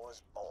city I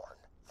was born.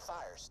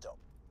 Firestone.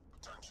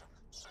 Attention,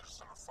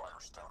 citizen of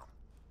Firestone.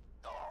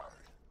 Die.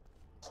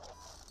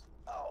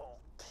 Oh,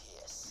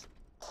 piss.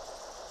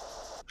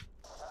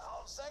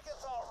 Second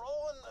thought,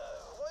 Roland,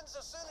 when's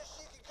the soonest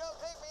you can come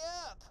pick me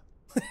up?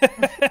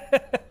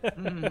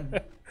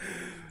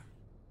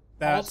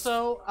 That's,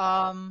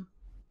 Also,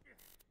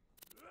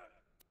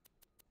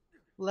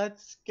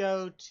 let's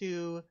go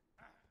to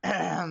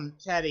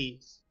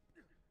Teddy's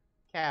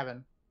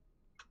cabin.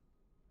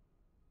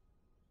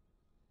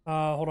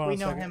 hold on We a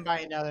know second. him by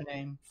another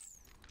name.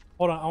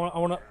 Hold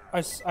on,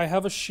 I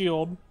have a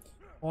shield.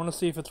 I want to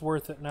see if it's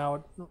worth it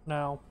now.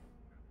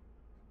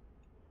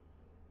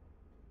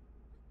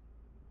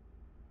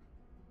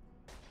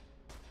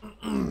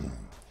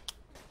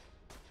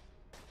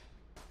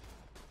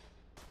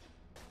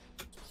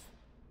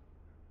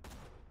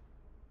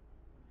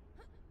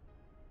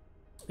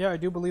 Yeah, I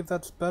do believe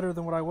that's better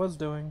than what I was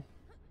doing.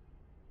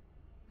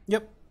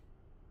 Yep.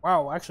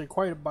 Wow, actually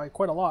by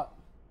quite a lot.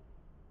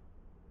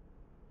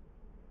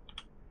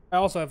 I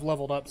also have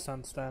leveled up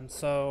since then,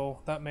 so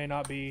that may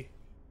not be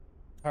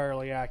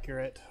entirely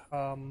accurate.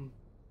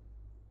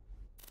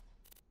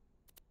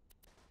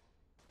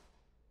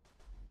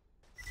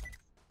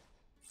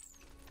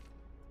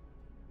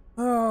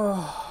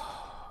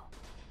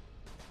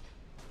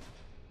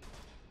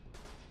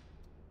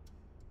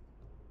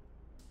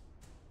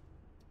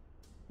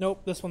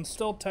 Nope, this one's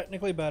still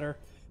technically better.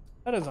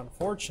 That is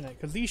unfortunate,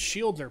 because these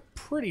shields are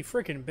pretty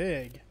freaking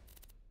big.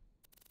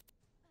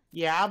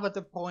 Yeah, but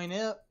the point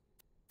is,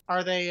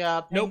 are they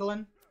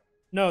pangolin?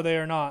 No, they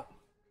are not.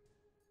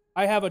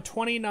 I have a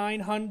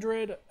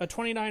 2900, a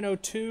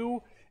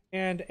 2902,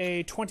 and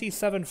a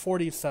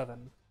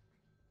 2747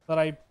 that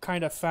I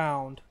kind of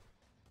found.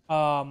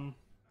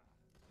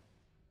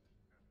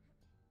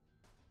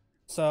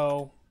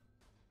 So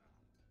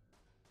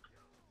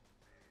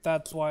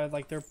that's why,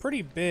 like, they're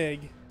pretty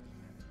big.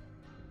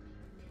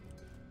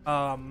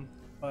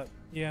 But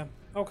yeah,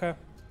 okay.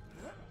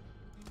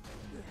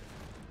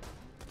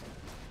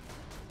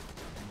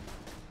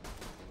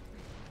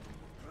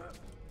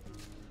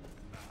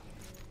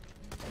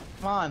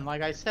 Come on,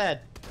 like I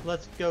said,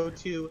 let's go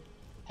to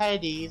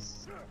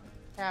Teddy's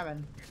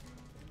cabin.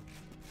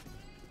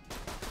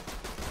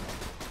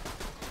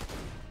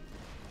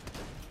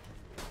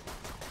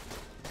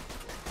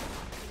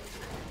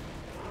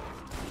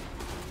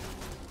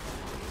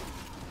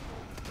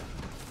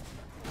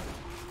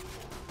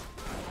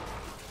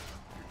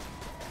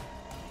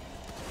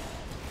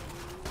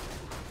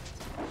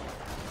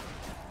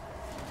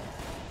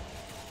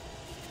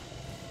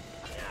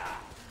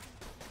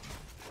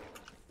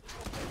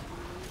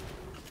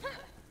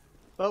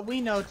 But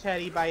we know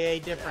Teddy by a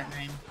different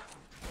name.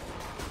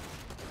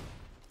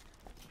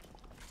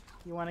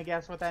 You want to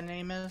guess what that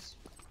name is?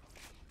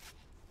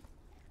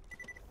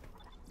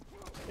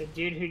 The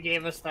dude who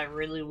gave us that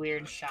really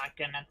weird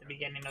shotgun at the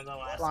beginning of the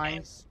last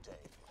game.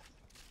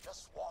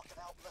 Just walking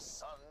out in the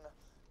sun,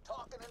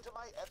 talking into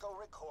my echo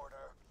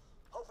recorder,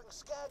 hoping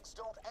skags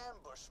don't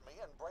ambush me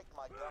and break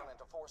my gun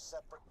into 4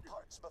 separate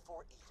parts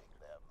before eating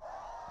them.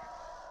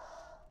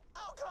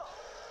 Oh god!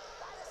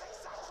 That is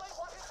exactly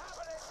what is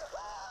happening!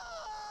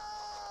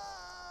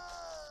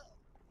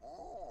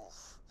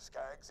 Oof!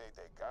 Skags ate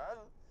a gun?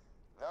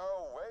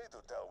 No way to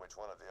tell which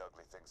one of the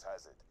ugly things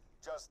has it.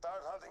 Just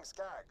start hunting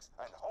skags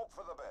and hope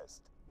for the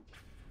best.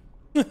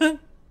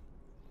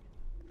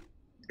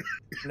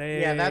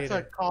 Yeah, that's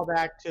a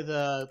callback to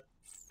the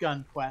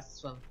gun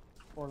quests of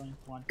Borderlands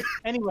 1.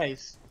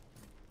 Anyways,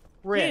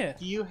 Rick, Yeah.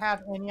 do you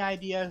have any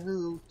idea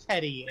who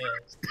Teddy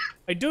is?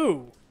 I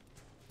do,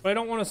 but I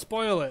don't want to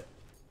spoil it.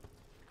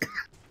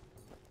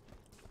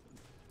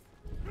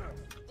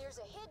 There's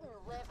a hidden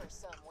lever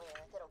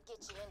somewhere that'll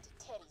get you into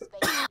Teddy's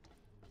basement.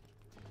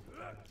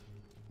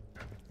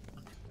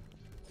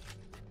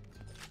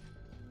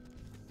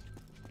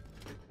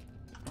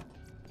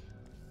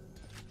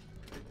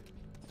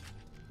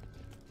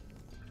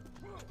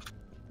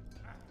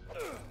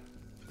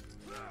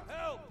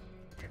 Help!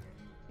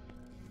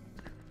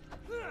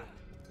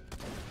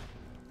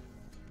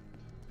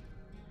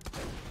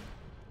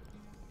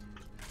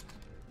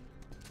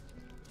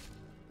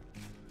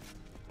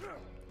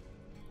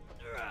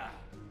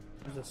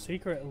 There's a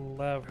secret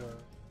lever.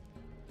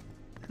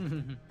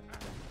 There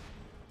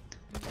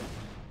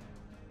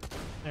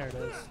it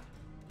is.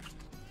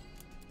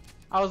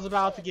 I was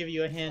about to give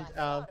you a hint Like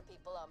a of... lot of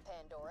people on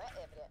Pandora,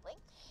 evidently,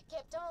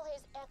 kept all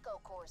his Echo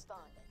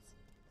correspondence.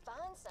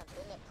 Find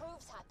something that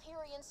proves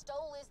Hyperion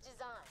stole his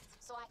designs,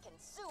 so I can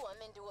sue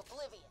him into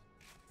oblivion.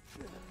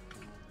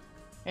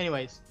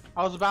 Anyways,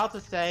 I was about to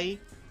say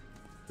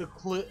the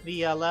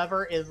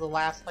lever is the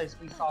last place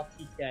we saw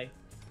TK.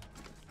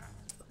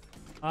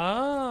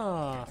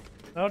 Ah,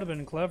 that would have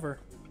been clever.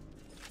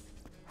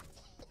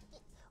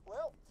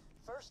 Well,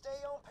 first day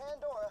on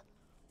Pandora.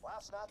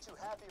 Wife's not too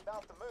happy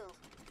about the move,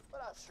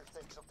 but I'm sure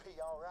things will be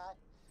alright.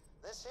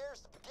 This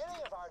here's the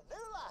beginning of our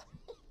new life.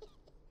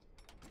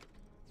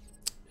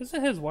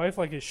 Isn't his wife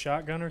like his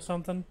shotgun or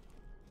something?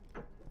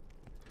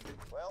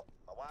 Well,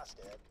 my wife's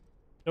dead.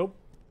 Nope.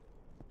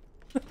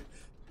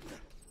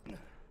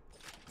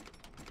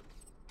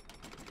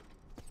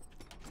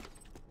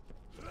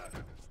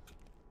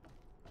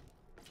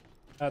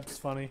 That's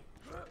funny.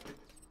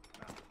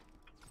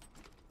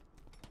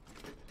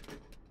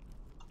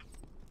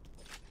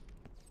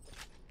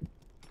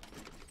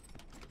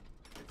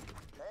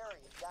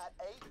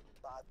 got ate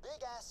by a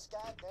big-ass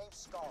skag named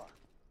Scar.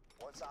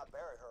 Once I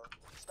buried her,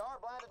 Scar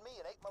blinded me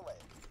and ate my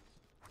leg.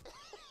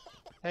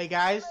 Hey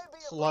guys,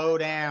 slow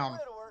down.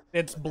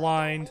 It's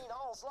blind.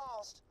 All's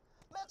lost.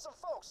 Met some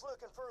folks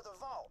looking for the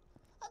vault.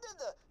 I did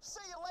the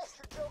see you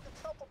later joke a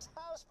couple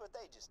times, but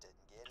they just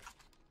didn't get it.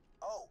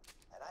 Oh,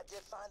 and I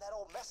did find that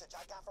old message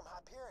I got from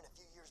Hyperion a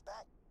few years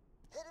back.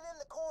 Hid it in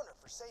the corner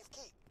for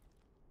safekeep.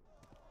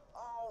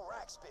 Oh,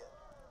 Rackspit.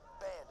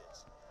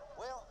 Bandits.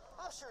 Well,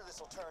 I'm sure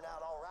this'll turn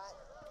out all right.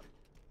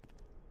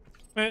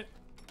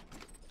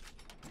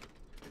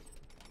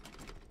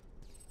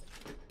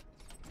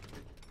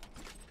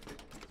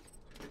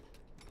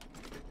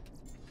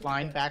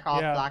 Line, back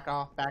off, Yeah. back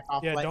off, back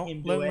off. Yeah, let don't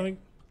him let do it. me.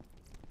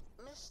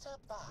 Mr.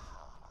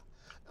 Baha,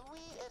 we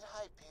at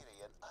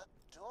Hyperion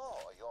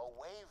adore your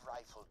wave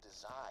rifle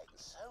design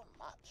so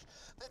much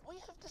that we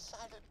have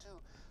decided to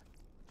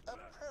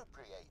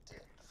appropriate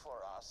it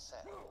for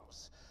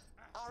ourselves.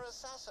 Our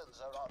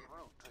assassins are en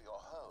route to your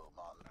home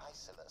on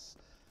Isolus.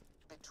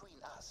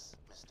 Between us,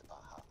 Mr.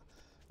 Baha,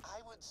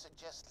 I would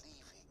suggest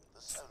leaving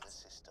the solar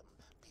system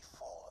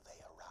before they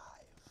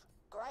arrive.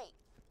 Great.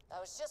 That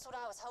was just what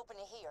I was hoping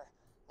to hear.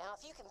 Now,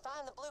 if you can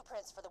find the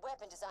blueprints for the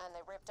weapon design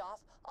they ripped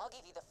off, I'll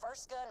give you the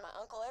first gun my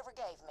uncle ever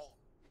gave me.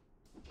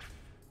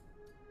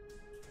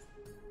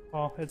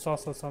 Oh, it's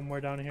also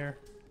somewhere down here.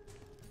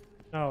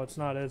 No, it's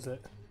not, is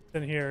it? It's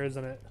in here,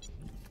 isn't it?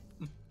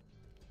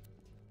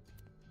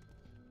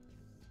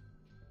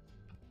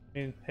 I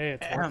mean, hey,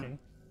 it's working.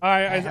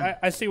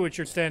 I see what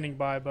you're standing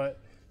by, but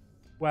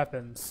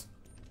weapons.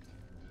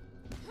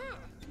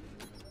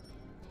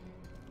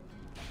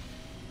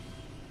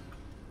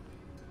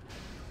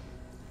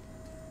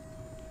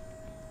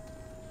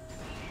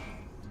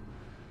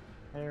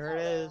 There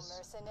it Hello, is.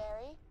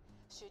 mercenary.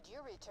 Should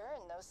you return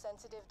those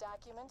sensitive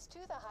documents to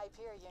the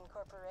Hyperion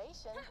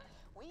Corporation,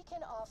 we can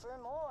offer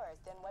more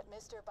than what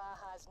Mr.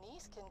 Baha's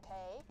niece can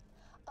pay.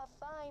 A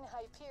fine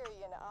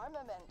Hyperion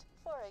armament,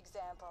 for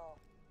example.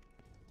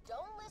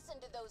 Don't listen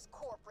to those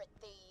corporate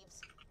thieves.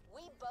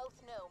 We both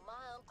know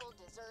my uncle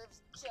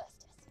deserves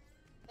justice.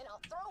 And I'll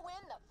throw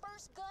in the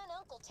first gun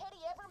Uncle Teddy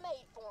ever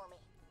made for me.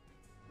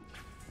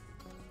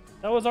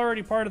 That was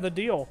already part of the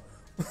deal.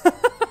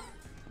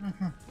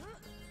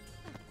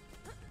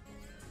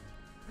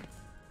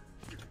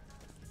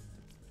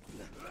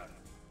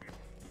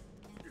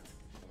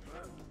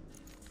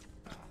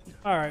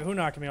 Alright, who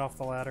knocked me off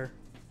the ladder?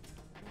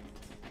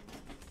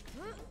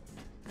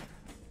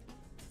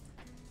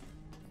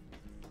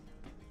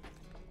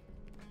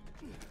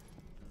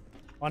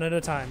 One at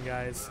a time,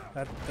 guys.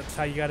 That's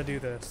how you gotta do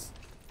this.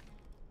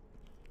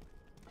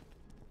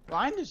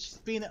 Ryan is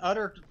just being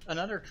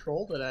another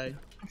troll today.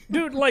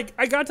 Dude, like,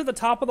 I got to the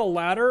top of the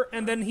ladder,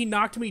 and then he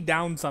knocked me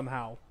down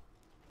somehow.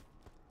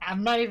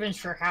 I'm not even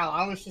sure how.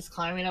 I was just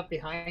climbing up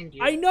behind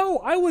you. I know!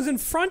 I was in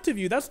front of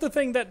you! That's the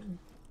thing that...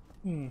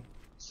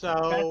 So,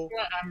 That's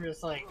what I'm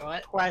just like,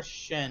 what?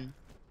 question.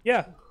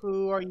 Yeah.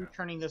 Who are you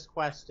turning this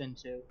quest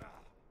into?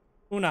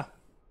 Una.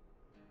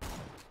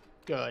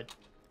 Good.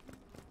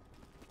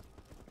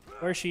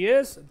 Where she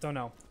is? Don't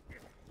know.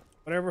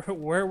 Whatever,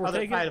 where we're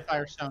Other taking... side of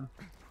Firestone.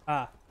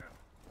 Ah.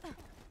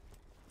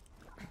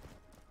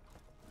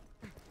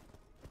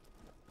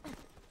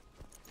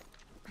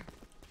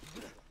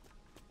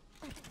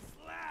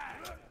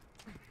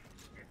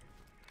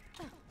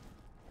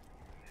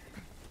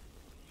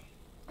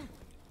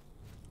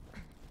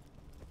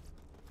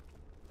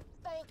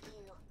 Thank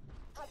you.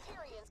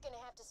 Hyperion's gonna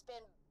have to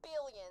spend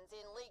billions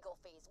in legal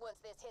fees once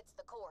this hits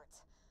the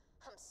courts.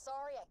 I'm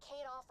sorry I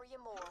can't offer you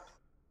more.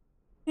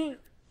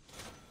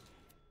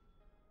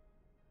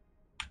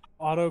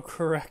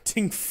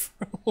 Auto-correcting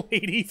for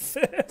Lady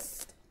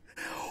Fist.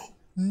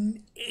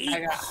 I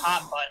got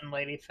hot button,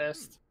 Lady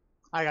Fist.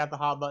 I got the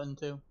hot button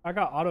too. I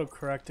got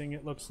auto-correcting,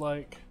 it looks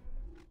like.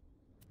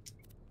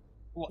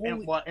 What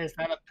is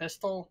that, a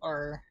pistol,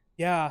 or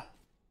Yeah.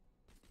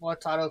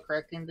 what's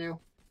auto-correcting do?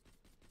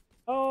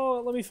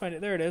 Oh, let me find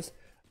it. There it is.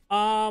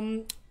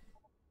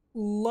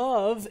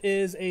 Love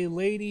is a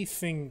lady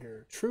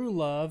finger. True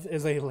love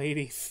is a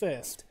lady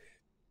fist.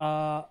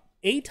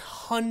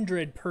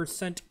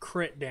 800%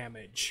 crit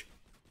damage.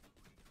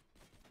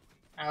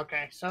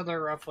 Okay, so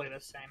they're roughly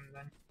the same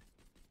then.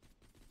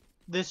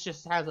 This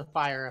just has a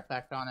fire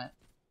effect on it.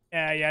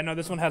 Yeah, no,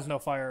 this one has no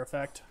fire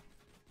effect.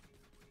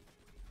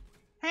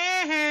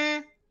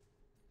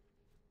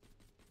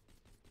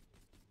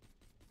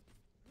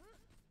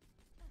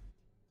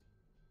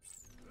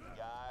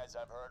 Guys,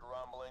 I've heard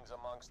rumblings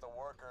amongst the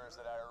workers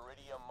that our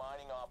iridium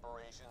mining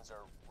operations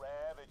are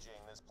ravaging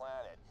this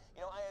planet.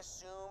 You know, I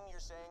assume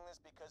you're saying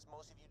this because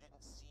most of you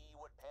didn't see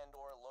what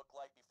Pandora looked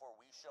like before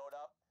we showed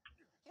up.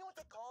 You know what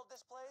they called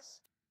this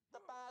place?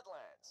 The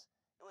Badlands.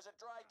 It was a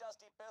dry,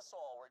 dusty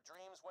pisshole where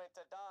dreams went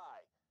to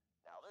die.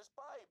 Now there's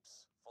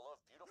pipes full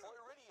of beautiful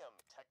iridium,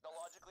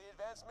 technologically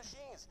advanced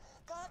machines,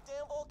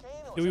 goddamn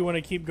volcanoes. Do we want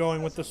to keep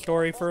going with the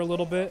story for a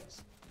little bit?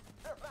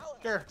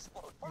 Sure.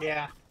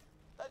 Yeah.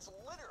 That's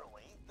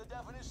literally the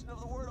definition of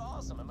the word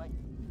awesome. Am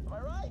I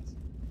right?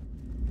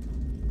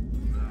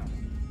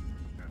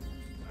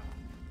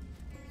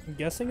 I'm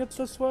guessing it's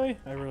this way?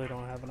 I really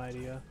don't have an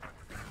idea.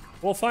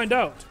 We'll find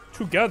out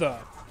together.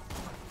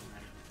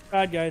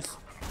 Bad guys.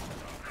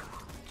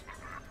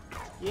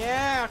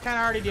 Yeah, kind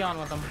of already dealing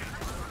with them.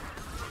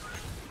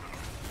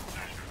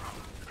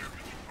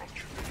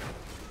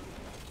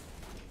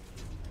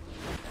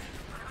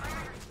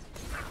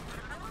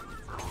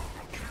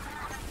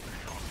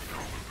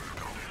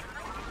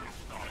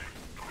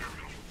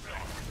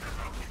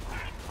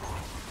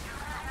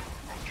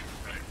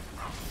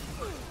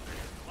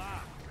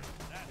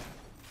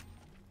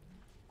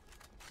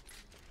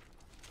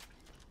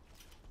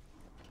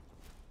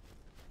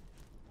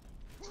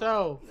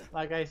 So,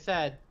 like I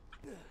said,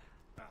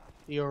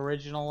 the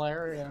original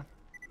area.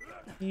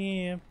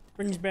 Yeah,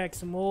 brings back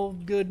some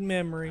old good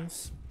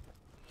memories.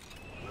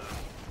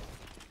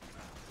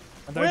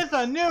 With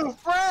a new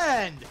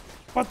friend!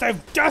 But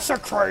they've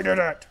desecrated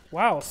it!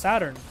 Wow,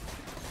 Saturn.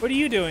 What are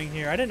you doing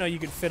here? I didn't know you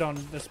could fit on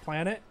this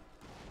planet.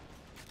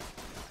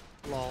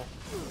 Lol.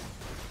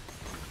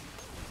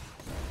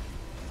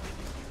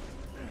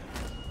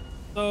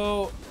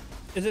 So,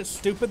 is it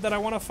stupid that I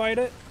want to fight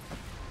it?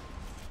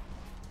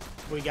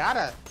 We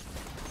gotta.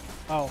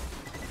 Oh.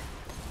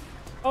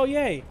 Oh,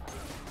 yay.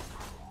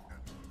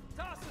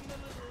 Tossing the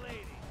little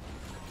lady.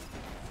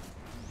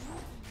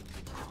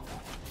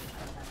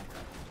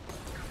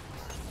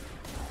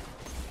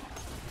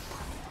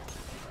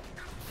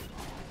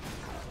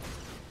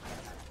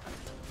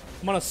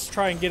 I'm gonna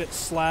try and get it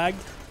slagged.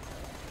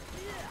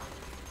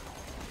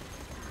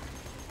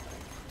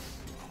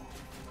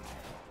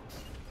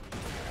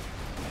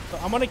 So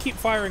I'm gonna keep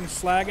firing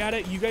slag at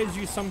it. You guys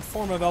use some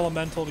form of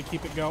elemental to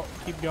keep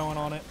going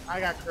on it.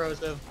 I got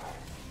corrosive.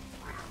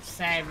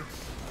 Same.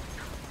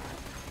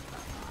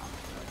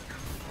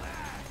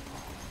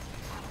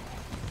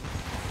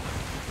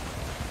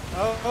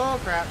 Oh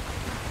crap.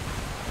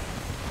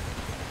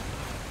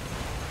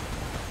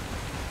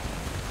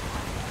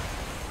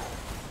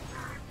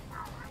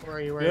 Where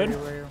are you? Where are you?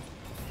 Where are you?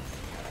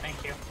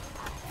 Thank you.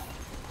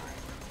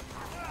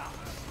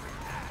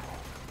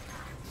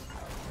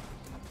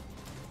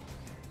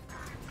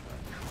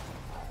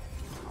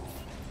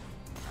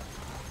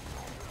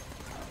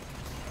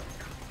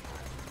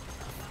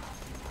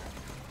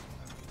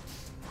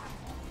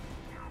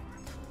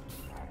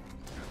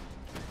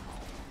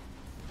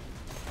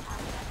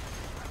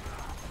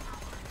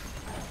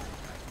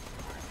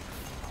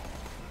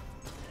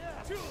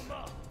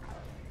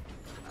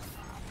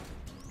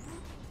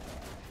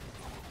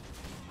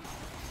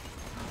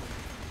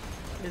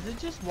 Is it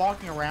just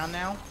walking around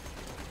now?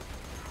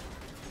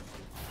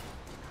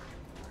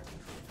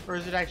 Or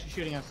is it actually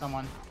shooting at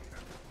someone?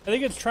 I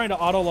think it's trying to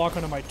auto-lock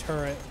onto my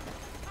turret.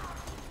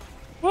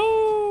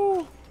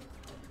 Woo!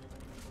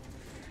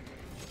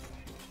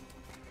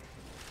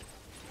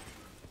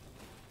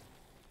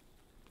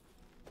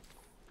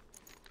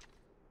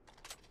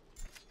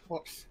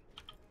 Whoops.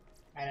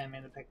 I didn't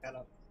mean to pick that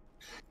up.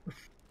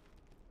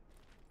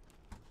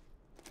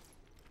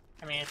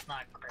 I mean, it's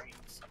not great,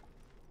 so.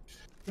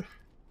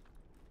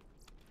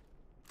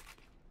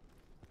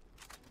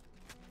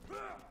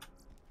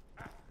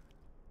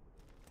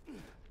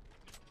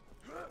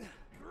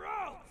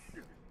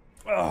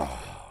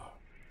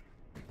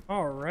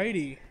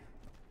 Alrighty.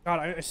 God,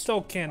 I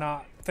still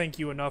cannot thank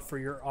you enough for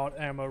your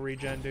ammo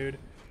regen, dude.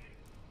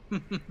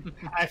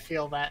 I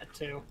feel that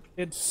too.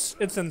 It's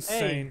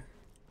insane. Hey.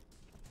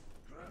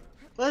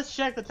 Let's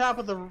check the top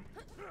of the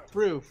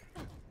roof.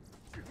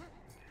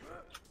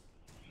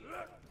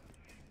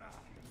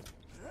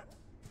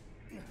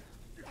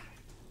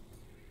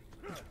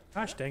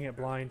 Gosh dang it,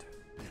 blind.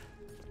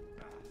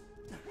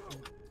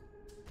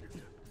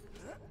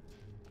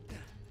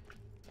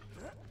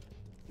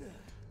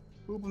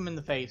 Boop him in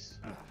the face.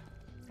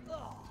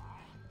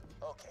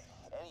 Okay,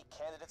 any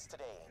candidates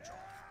today, Angel?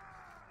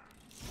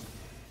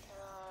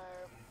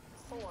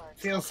 There are 4.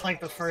 Feels like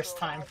the first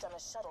time. Arrived on a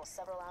shuttle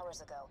several hours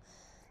ago.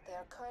 They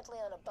are currently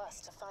on a bus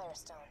to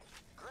Firestone.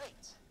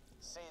 Great.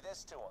 Say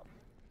this to them.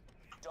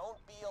 Don't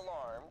be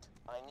alarmed.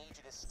 I need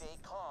you to stay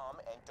calm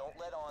and don't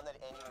let on that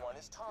anyone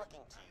is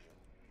talking to you.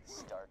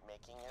 Start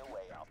making your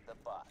way off the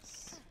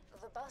bus.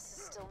 The bus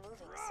is still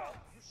moving, sir.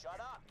 Shut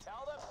up.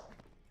 Tell them.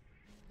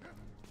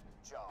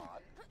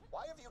 John,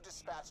 why have you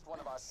dispatched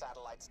one of our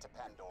satellites to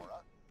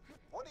Pandora?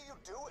 What are you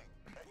doing?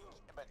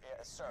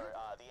 Sir,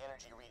 the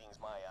energy readings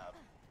my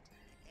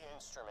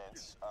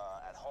instruments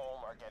at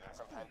home are getting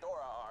from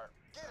Pandora are...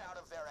 Get out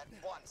of there at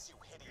once, you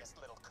hideous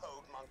little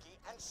code monkey,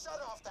 and shut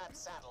off that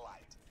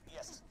satellite.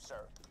 Yes,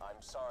 sir.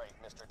 I'm sorry,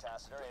 Mr.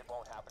 Tassiter. It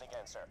won't happen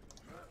again, sir.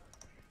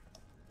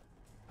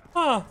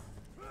 Huh.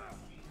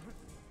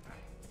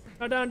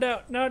 No, don't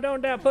doubt. No,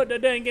 don't doubt. Put the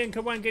dang in,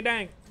 kawanky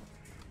dang.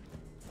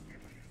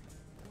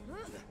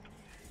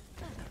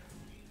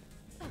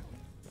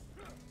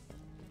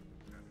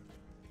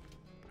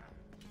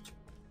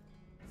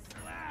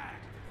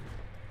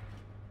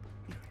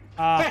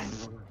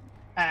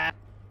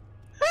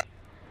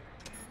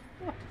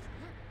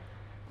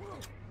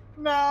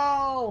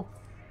 No!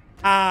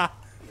 Ah.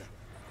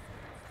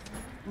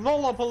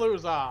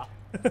 Lollapalooza!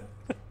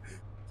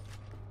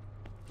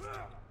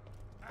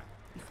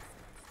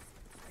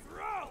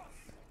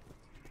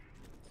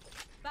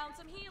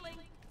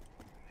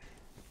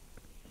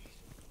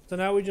 So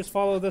now we just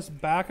follow this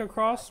back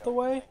across the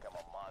way? I'm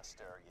a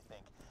monster. You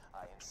think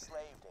I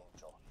enslaved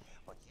Angel,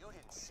 but you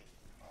didn't see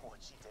what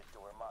she did to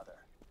her mother.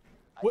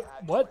 I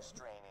had to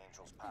restrain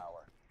Angel's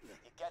power. You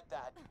get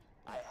that?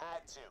 I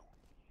had to.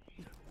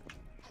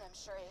 And I'm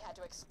sure he had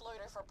to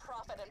exploit her for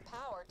profit and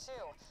power,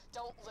 too.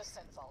 Don't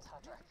listen, Vault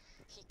Hunter.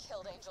 He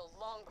killed Angel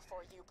long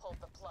before you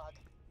pulled the plug.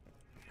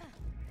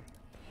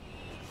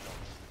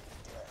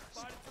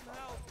 Find some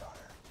help.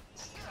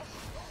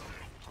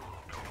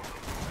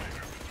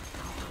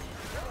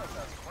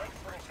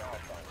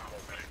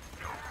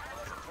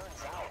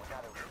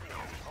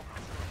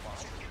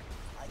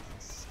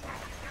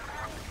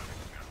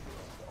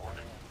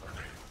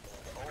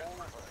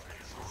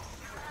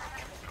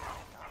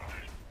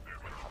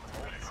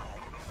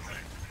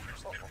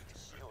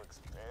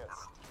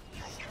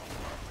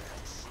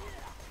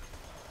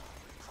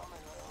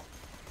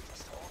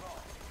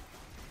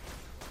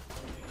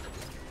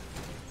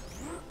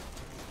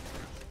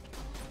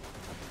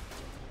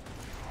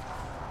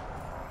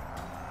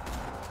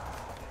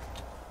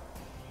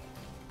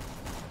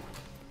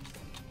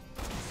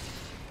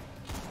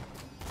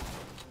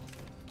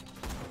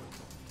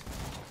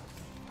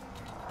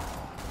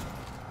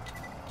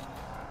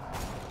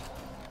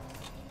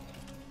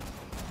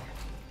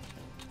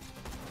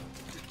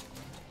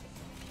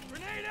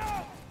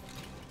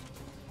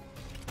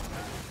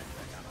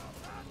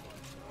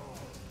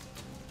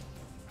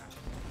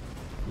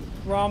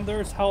 Rom,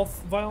 there's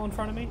health vial in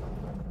front of me.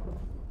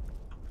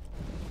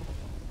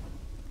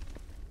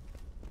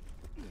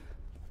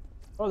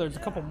 Oh, there's a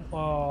couple.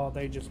 Oh,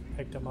 they just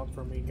picked them up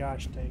for me.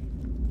 Gosh dang.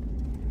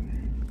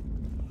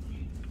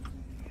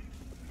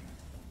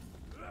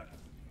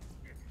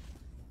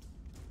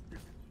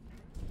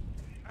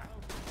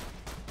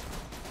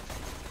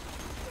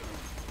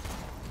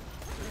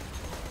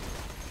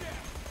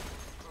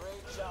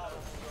 Great job,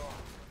 Angel.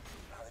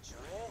 Now that you're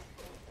in,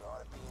 you ought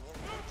to be an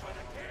inventory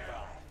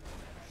nearby.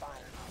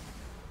 Fine.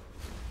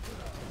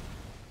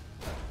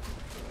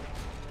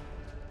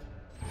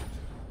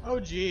 Oh,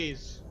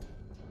 jeez.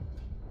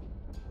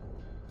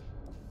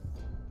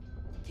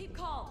 Keep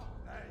calm.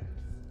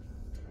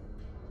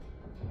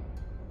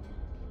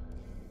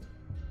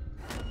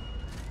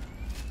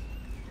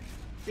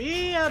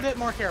 Be a bit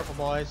more careful,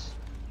 boys.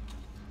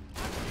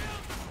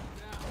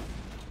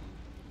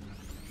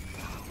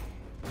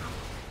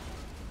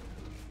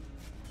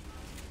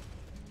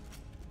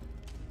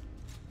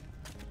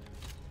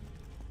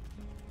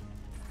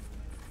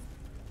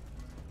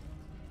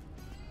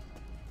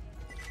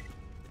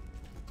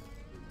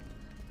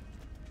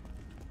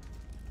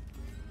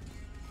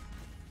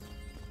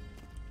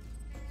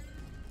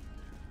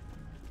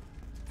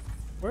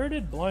 Where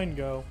did Blind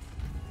go?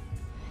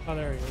 Oh,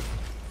 there he is.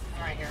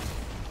 Right here.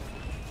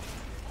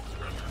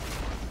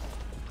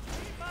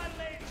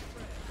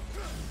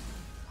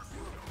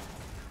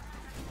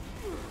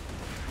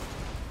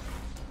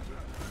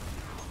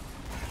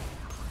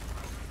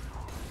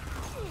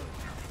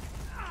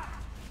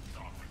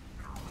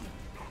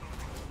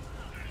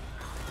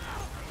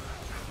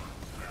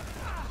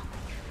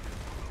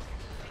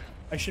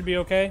 I should be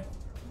okay.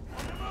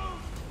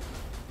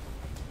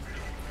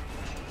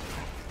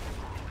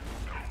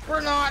 We're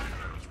not.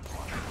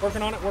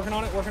 Working on it, working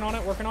on it, working on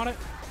it, working on it.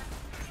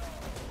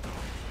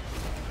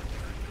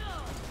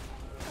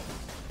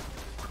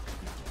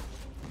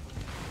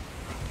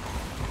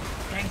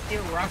 Thank you,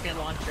 rocket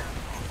launcher.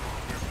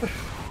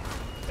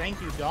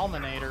 Thank you,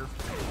 Dominator.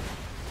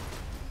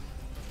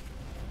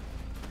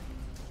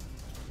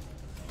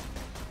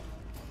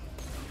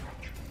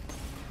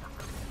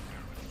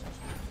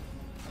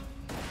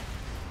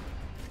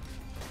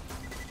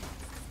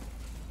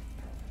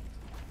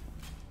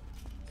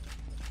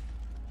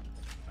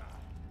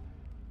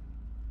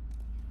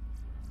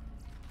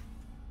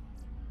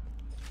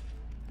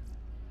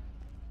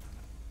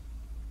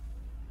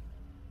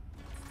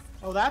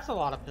 Oh, that's a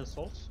lot of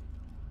pistols.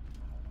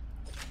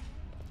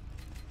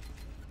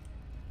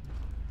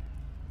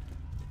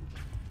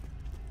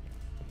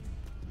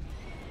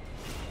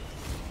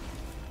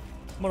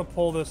 I'm gonna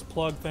pull this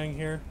plug thing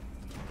here.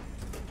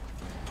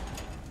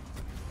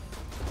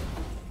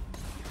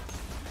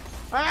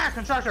 Ah,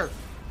 constructor!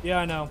 Yeah,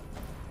 I know.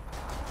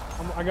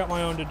 I got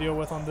my own to deal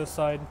with on this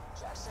side.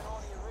 Jack said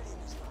all the iridium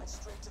is going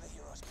straight to the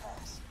Heroes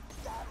Pass.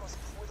 That must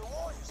be where the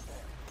warriors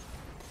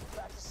been.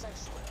 Back to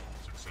Sanctuary.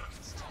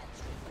 It's time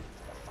to get ready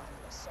for the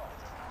final assault.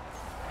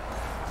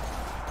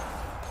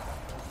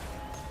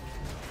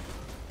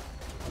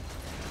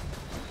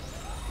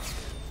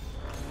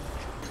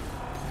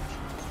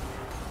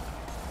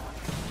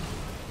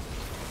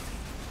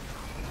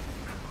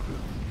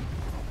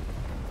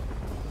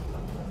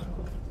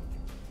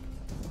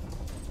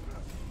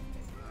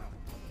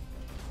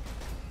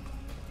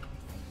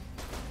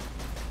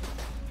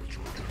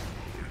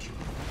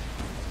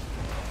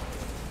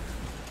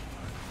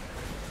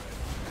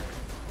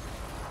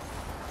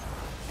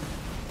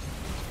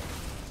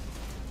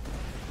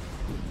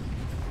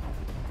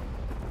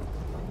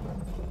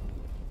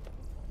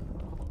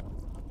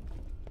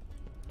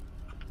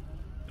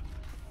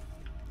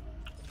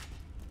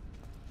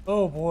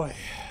 Oh boy.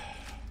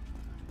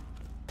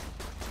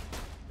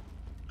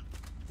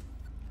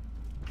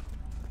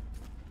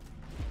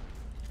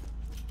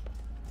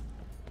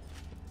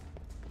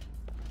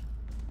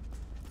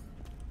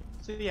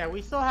 So yeah,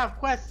 we still have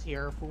quests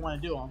here if we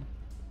want to do them.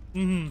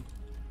 Mm-hmm.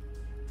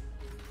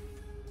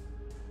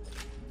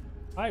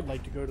 I'd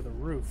like to go to the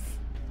roof.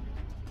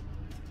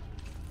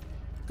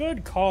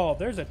 Good call.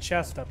 There's a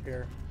chest up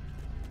here.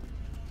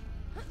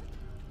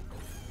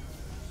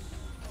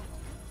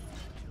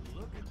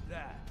 Look at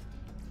that.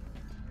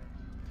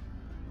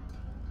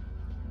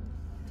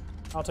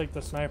 I'll take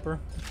the sniper.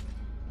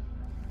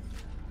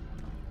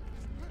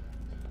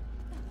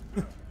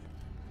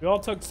 We all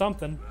took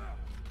something.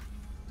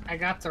 I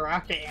got the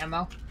rocket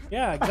ammo.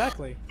 Yeah,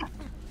 exactly.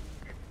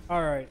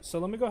 Alright, so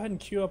let me go ahead and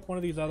queue up one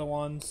of these other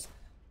ones.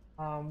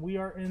 We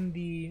are in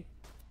the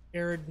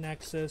Arid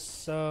Nexus,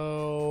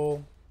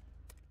 so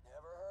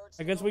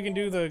I guess we can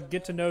do the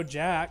get to know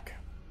Jack.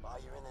 While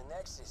you're in the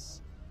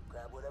Nexus,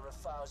 grab whatever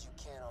files you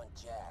can on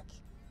Jack.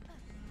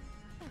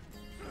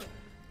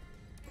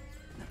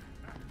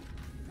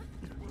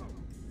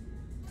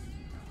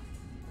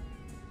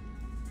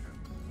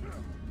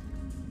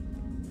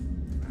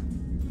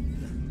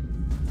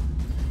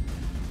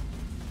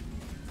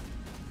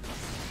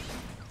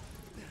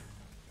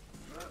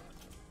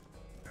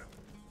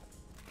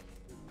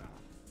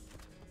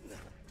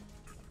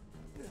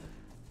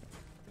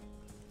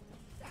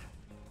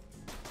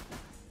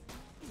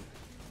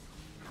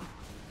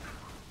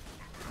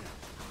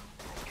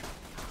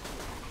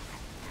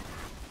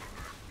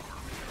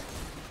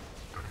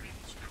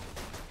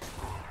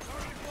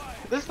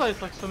 This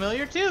place looks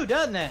familiar too,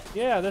 doesn't it?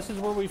 Yeah, this is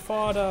where we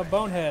fought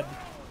Bonehead.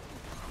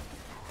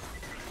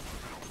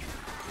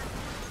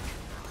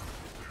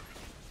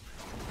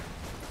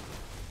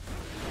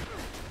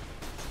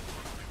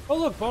 Oh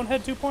look,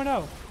 Bonehead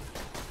 2.0.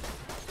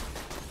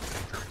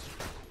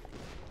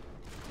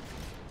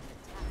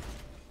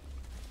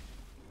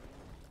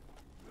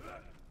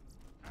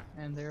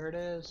 And there it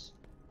is.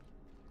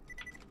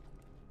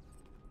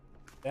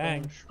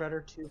 Dang. Bone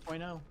Shredder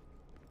 2.0.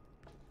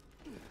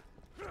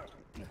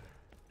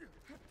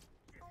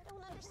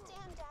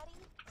 Understand, Daddy?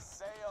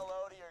 Say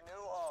hello to your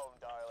new home,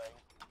 darling.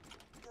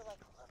 You're like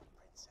a little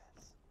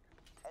princess.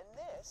 And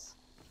this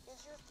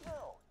is your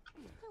throne.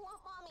 I want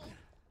Mommy.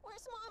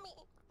 Where's Mommy?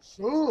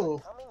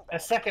 Ooh. A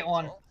second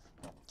one.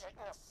 Get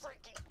in a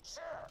freaking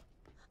chair.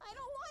 I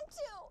don't want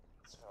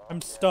to.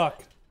 I'm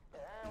stuck.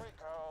 There we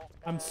go.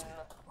 I'm The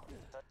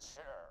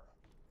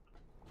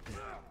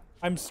chair.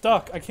 I'm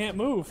stuck. I can't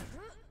move.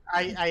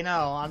 I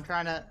know. I'm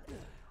trying to.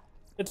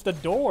 It's the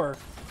door.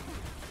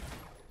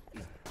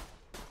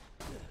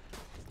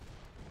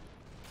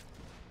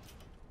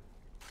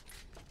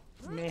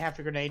 You may have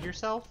to grenade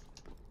yourself.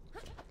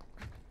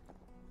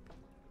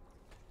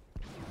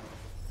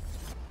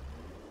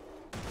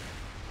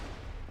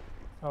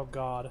 Oh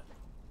god.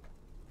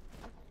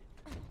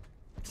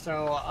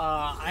 So,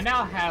 I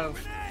now have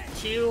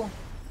 2.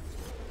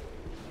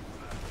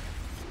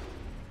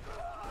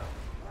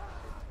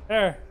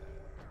 There.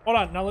 Hold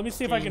on. Now let me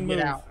see if I can Get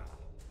move. out.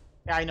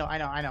 Yeah, I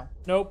know.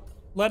 Nope.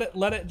 Let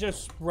it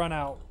just run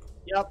out.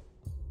 Yep.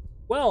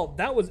 Well,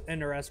 that was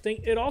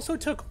interesting. It also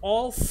took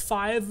all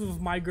 5 of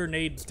my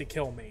grenades to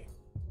kill me.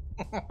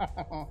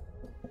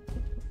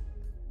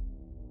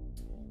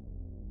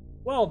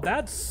 Well,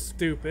 that's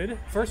stupid.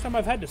 First time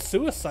I've had to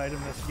suicide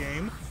in this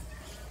game.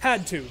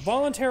 Had to.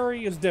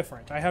 Voluntary is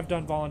different. I have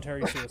done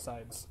voluntary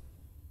suicides.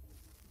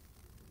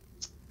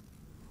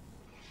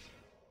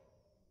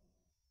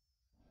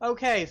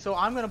 Okay, so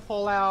I'm gonna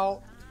pull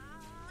out.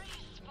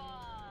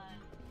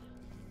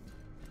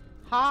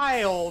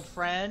 Hi, old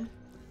friend.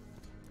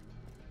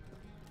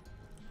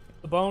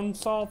 The bone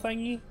saw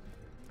thingy?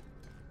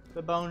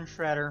 The Bone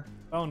Shredder.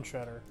 Bone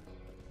shredder.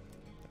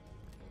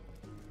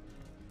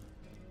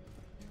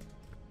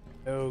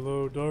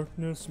 Hello,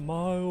 darkness,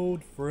 my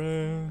old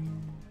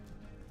friend.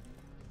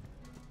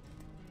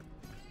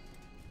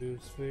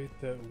 Tis fate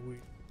that we...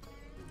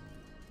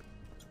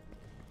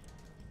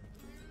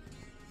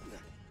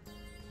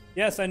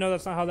 Yes, I know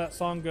that's not how that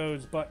song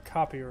goes, but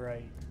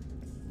copyright.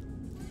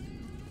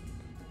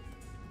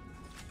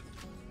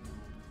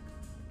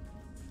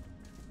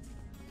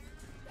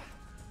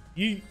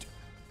 Yeet.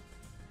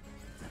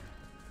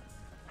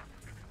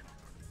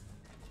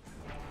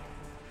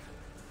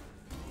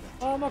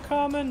 I'm a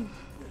coming.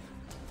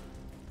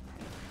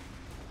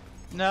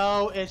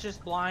 No, it's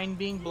just blind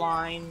being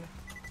blind.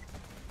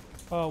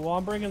 Oh, well,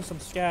 I'm bringing some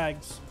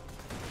skags.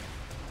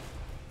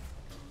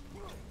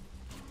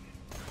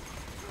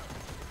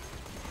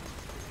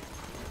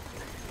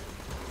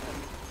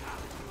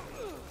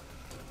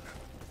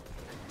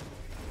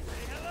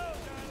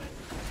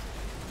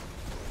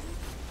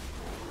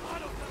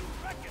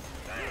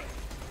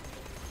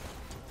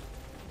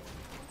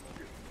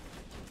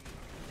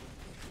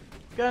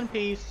 Gun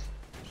piece.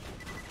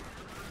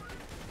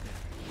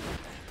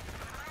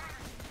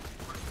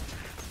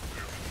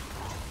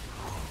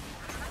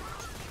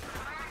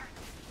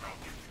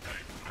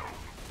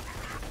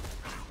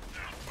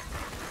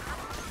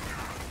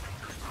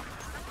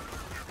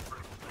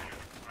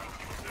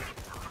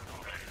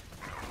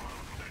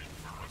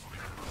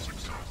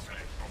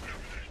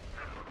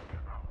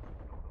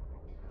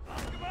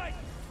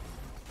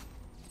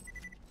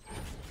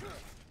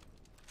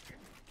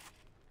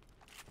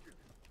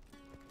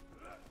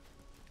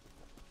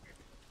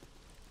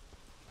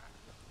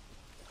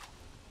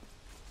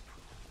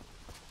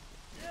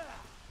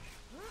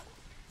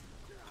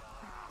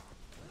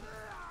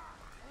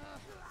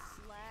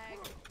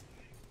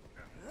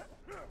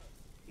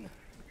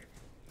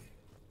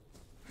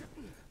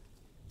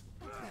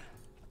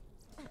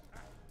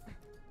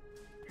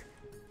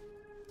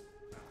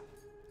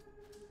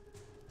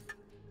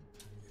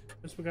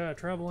 Guess we gotta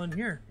travel in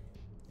here.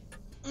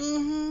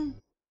 Mm-hmm.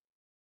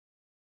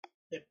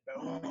 The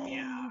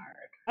boneyard.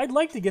 I'd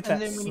like to get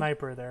And that then we-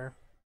 sniper there.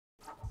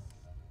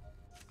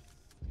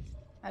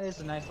 That is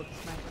a nice looking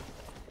sniper.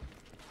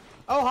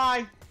 Oh,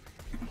 hi!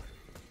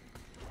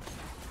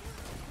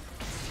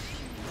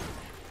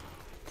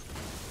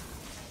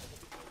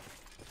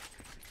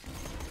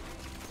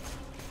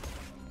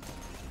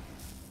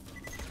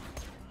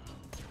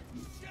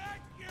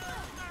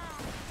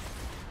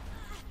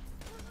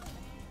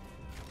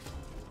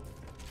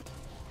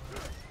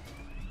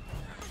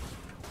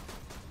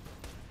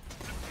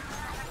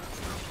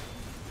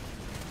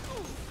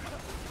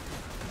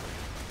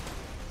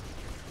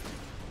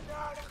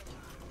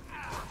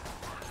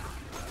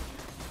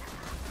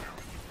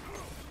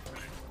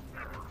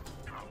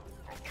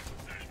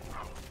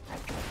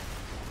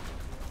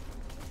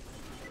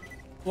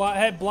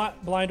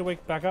 Blind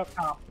awake back up.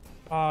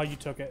 Oh, you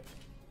took it.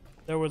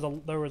 There was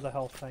a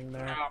health thing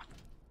there.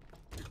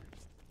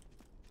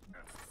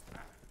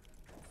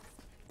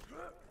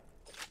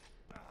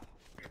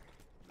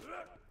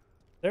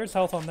 There's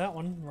health on that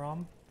one,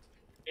 Rom.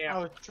 Yeah. I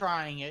was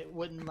trying it,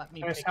 wouldn't let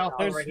me There's pick health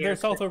it up. over here,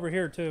 There's health too. over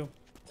here too.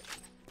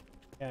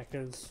 Yeah,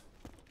 because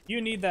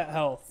you need that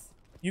health.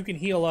 You can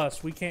heal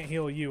us. We can't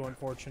heal you,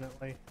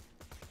 unfortunately.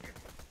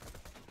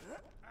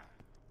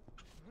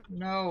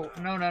 No.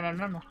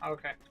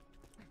 Okay.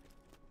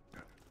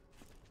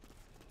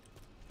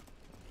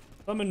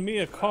 Summon me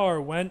a car,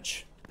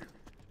 wench.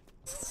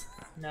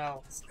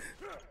 No.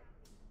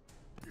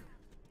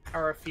 I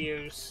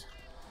refuse.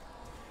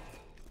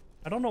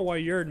 I don't know why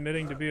you're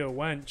admitting to be a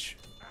wench.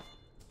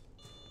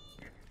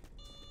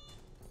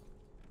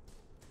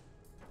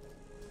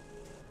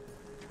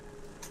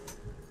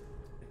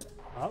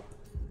 Up.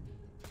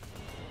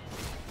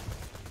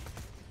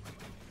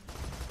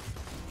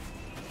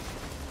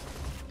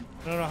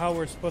 I don't know how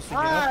we're supposed to get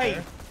up Hi!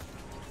 there.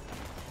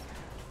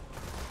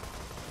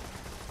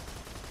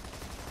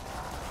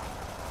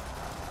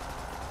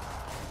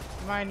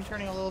 You mind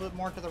turning a little bit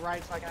more to the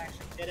right so I can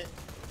actually hit it?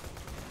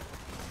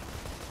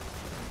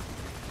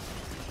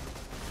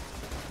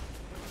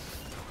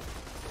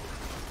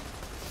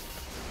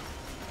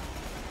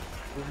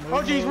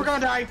 Oh jeez, we're gonna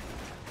die!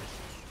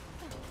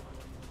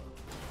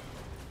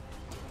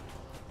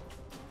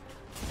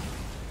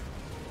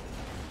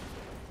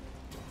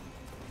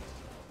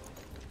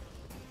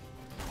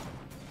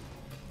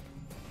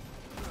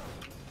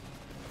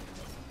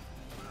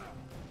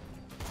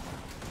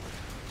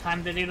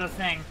 Time to do the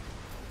thing.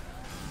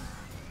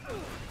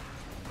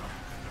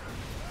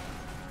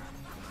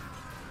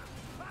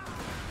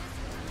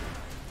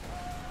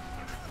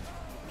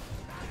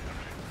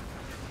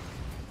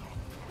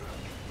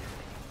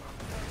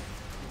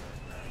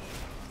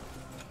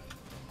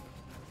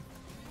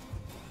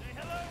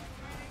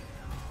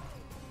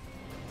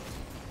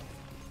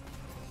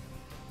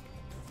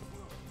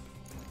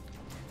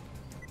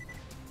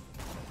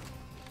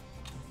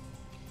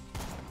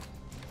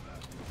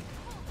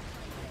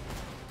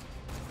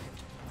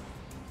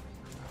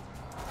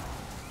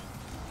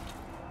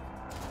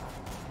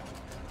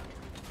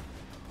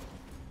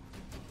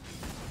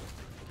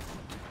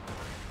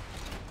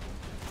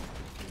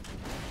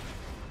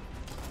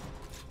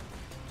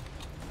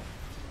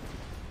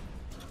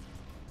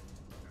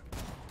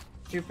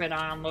 Stupid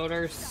ion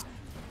loaders.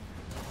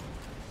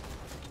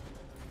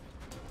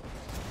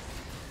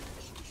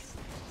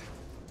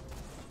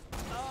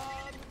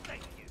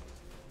 Thank you.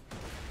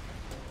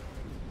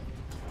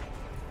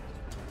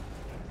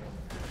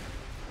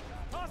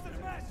 Tossing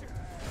smasher.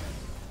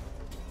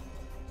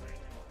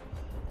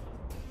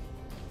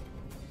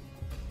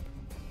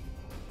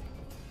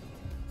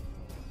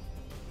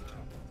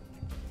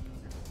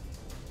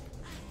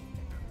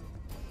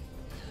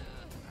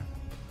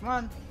 Come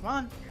on, come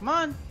on, come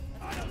on!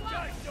 I don't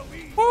die so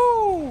easy.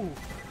 Woo!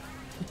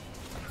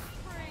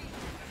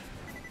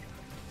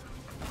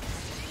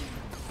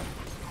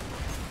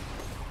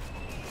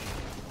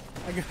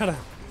 I got a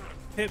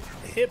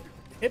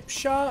hip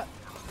shot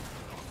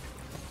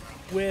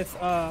with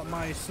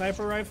my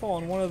sniper rifle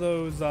on one of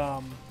those I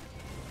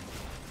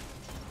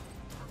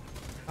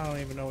don't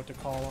even know what to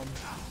call them.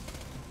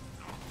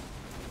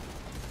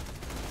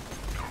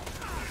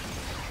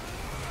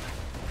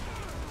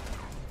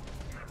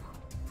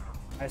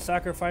 I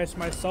sacrificed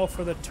myself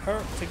for the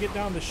Turk to get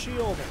down the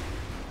shield.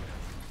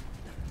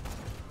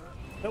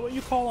 Is that what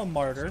you call a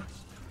martyr?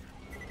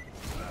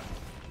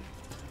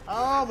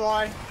 Oh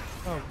boy!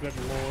 Oh, good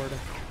lord.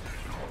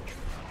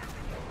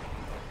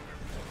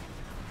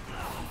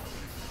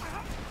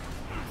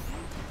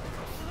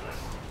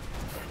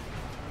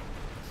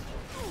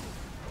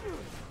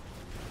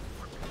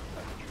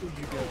 Where'd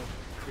you go?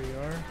 Here you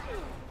are.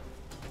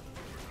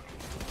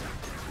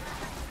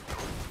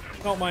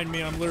 Don't mind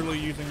me, I'm literally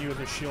using you as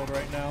a shield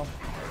right now.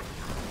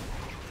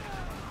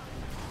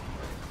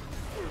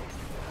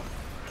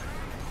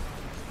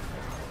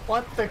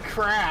 What the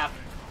crap?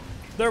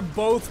 They're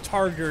both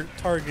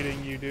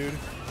targeting you, dude.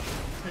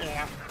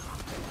 Yeah.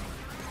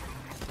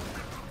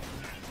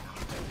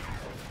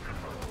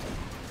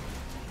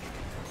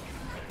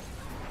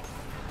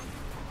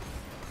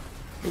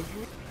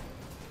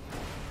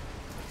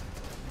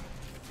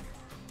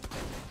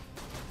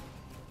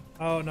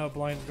 Oh no,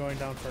 Blind's going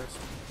down first.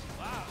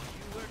 Wow,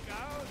 you work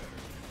out?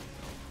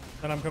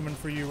 Then I'm coming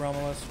for you,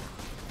 Romulus.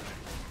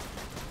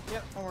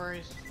 Yep, no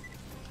worries.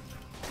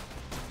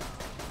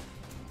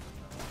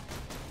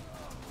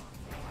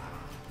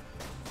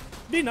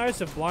 It'd be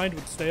nice if Blind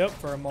would stay up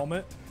for a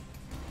moment.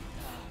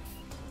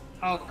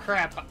 Oh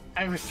crap!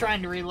 I was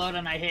trying to reload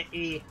and I hit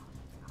E.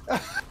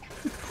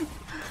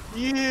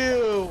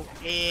 You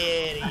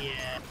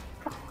idiot.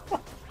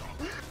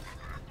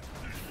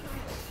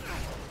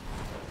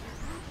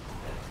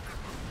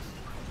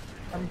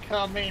 I'm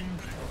coming.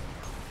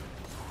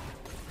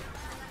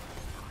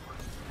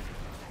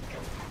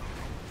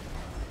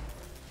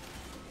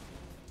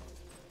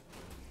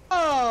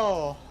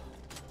 Oh!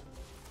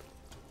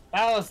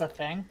 That was the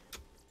thing.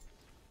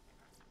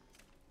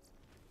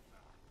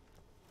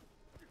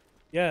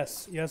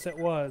 Yes, yes it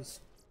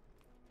was.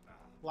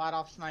 Light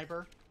off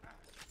sniper.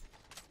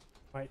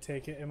 Might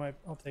take it.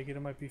 I'll take it. It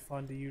might be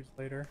fun to use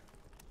later.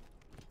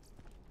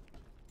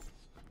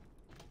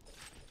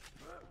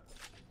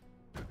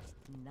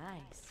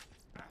 Nice.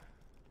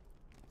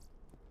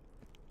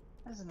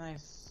 That's a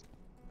nice.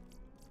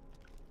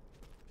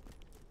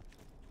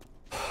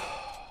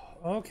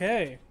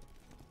 Okay.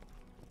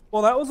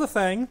 Well, that was a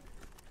thing.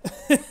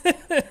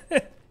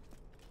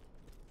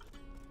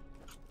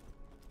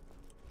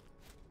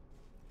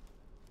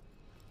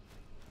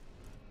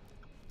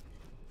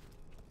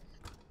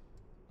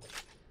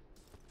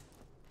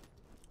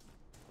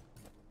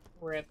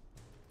 Rip.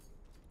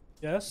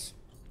 Yes.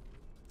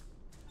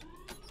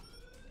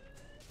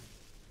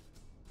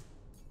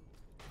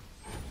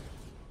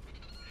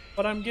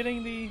 But I'm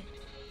getting the...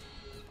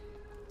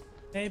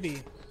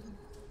 Maybe.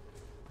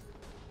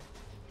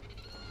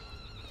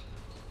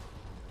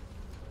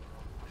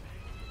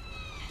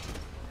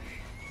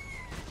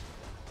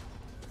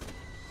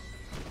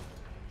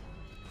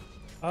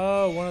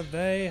 Oh, one of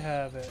they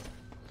have it.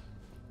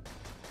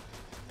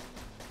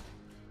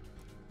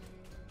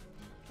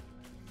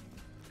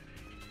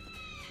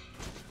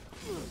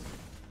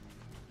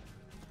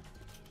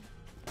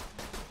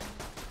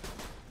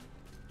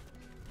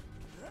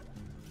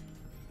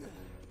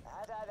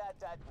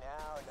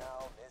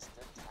 Now,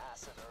 Mr.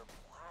 Tacitor,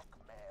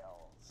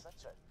 blackmail.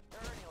 Such a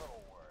dirty little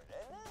word,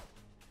 isn't it?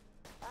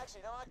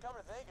 Actually, no, I come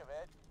to think of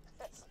it,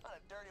 it's not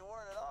a dirty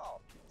word at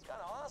all. It's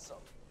kind of awesome.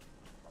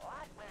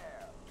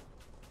 Blackmail.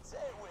 Say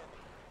it with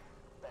me.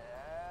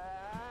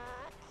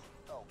 Back.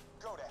 Oh,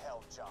 go to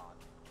hell, John.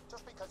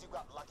 Just because you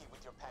got lucky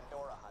with your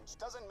Pandora hunch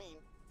doesn't mean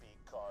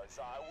because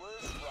I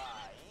was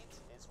right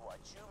is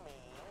what you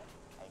mean.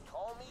 And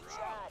call me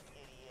Jack,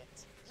 idiot.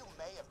 You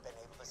may have been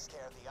able to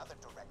scare the other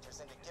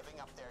directors into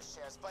giving up their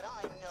shares, but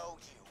I know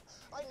you.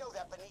 I know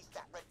that beneath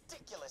that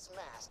ridiculous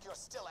mask, you're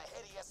still a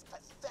hideous,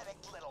 pathetic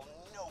little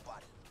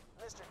nobody.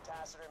 Mr.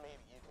 Tacitor,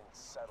 maybe you can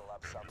settle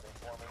up something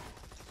for me.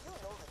 Do you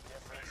know the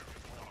difference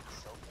between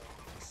choking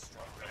and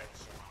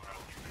strangulation?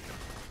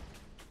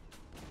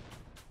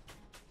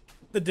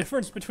 The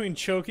difference between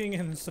choking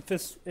and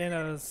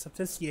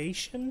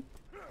sophistication?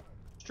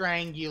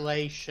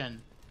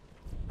 Strangulation.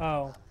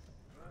 Oh.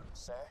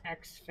 Sir?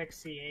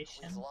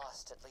 Asphyxiation. We've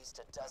lost at least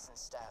a dozen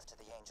staff to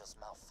the Angel's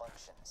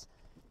malfunctions.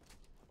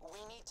 We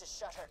need to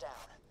shut her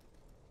down.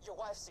 Your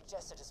wife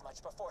suggested as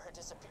much before her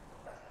disappearance.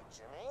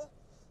 Jimmy,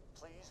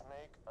 please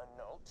make a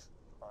note.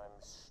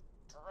 I'm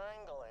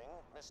strangling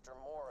Mr.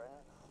 Morin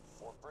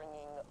for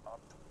bringing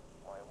up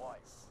my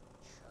wife.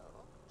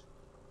 Choked?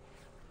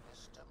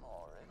 Mr.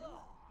 Morin?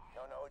 No,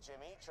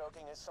 Jimmy.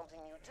 Choking is something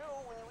you do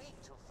when you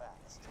eat too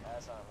fast.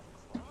 As I'm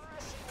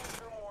crushing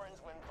Mr.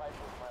 Morin's windpipe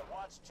with my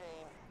watch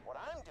chain, what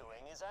I'm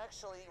doing is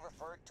actually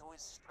referred to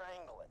as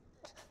strangling.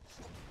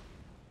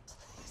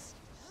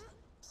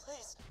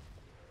 Please.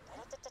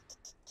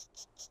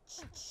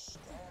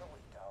 There we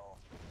go.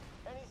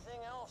 Anything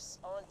else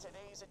on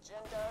today's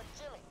agenda,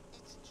 Jimmy?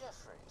 It's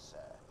Jeffrey,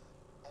 sir.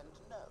 And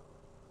no.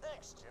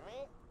 Thanks,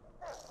 Jimmy.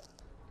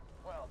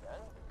 Well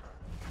then.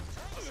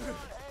 Trees on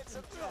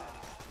handsome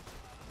Jack.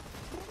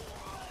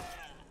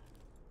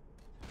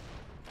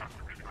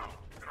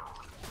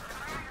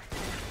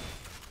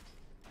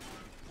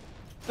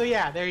 So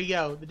yeah, there you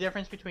go. The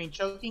difference between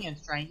choking and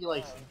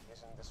strangulation.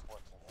 Isn't this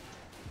working?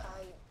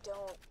 I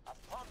don't... I've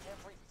pumped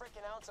every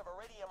freaking ounce of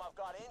iridium I've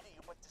got into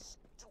you, but the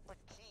stupid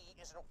key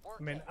isn't I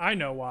working. mean, I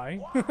know why.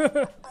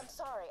 I'm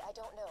sorry, I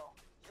don't know.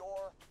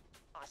 You're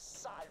a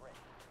siren.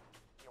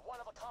 You're one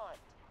of a kind.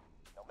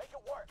 Now make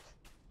it work.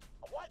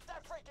 I want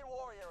that freaking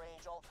warrior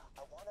angel.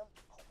 I want him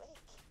awake,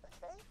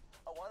 okay?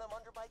 I want him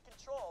under my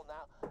control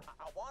now.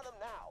 I want him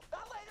now.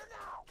 Not later,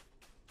 now!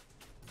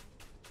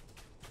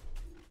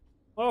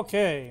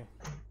 Okay.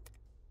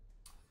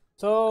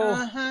 So,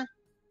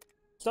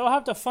 still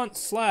have to hunt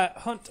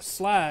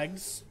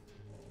slags.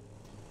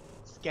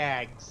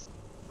 Skags.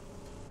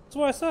 That's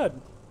what I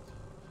said.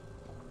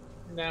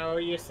 No,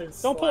 you said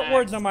Don't put slags.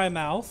 words in my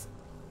mouth.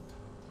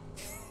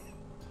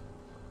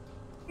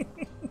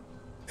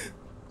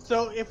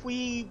 So if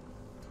we...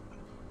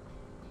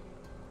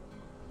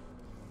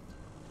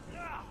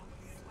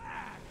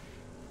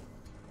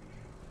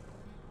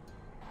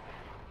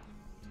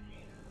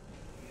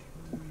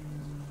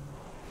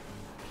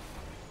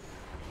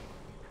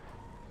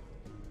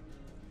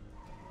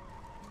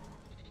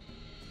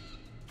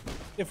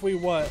 If we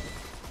what?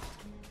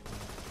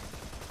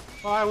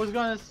 Well, I was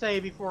gonna say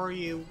before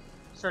you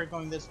started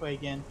going this way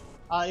again,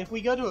 if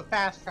we go to a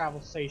fast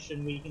travel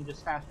station, we can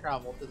just fast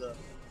travel to the...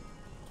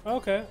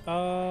 Okay,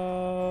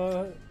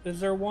 is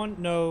there one?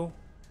 No.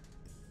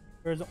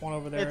 There isn't one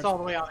over there. It's all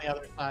the way on the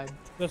other side.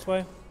 This way?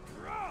 Is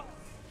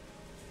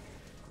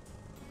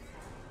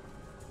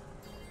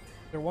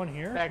there one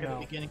here? Back No.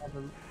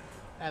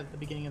 at the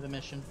beginning of the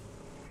mission.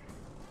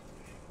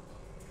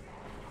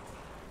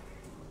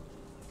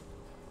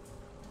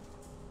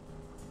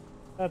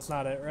 That's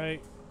not it,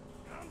 right?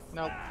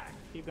 Nope.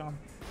 Keep going.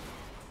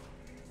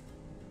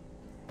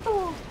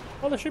 Oh,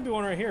 there should be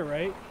one right here,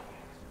 right?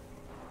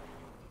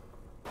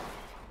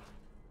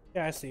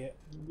 Yeah, I see it.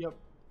 Yep.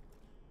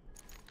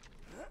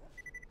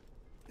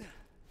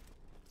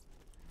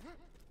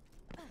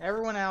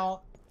 Everyone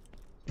out.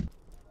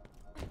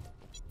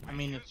 I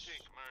mean, it's...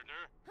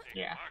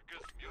 Yeah.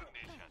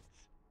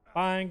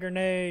 Buying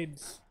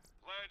grenades.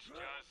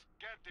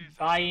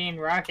 Buying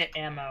rocket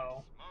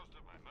ammo.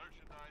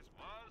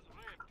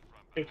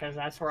 Because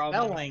that's where all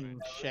selling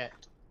shit.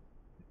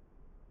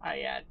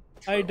 Yeah.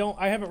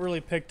 I haven't really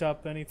picked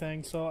up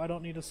anything, so I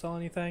don't need to sell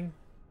anything.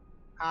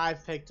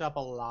 I've picked up a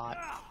lot.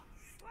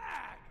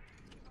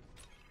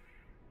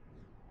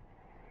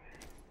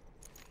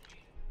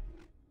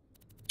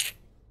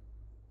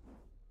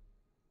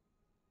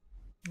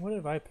 What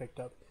have I picked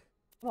up?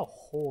 Not a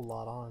whole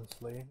lot,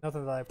 honestly.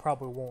 Nothing that I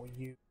probably won't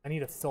use. I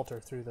need to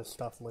filter through this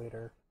stuff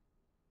later.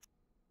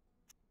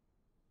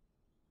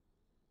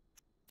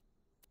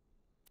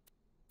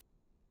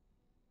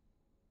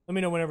 Let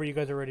me know whenever you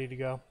guys are ready to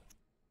go.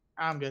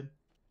 I'm good.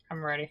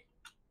 I'm ready.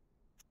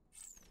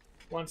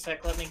 One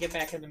sec, let me get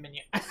back in the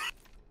menu.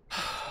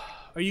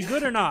 Are you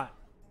good or not?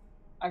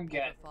 I'm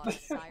good.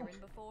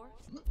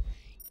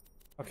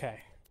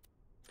 Okay.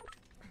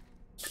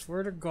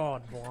 Swear to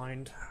God,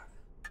 blind.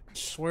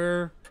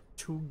 Swear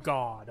to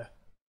God.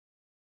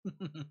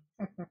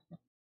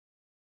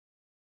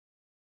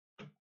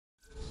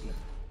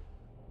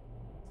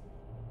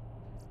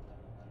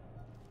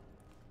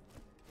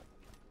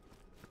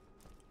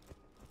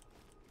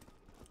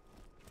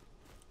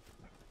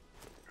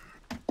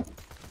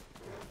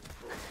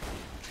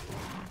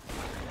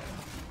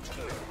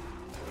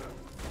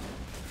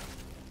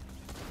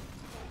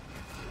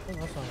 Oh,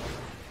 that's not right.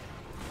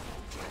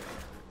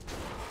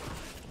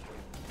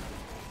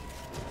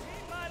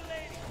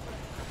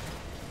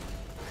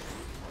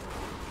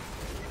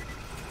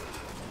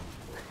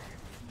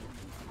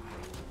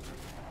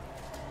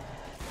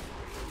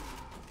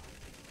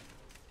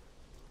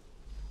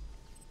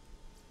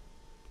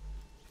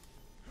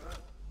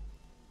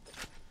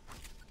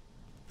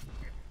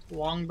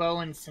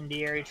 Longbow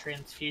incendiary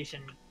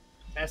transfusion.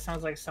 That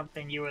sounds like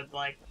something you would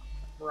like,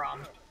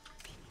 Rom.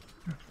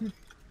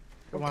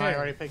 The one I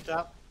already picked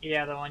up?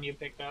 Yeah, the one you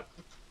picked up.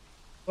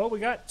 Well, we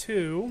got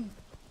two.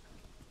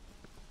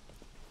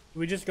 Do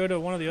we just go to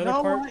one of the other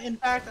No, parts? in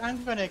fact,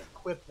 I'm gonna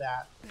equip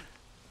that.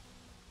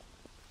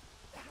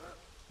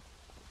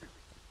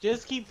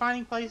 Just keep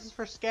finding places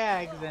for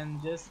skags and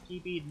just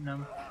keep eating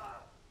them.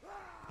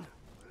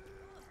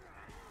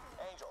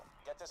 Angel,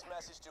 get this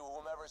message to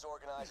whomever's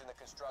organizing the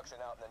construction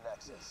out in the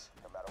Nexus.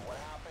 No matter what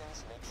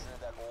happens, make sure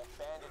that old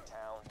bandit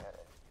town,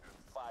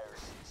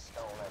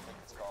 Firestone, I think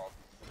it's called,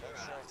 make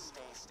sure it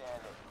stays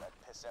standing. That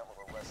piss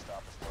Emerald West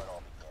stop is where it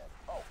all began.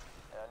 Oh,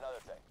 and another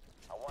thing.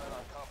 I want it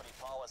on company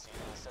policy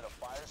that instead of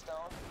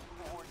Firestone,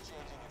 we're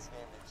changing its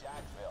name to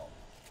Jackville.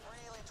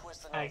 Really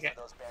twist the nose of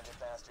those bandit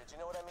bastards, you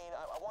know what I mean?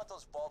 I want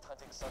those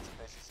vault-hunting sons of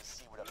bitches to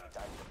see what I've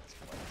done with this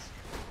place.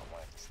 I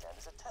want it to stand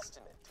as a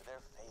testament to their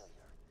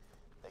failure.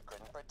 They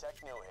couldn't protect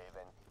New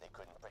Haven, they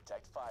couldn't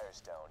protect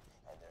Firestone,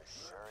 and they're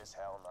sure as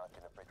hell not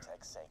gonna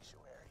protect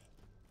Sanctuary.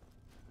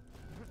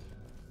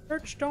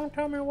 Church, don't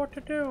tell me what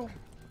to do.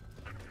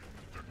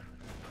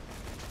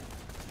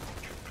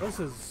 This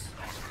is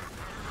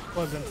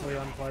pleasantly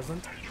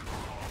unpleasant.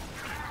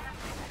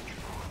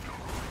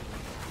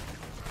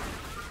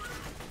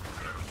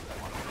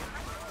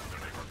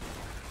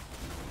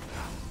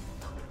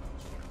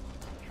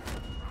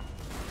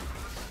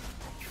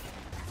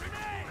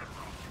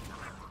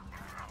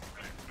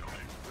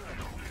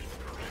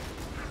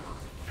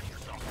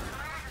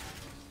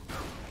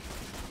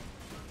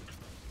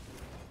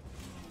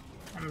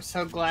 I'm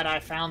so glad I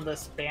found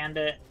this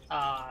bandit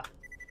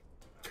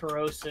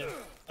corrosive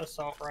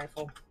assault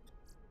rifle.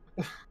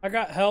 I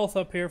got health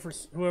up here for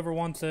whoever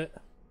wants it.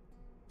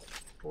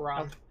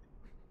 Run.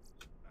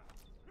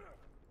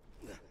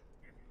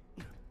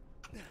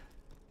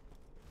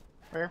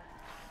 Where?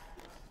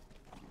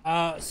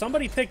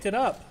 Somebody picked it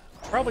up.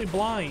 Probably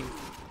blind.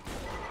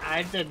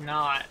 I did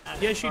not.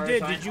 Yes, you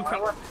did.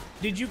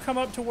 Did you come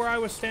up to where I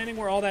was standing,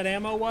 where all that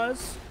ammo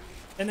was,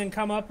 and then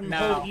come up and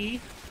hold E?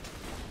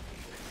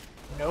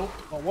 Nope.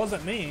 Well, it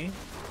wasn't me.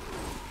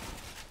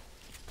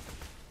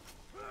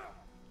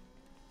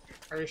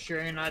 Are you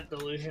sure you're not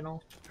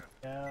delusional?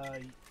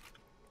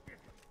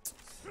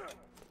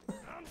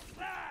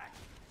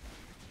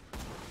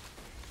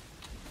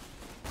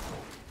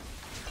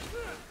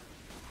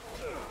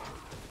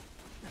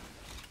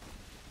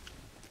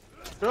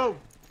 Go!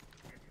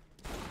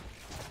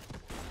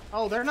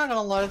 Oh, they're not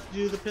gonna let us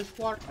do the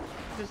pistol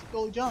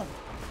jump.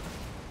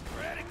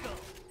 Critical.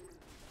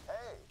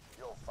 Hey,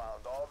 you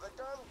found all the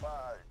gun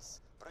parts.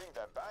 Bring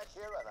them back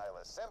here and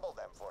I'll assemble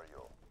them for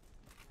you.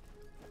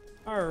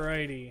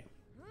 Alrighty.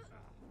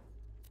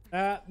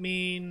 That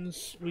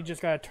means we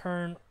just gotta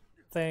turn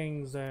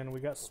things in. We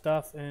got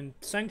stuff in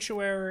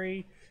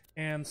Sanctuary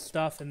and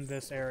stuff in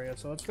this area.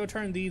 So let's go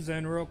turn these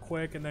in real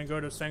quick and then go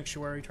to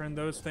Sanctuary, turn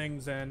those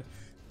things in,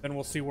 then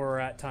we'll see where we're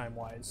at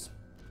time-wise.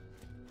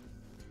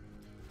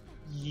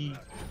 Yeet.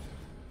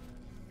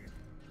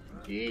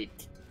 Yeet.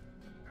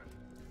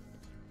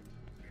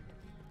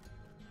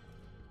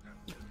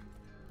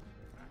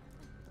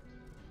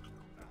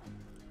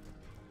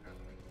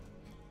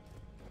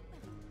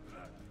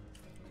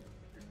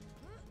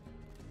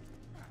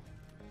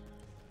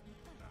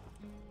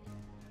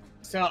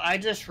 So I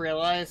just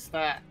realized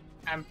that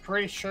I'm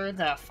pretty sure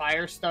that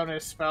Firestone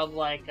is spelled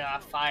like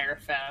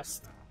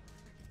Firefest.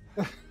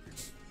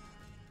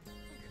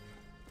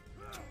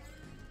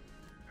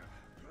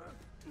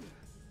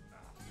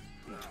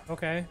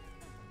 Okay.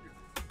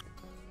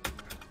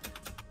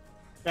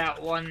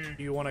 That one.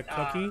 Do you want a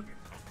cookie?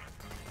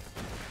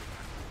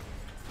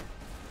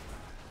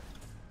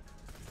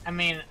 I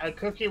mean, a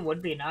cookie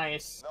would be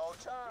nice. No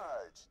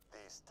charge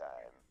this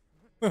time.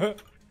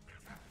 If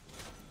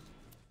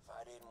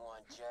I didn't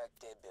want Jack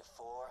dead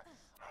before,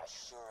 I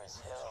sure as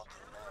hell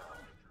do now.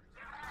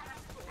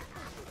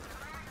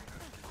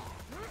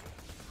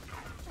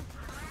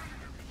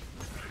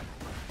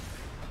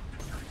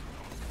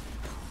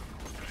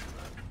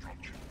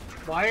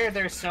 Why are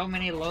there so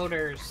many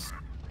loaders?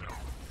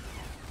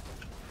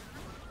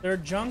 They're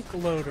junk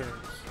loaders.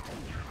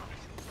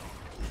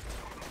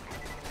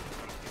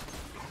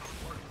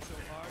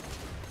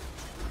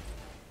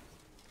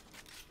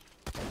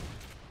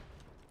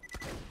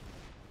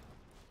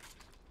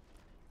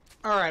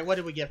 Alright, what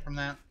did we get from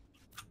that?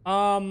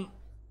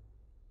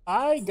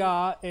 I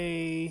got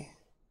a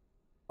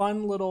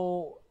fun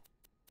little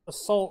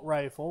assault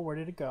rifle. Where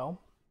did it go?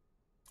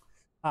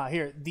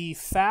 Here, the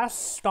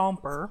Fast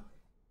Stomper.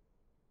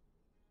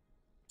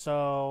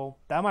 So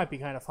that might be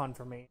kind of fun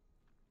for me.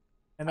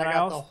 And then I I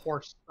got also the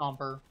Horse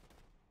Stomper.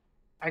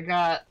 I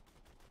got.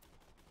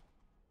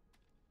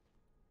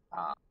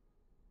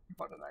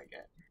 What did I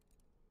get?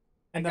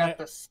 and I then got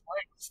the Sling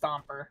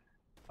Stomper.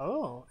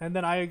 Oh, and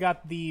then I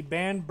got the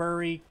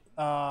Banbury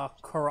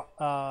Orthanine?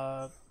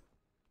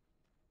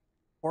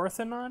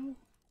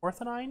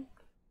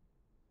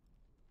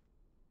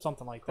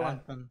 Something like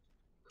that.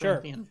 Sure.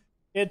 Corinthian.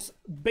 It's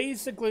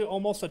basically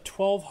almost a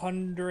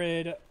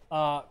 1200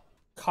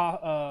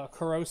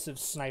 corrosive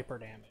sniper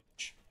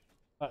damage.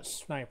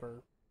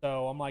 Sniper.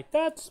 So I'm like,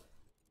 that's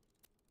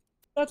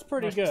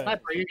pretty good.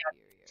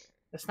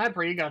 The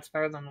sniper you got's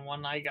better than the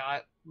one I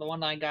got. The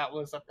one I got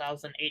was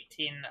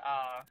 1018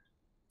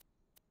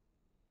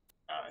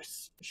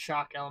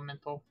 shock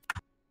elemental.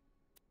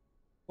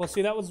 Well,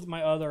 see, that was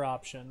my other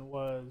option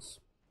was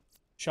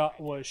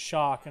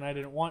shock, and I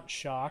didn't want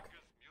shock.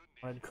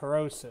 I wanted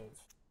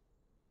corrosive.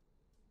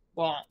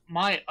 Well,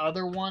 my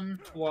other one,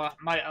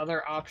 my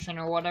other option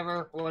or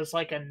whatever, was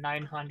like a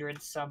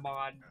 900 some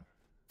odd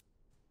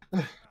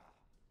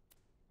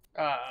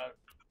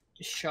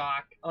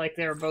shock. Like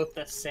they were both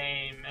the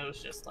same. It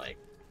was just like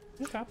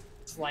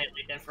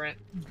slightly different.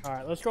 All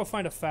right, let's go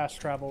find a fast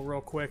travel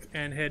real quick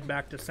and head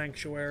back to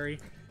Sanctuary.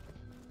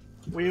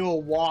 We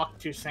will walk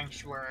to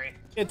Sanctuary.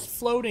 It's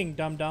floating,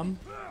 dum-dum.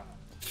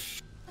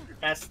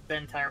 That's the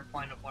entire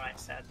point of what I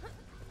said.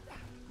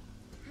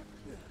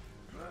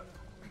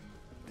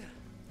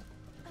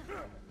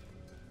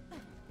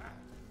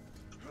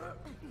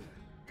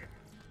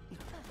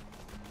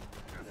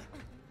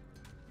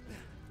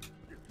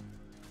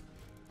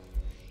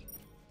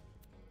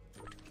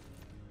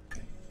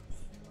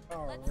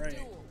 All right.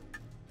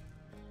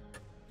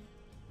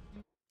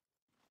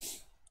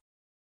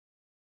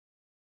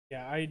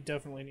 Yeah, I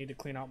definitely need to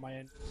clean out my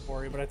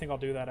inventory, but I think I'll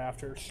do that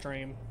after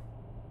stream.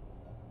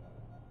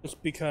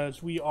 Just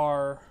because we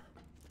are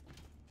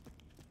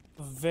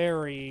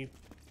very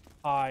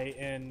high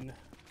in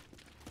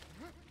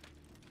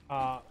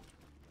stuff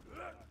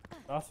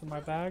in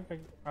my bag.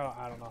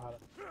 I don't know how to.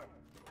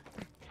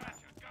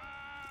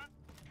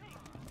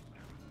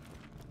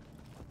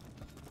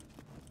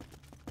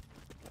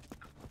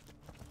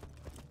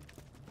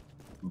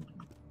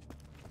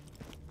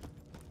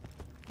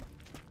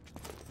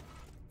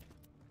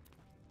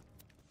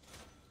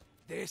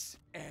 This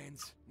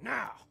ends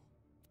now.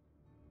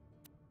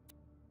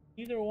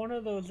 Neither one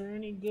of those are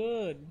any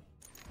good.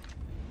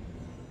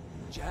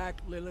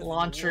 Jack Lilith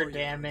Launcher the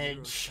warrior on Heroes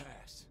damage.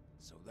 Pass,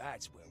 so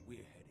that's where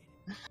we're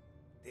headed.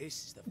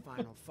 This is the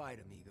final fight,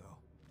 amigo.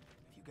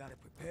 If you gotta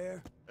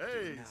prepare,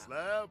 Hey, now.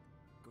 Slab.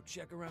 Go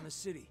check around the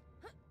city.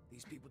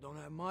 These people don't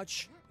have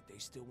much, but they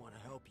still want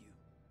to help you.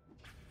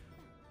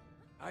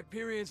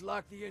 Hyperions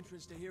lock the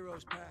entrance to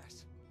Heroes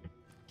Pass.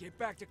 Get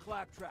back to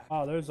Claptrap.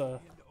 Oh, there's a.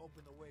 Get him to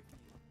open the way for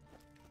you.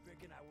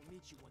 Reckon I will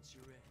meet you once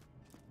you're in.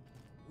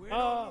 Win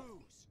or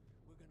lose,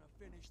 we're gonna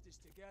finish this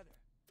together.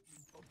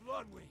 For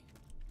Bloodwing.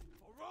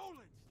 For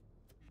Roland.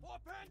 For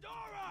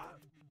Pandora.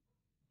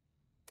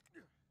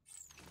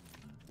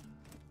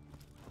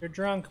 You're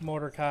drunk,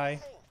 Mordecai. I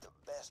ain't the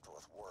best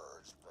with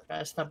words, but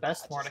That's the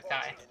best I just Mordecai.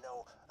 want you to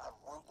know I'm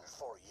rooting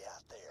for you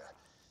out there.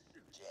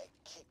 Jack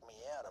kicked me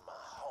out of my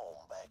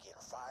home back in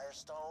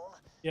Firestone.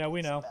 Yeah,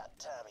 we know. It's about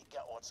time he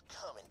got what's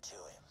coming to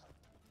him.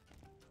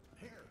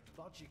 Here,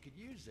 thought you could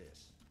use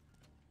this.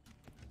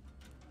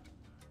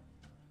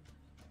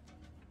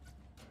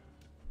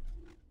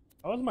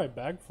 How was my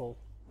bag full?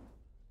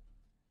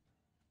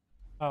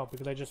 Oh,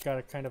 because I just got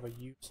a kind of a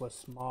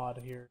useless mod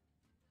here.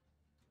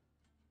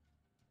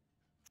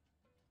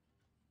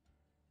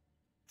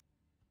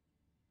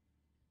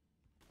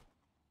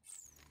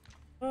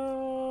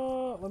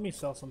 Let me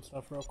sell some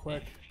stuff real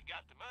quick. If you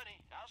got the money,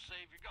 I'll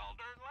save your gall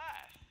darn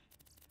life.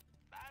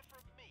 Buy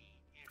from me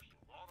if you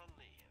want to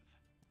live.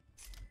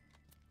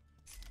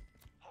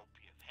 Hope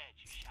you've had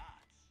your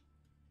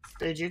shots.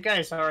 Did you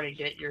guys already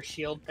get your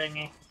shield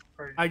thingy?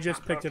 Or... I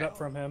just picked it Okay. up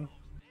from him.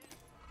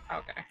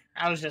 Okay.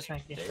 I was just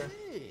making sure.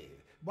 Hey,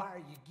 why are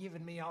you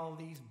giving me all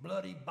these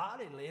bloody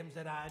body limbs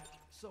that I...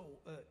 So,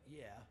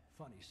 yeah,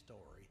 funny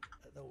story.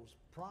 Those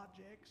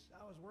projects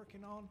I was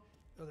working on,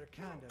 well, they're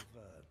kind of,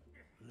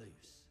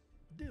 loose.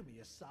 Do me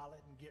a solid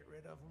and get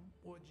rid of them,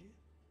 would you?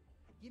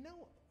 You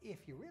know, if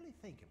you really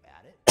think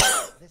about it,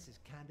 this is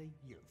kind of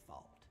your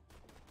fault.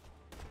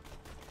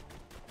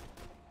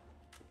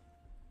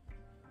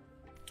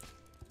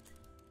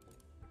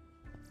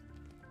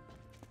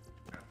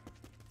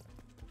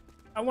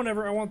 I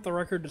want the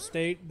record to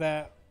state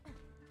that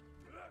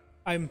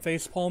I'm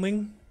face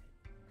palming.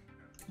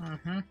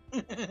 Mm-hmm.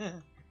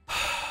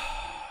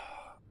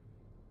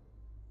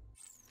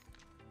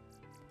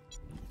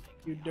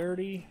 You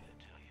dirty.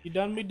 You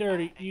done me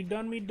dirty. You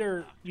done me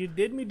dirt. You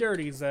did me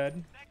dirty,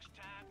 Zed. Next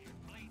time you're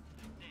bleeding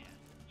to death,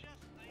 just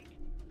think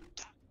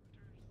Dr.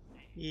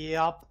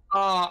 Yep.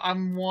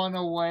 I'm one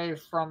away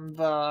from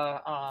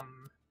the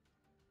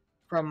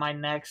from my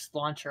next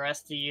launcher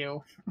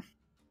SDU.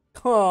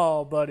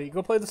 Oh, buddy.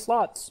 Go play the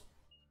slots.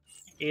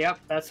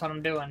 Yep, that's what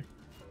I'm doing.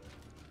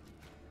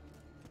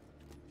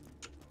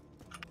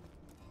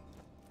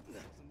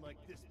 Something like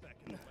this back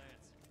in the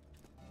lands.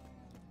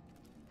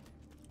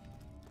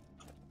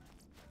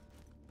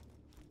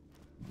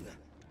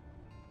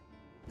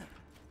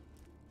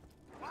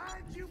 Why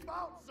ain't you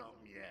bought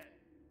something yet?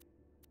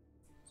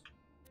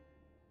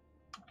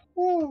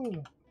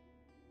 Woo!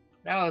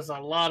 That was a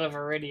lot of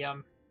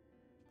iridium.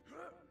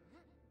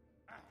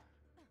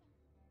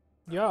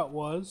 Yeah, it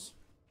was.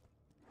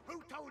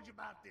 Who told you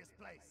about this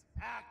place?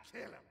 I'll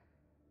kill him.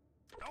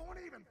 Don't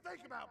even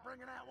think about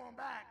bringing that one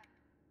back.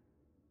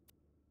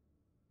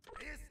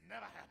 This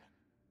never happened.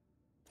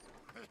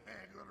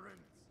 Good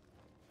riddance.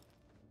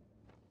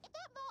 If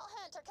that Vault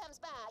Hunter comes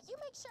by, you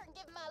make sure and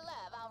give him my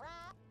love,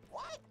 alright?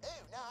 What?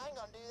 Ooh, no, I ain't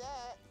gonna do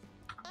that.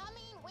 I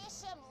mean,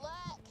 wish him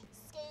luck,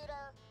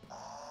 Scooter.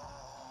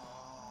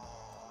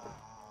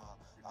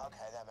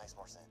 Okay, that makes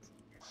more sense.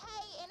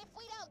 Hey, and if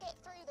we don't get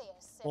through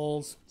this, if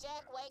Bulls.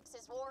 Jack wakes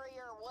his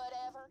warrior or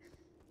whatever,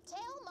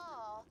 tell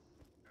Ma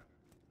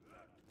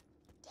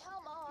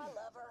I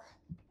love her.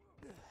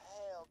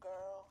 Hell,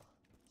 girl.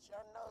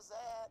 Sure knows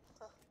that.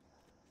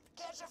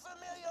 Catch a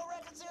familial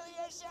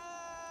reconciliation!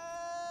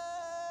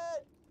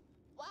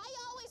 Why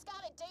you always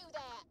gotta do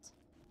that?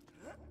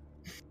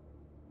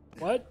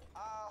 What?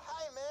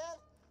 Hey, man.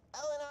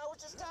 Ellie and I were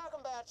just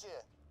talking about you.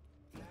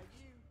 Now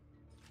you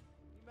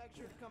make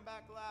sure to come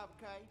back alive,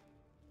 okay?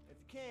 If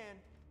you can,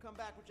 come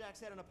back with Jack's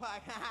head on a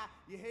pike.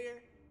 You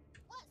hear?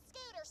 What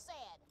Scooter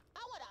said. I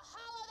woulda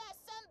hollowed that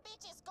son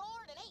bitch's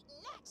gourd and ate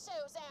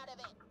nachos out of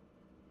it.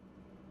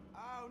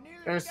 Oh,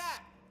 nearly There's-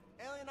 forgot.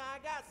 Ellie and I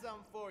got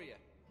something for you.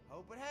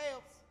 Hope it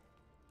helps.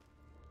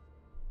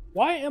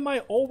 Why am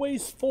I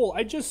always full?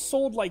 I just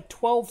sold like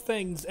 12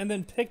 things and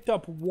then picked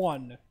up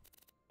one.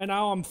 And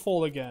now I'm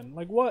full again.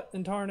 Like, what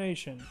in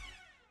tarnation?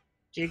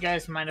 Do you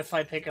guys mind if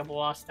I pick up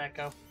Lost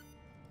Echo?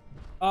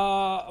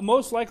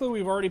 Most likely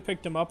we've already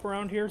picked him up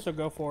around here, so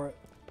go for it.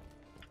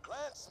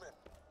 Lanceman,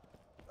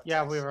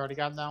 Yeah, we've already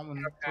got that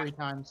one 3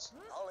 times.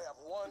 I only have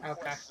one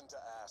Okay. question to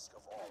ask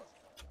of all of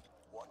you.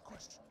 One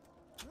question.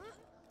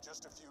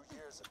 Just a few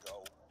years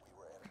ago, we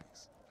were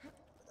enemies, but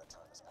that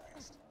time has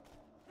passed.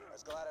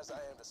 As glad as I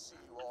am to see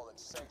you all in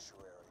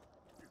Sanctuary,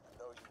 I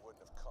know you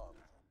wouldn't have come.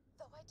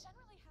 Though I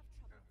generally have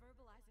trouble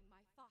verbalizing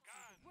my thoughts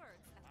into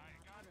words that will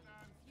not utterly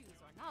confuse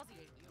or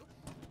nauseate you,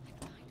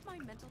 I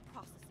find my mental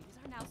processes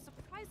are now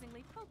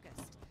surprisingly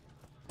focused.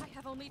 I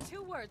have only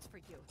 2 words for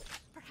you.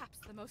 Perhaps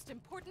the most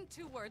important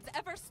 2 words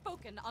ever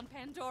spoken on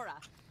Pandora.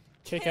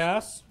 Kick Kill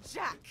ass?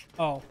 Jack.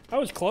 Oh, I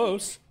was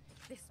close.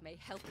 This may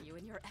help you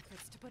in your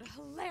efforts to put a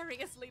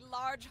hilariously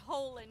large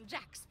hole in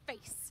Jack's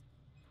face.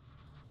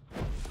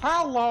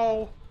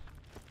 Hello!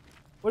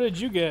 What did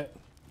you get?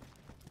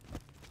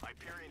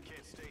 Hyperion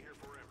can't stay here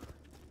forever.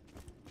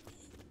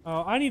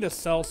 Oh, I need to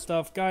sell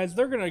stuff, guys.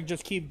 They're gonna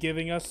just keep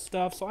giving us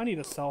stuff, so I need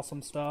to sell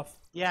some stuff.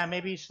 Yeah,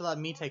 maybe you should let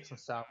me take some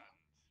stuff.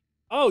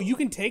 Oh, you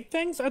can take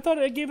things? I thought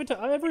I gave it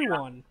to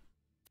everyone.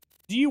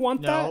 Do you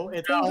want that? No,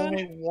 it's thing,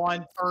 only then?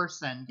 one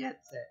person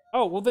gets it.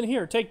 Oh, well then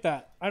here, take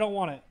that. I don't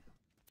want it.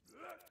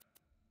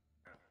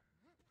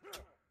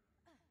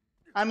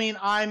 I mean,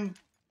 If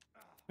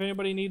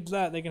anybody needs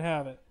that, they can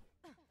have it.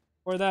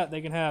 Or that,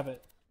 they can have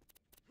it.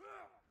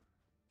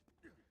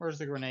 Where's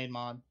the grenade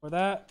mod? Or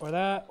that, or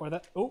that, or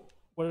that. Oh,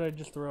 what did I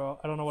just throw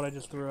out? I don't know what I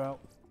just threw out.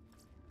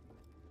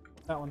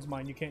 That one's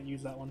mine. You can't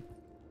use that one.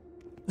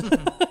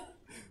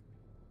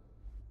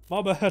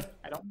 My bad.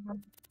 I don't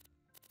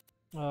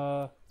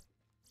know.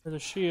 There's a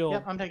shield.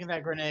 Yep, I'm taking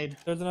that grenade.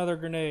 There's another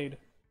grenade.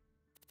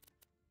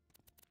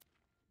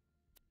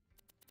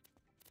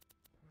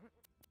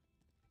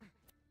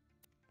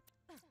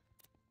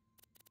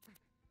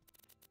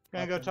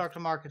 Gonna go talk to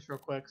Marcus real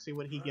quick, see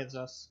what he gives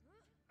us.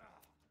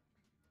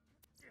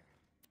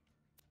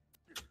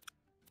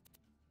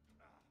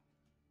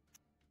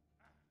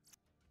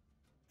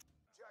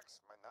 Jack's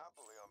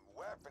monopoly on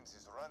weapons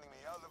is running me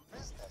out of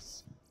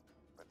business.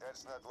 But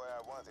that's not why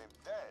I want him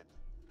dead.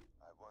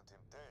 I want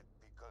him dead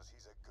because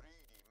he's a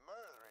greedy,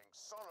 murdering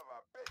son of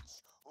a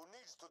bitch who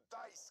needs to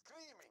die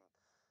screaming.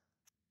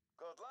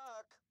 Good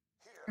luck.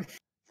 Here,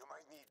 you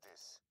might need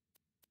this.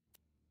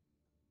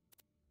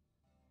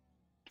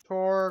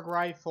 Torg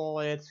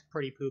rifle, it's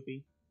pretty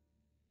poopy.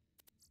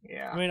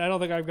 Yeah. I mean, I don't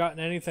think I've gotten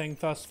anything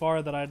thus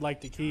far that I'd like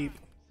to keep.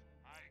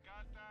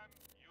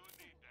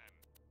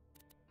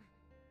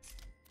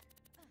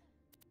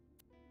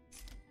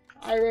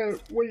 I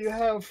wrote, when you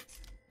have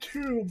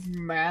two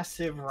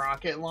massive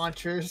rocket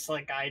launchers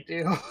like I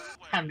do,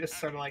 I'm just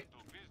sort of like,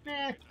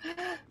 eh.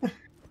 I've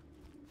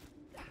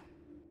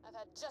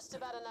had just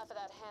about enough of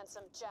that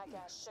handsome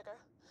jackass sugar.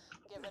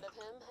 Get rid of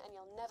him, and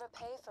you'll never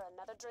pay for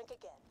another drink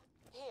again.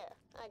 Here,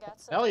 I got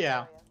some. Hell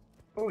yeah.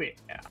 Oh yeah.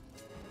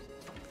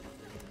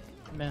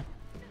 Meh.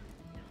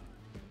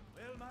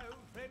 Well, my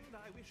old friend,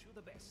 I wish you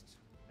the best.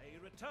 May you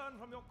return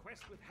from your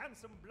quest with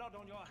handsome blood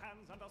on your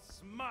hands and a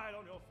smile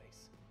on your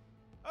face.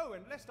 Oh,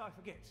 and lest I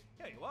forget,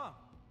 here you are.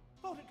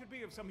 Thought it could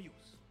be of some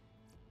use.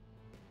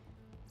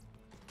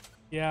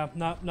 Yeah,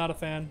 not a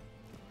fan.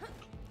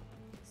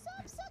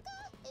 Sup,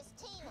 sucker? It's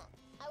Tina.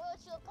 I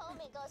wrote you a poem.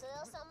 It goes a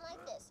little something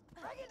like this.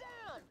 Break it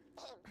down!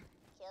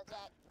 Kill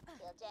Jack,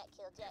 kill Jack,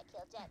 kill Jack,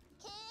 kill Jack,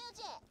 kill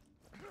Jack!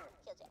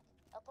 Kill Jack.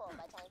 A poem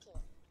by Tiny Tina.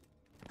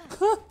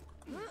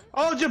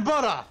 Oh,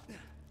 Jabuta!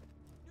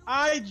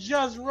 I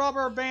just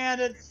rubber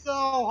banded so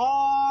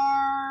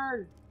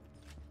hard!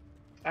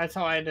 That's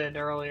how I did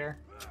earlier.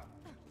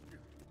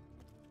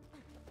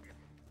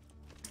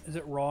 Is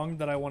it wrong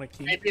that I want to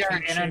keep Maybe our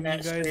shaming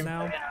internet you guys stream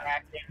now?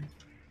 interacting.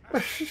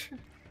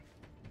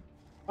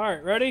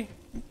 Alright, ready?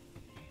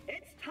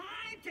 It's time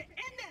to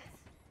end this!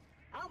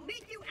 I'll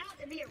meet you out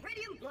in the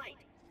iridium light!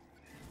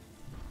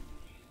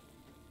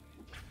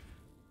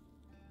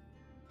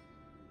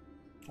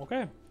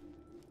 Okay.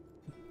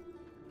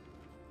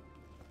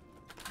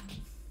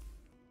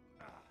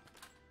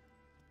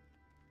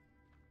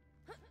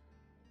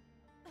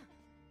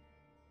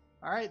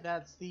 Alright,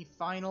 that's the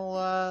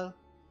final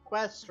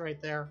quest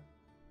right there.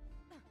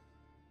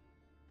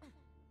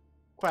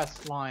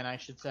 Quest line, I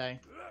should say.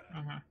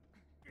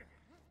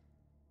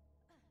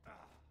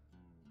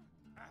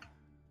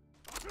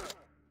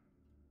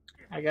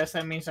 I guess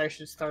that means I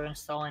should start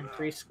installing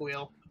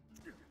 3Squeal.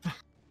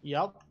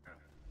 Yup.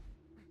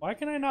 Why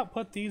can I not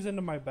put these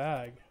into my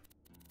bag?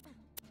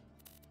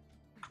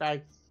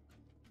 Bag.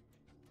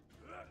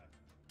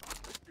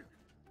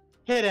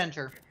 Hit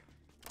enter.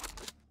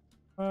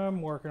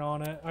 I'm working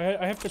on it.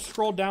 I have to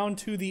scroll down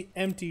to the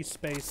empty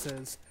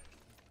spaces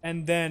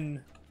and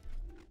then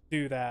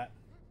do that.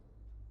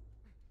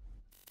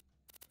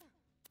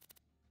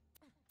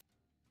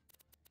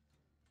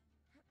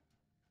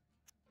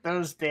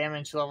 Those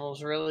damage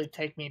levels really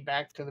take me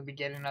back to the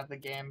beginning of the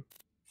game.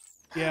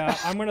 Yeah,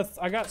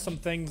 I got some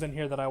things in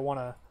here that I want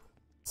to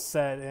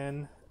set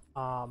in.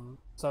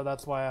 So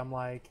that's why I'm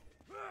like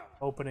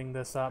opening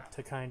this up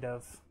to kind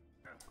of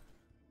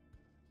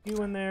you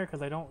in there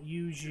because I don't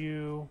use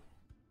you.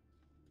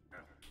 I'm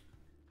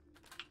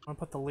gonna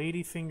put the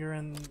lady finger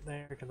in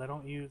there because I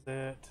don't use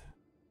it.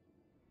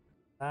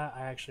 That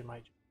I actually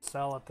might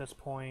sell at this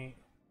point.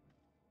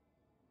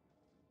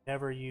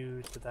 Never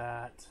used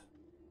that.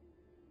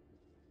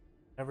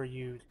 Never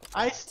used that.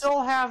 I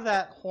still have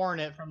that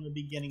Hornet from the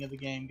beginning of the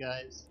game,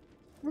 guys.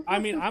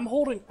 I'm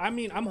holding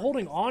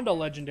on to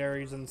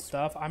legendaries and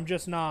stuff. I'm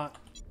just not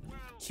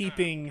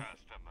keeping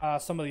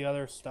some of the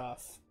other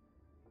stuff.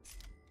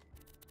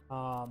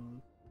 I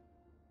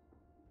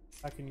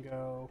can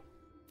go.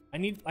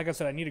 Like I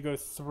said, I need to go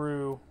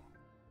through.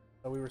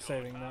 So we were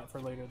saving that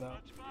for later,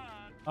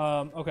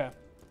 though. Okay.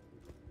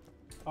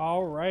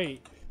 All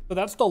right. So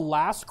that's the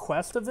last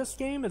quest of this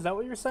game. Is that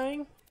what you're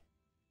saying?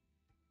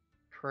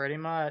 Pretty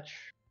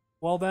much.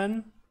 Well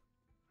then,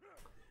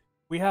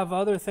 we have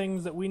other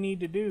things that we need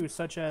to do,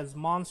 such as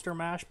Monster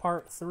Mash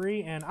Part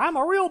 3 and I'm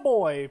a Real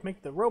Boy!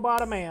 Make the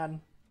robot a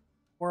man.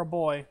 Or a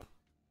boy.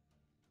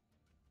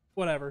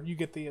 Whatever, you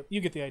get the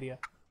idea.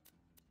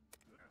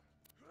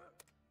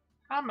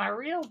 I'm a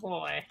real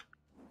boy.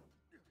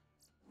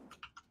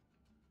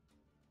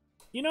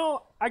 You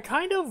know, I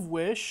kind of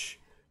wish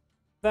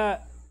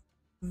that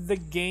the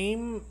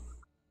game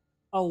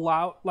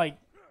allow, like,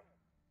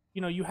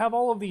 you know, you have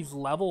all of these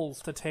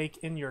levels to take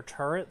in your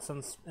turrets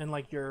and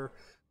like your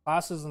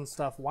classes and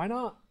stuff. Why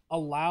not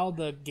allow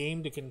the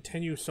game to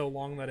continue so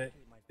long that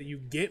you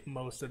get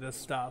most of this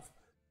stuff?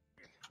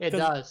 It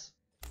does.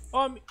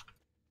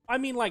 I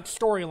mean, like,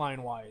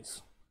 storyline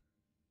wise.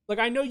 Like,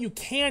 I know you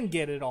can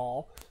get it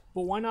all,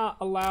 but why not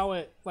allow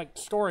it, like,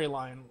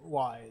 storyline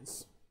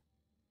wise?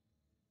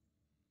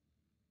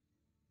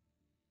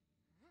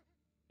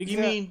 You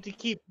mean to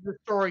keep the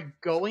story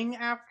going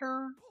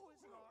after?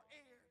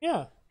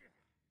 Yeah.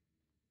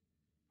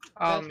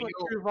 That's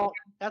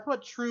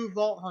what True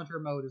Vault Hunter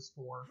mode is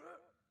for.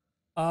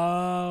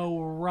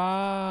 Oh,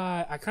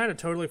 right. I kind of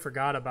totally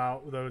forgot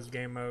about those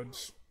game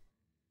modes.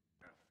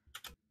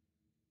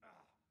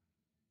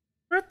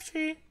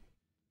 Ripsy.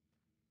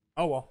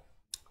 Oh, well.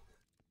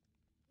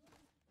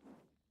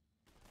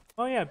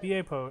 Oh, yeah,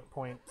 BA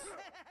points.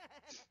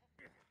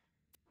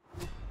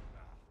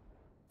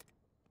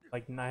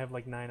 Like, I have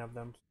like 9 of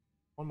them.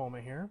 One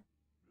moment here.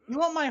 You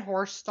want my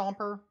horse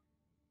stomper?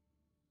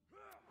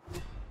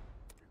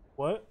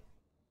 What?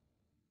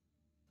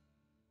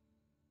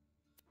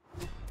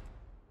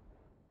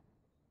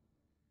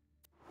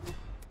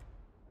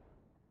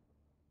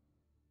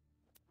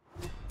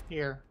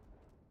 Here.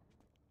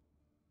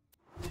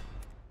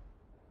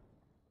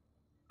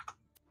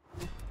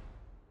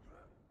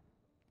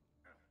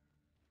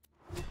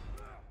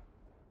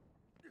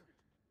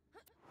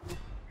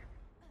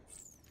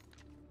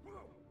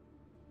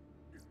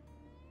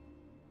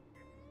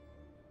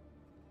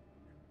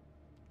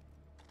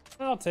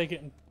 I'll take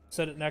it and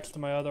set it next to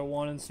my other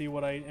one and see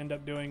what I end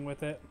up doing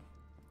with it.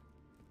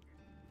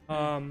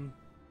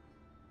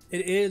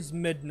 It is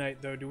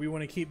midnight though. Do we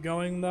want to keep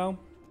going though?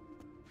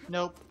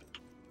 Nope.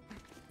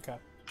 Okay.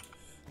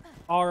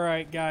 All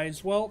right,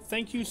 guys. Well,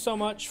 thank you so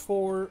much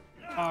for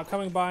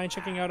coming by and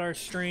checking out our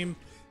stream.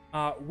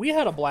 We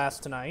had a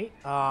blast tonight.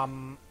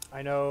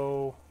 I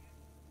know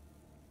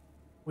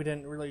we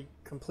didn't really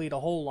complete a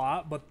whole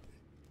lot, but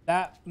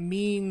that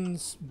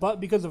means, but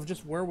because of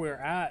just where we're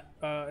at,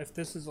 if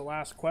this is the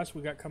last quest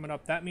we got coming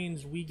up, that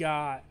means we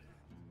got,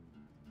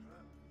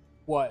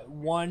 what,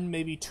 1,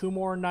 maybe 2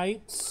 more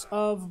nights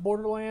of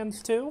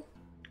Borderlands 2?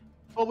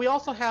 Well, we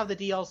also have the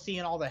DLC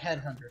and all the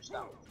Headhunter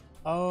stuff.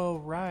 Oh,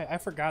 right. I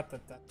forgot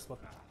that that's what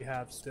we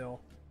have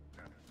still.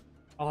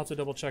 I'll have to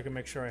double check and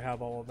make sure I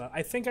have all of that.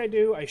 I think I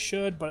do. I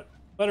should, but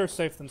better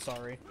safe than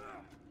sorry.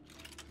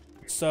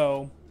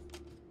 So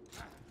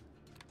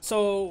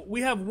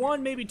we have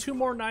 1, maybe 2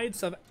 more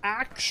nights of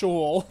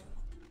actual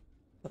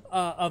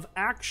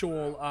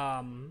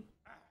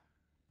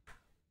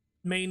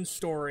main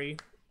story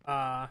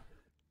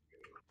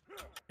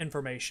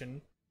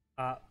information,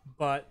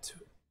 but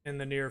in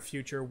the near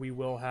future we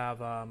will have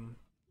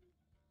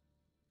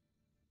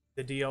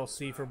the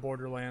DLC for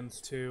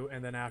Borderlands 2,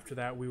 and then after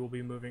that we will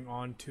be moving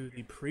on to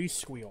the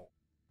presquel.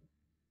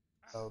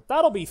 So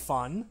that'll be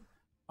fun.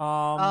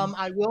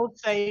 I will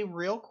say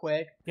real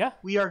quick, yeah,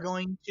 we are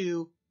going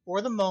to,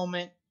 for the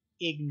moment,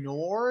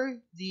 ignore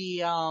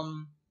the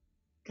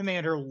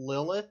Commander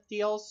Lilith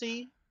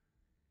DLC,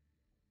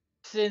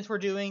 since we're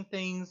doing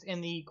things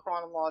in the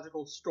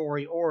chronological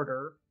story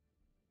order.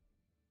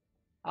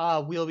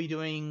 We'll be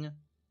doing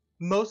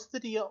most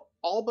of the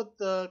all but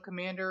the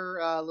Commander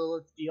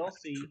Lilith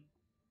DLC.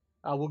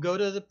 We'll go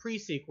to the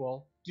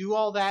pre-sequel, do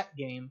all that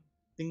game,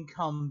 then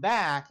come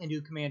back and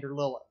do Commander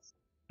Lilith.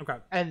 Okay.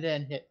 And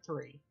then hit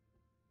 3.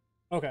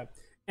 Okay.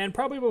 And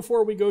probably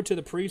before we go to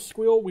the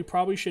presquel, we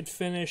probably should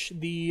finish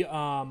the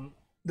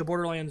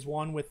Borderlands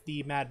 1 with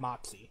the Mad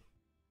Moxie.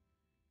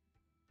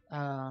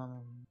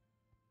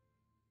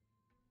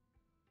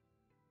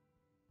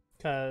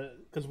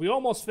 Because we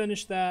almost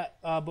finished that,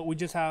 but we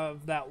just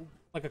have that,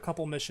 like, a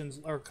couple missions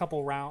or a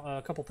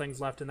couple things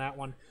left in that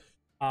one.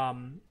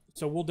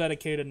 So we'll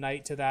dedicate a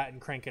night to that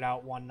and crank it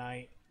out one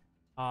night.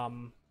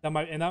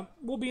 That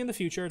will be in the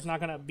future. It's not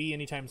going to be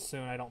anytime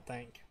soon, I don't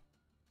think.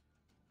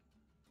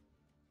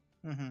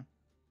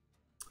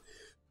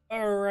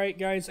 Alright,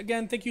 guys.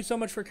 Again, thank you so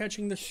much for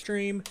catching the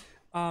stream.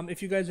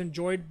 If you guys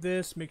enjoyed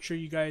this, make sure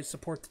you guys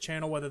support the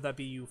channel, whether that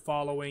be you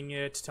following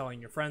it,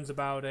 telling your friends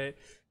about it,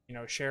 you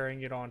know,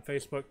 sharing it on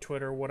Facebook,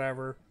 Twitter,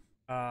 whatever.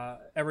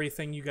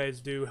 Everything you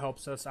guys do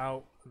helps us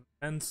out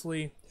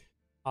immensely.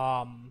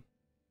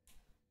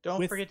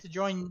 Don't forget to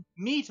join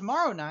me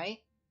tomorrow night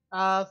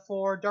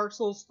for Dark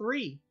Souls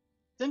 3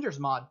 Cinders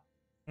mod.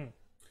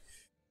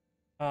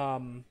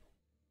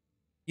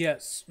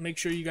 Yes, make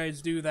sure you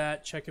guys do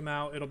that. Check him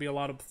out. It'll be a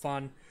lot of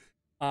fun.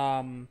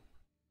 And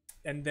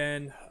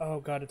then, oh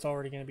god, it's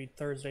already going to be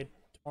Thursday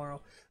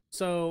tomorrow.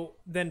 So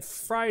then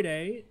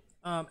Friday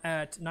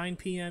at 9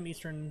 p.m.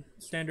 Eastern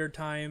Standard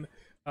Time,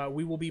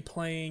 we will be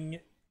playing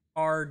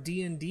our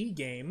D&D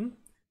game,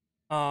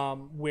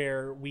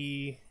 where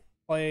we're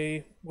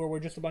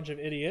just a bunch of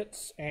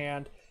idiots,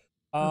 and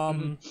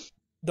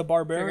the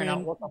barbarian. Figuring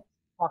out what the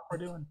fuck we're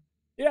doing.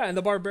 Yeah, and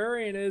the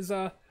barbarian is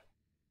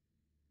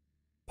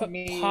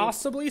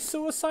possibly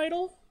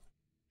suicidal.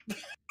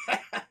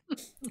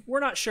 We're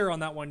not sure on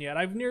that one yet.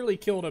 I've nearly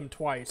killed him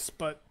twice,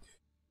 but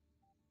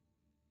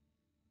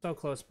so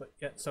close, but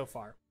yet so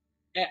far.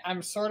 Yeah,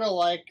 I'm sort of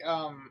like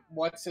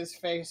what's his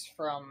face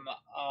from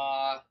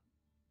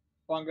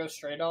Bungo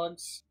Stray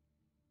Dogs.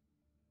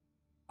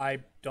 I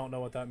don't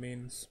know what that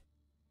means.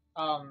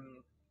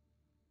 Rom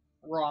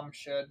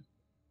should.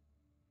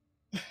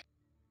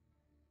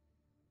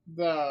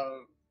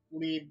 The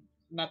lead,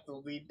 not the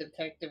lead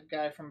detective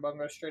guy from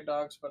Bungo Stray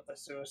Dogs, but the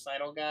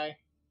suicidal guy.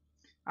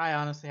 I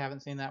honestly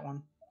haven't seen that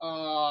one.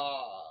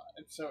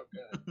 It's so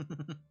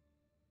good.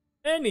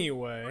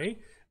 Anyway,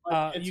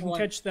 you can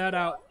catch that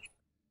out.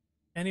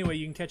 Anyway,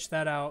 you can catch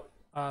that out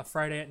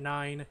Friday at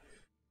 9.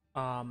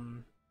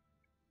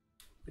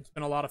 It's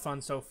been a lot of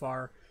fun so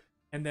far.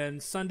 And then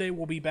Sunday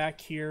we'll be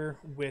back here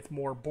with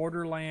more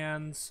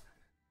Borderlands,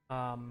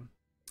 and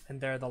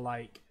they're the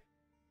like.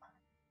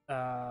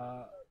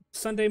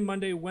 Sunday,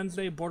 Monday,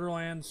 Wednesday,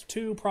 Borderlands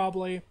 2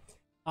 probably.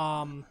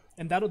 And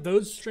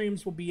those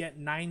streams will be at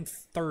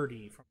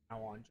 9:30 from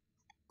now on.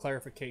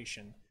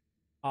 Clarification.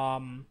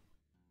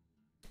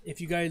 If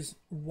you guys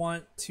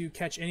want to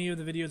catch any of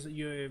the videos that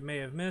you may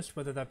have missed,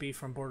 whether that be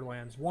from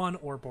Borderlands 1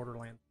 or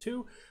Borderlands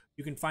 2,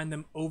 you can find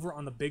them over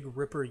on the Big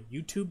Ripper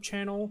YouTube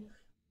channel.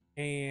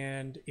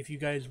 And if you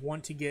guys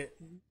want to get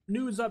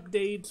news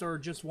updates or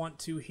just want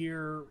to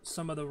hear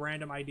some of the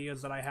random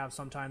ideas that I have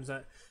sometimes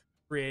at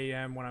 3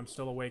 a.m. when I'm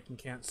still awake and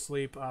can't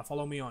sleep,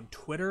 follow me on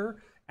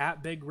Twitter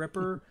at Big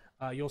Ripper.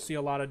 You'll see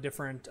a lot of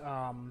different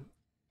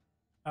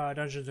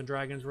Dungeons and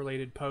Dragons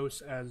related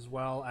posts, as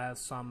well as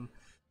some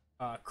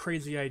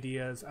crazy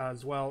ideas,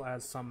 as well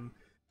as some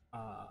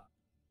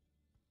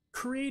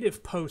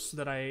creative posts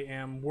that I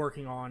am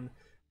working on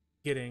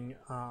getting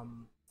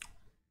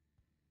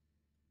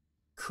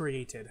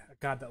created.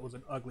 God, that was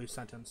an ugly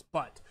sentence,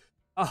 but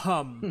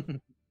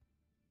could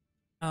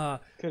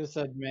have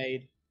said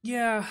made.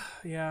 Yeah.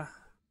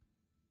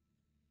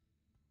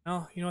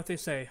 Well, you know what they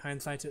say,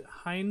 hindsight is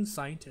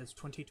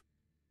 2020.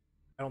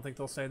 I don't think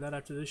they'll say that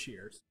after this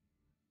year's.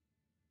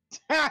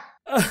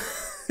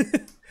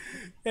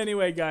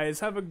 Anyway, guys,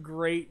 have a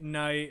great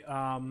night,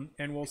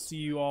 and we'll see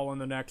you all in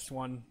the next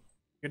one.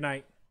 Good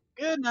night.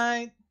 Good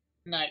night.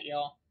 Night,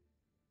 y'all.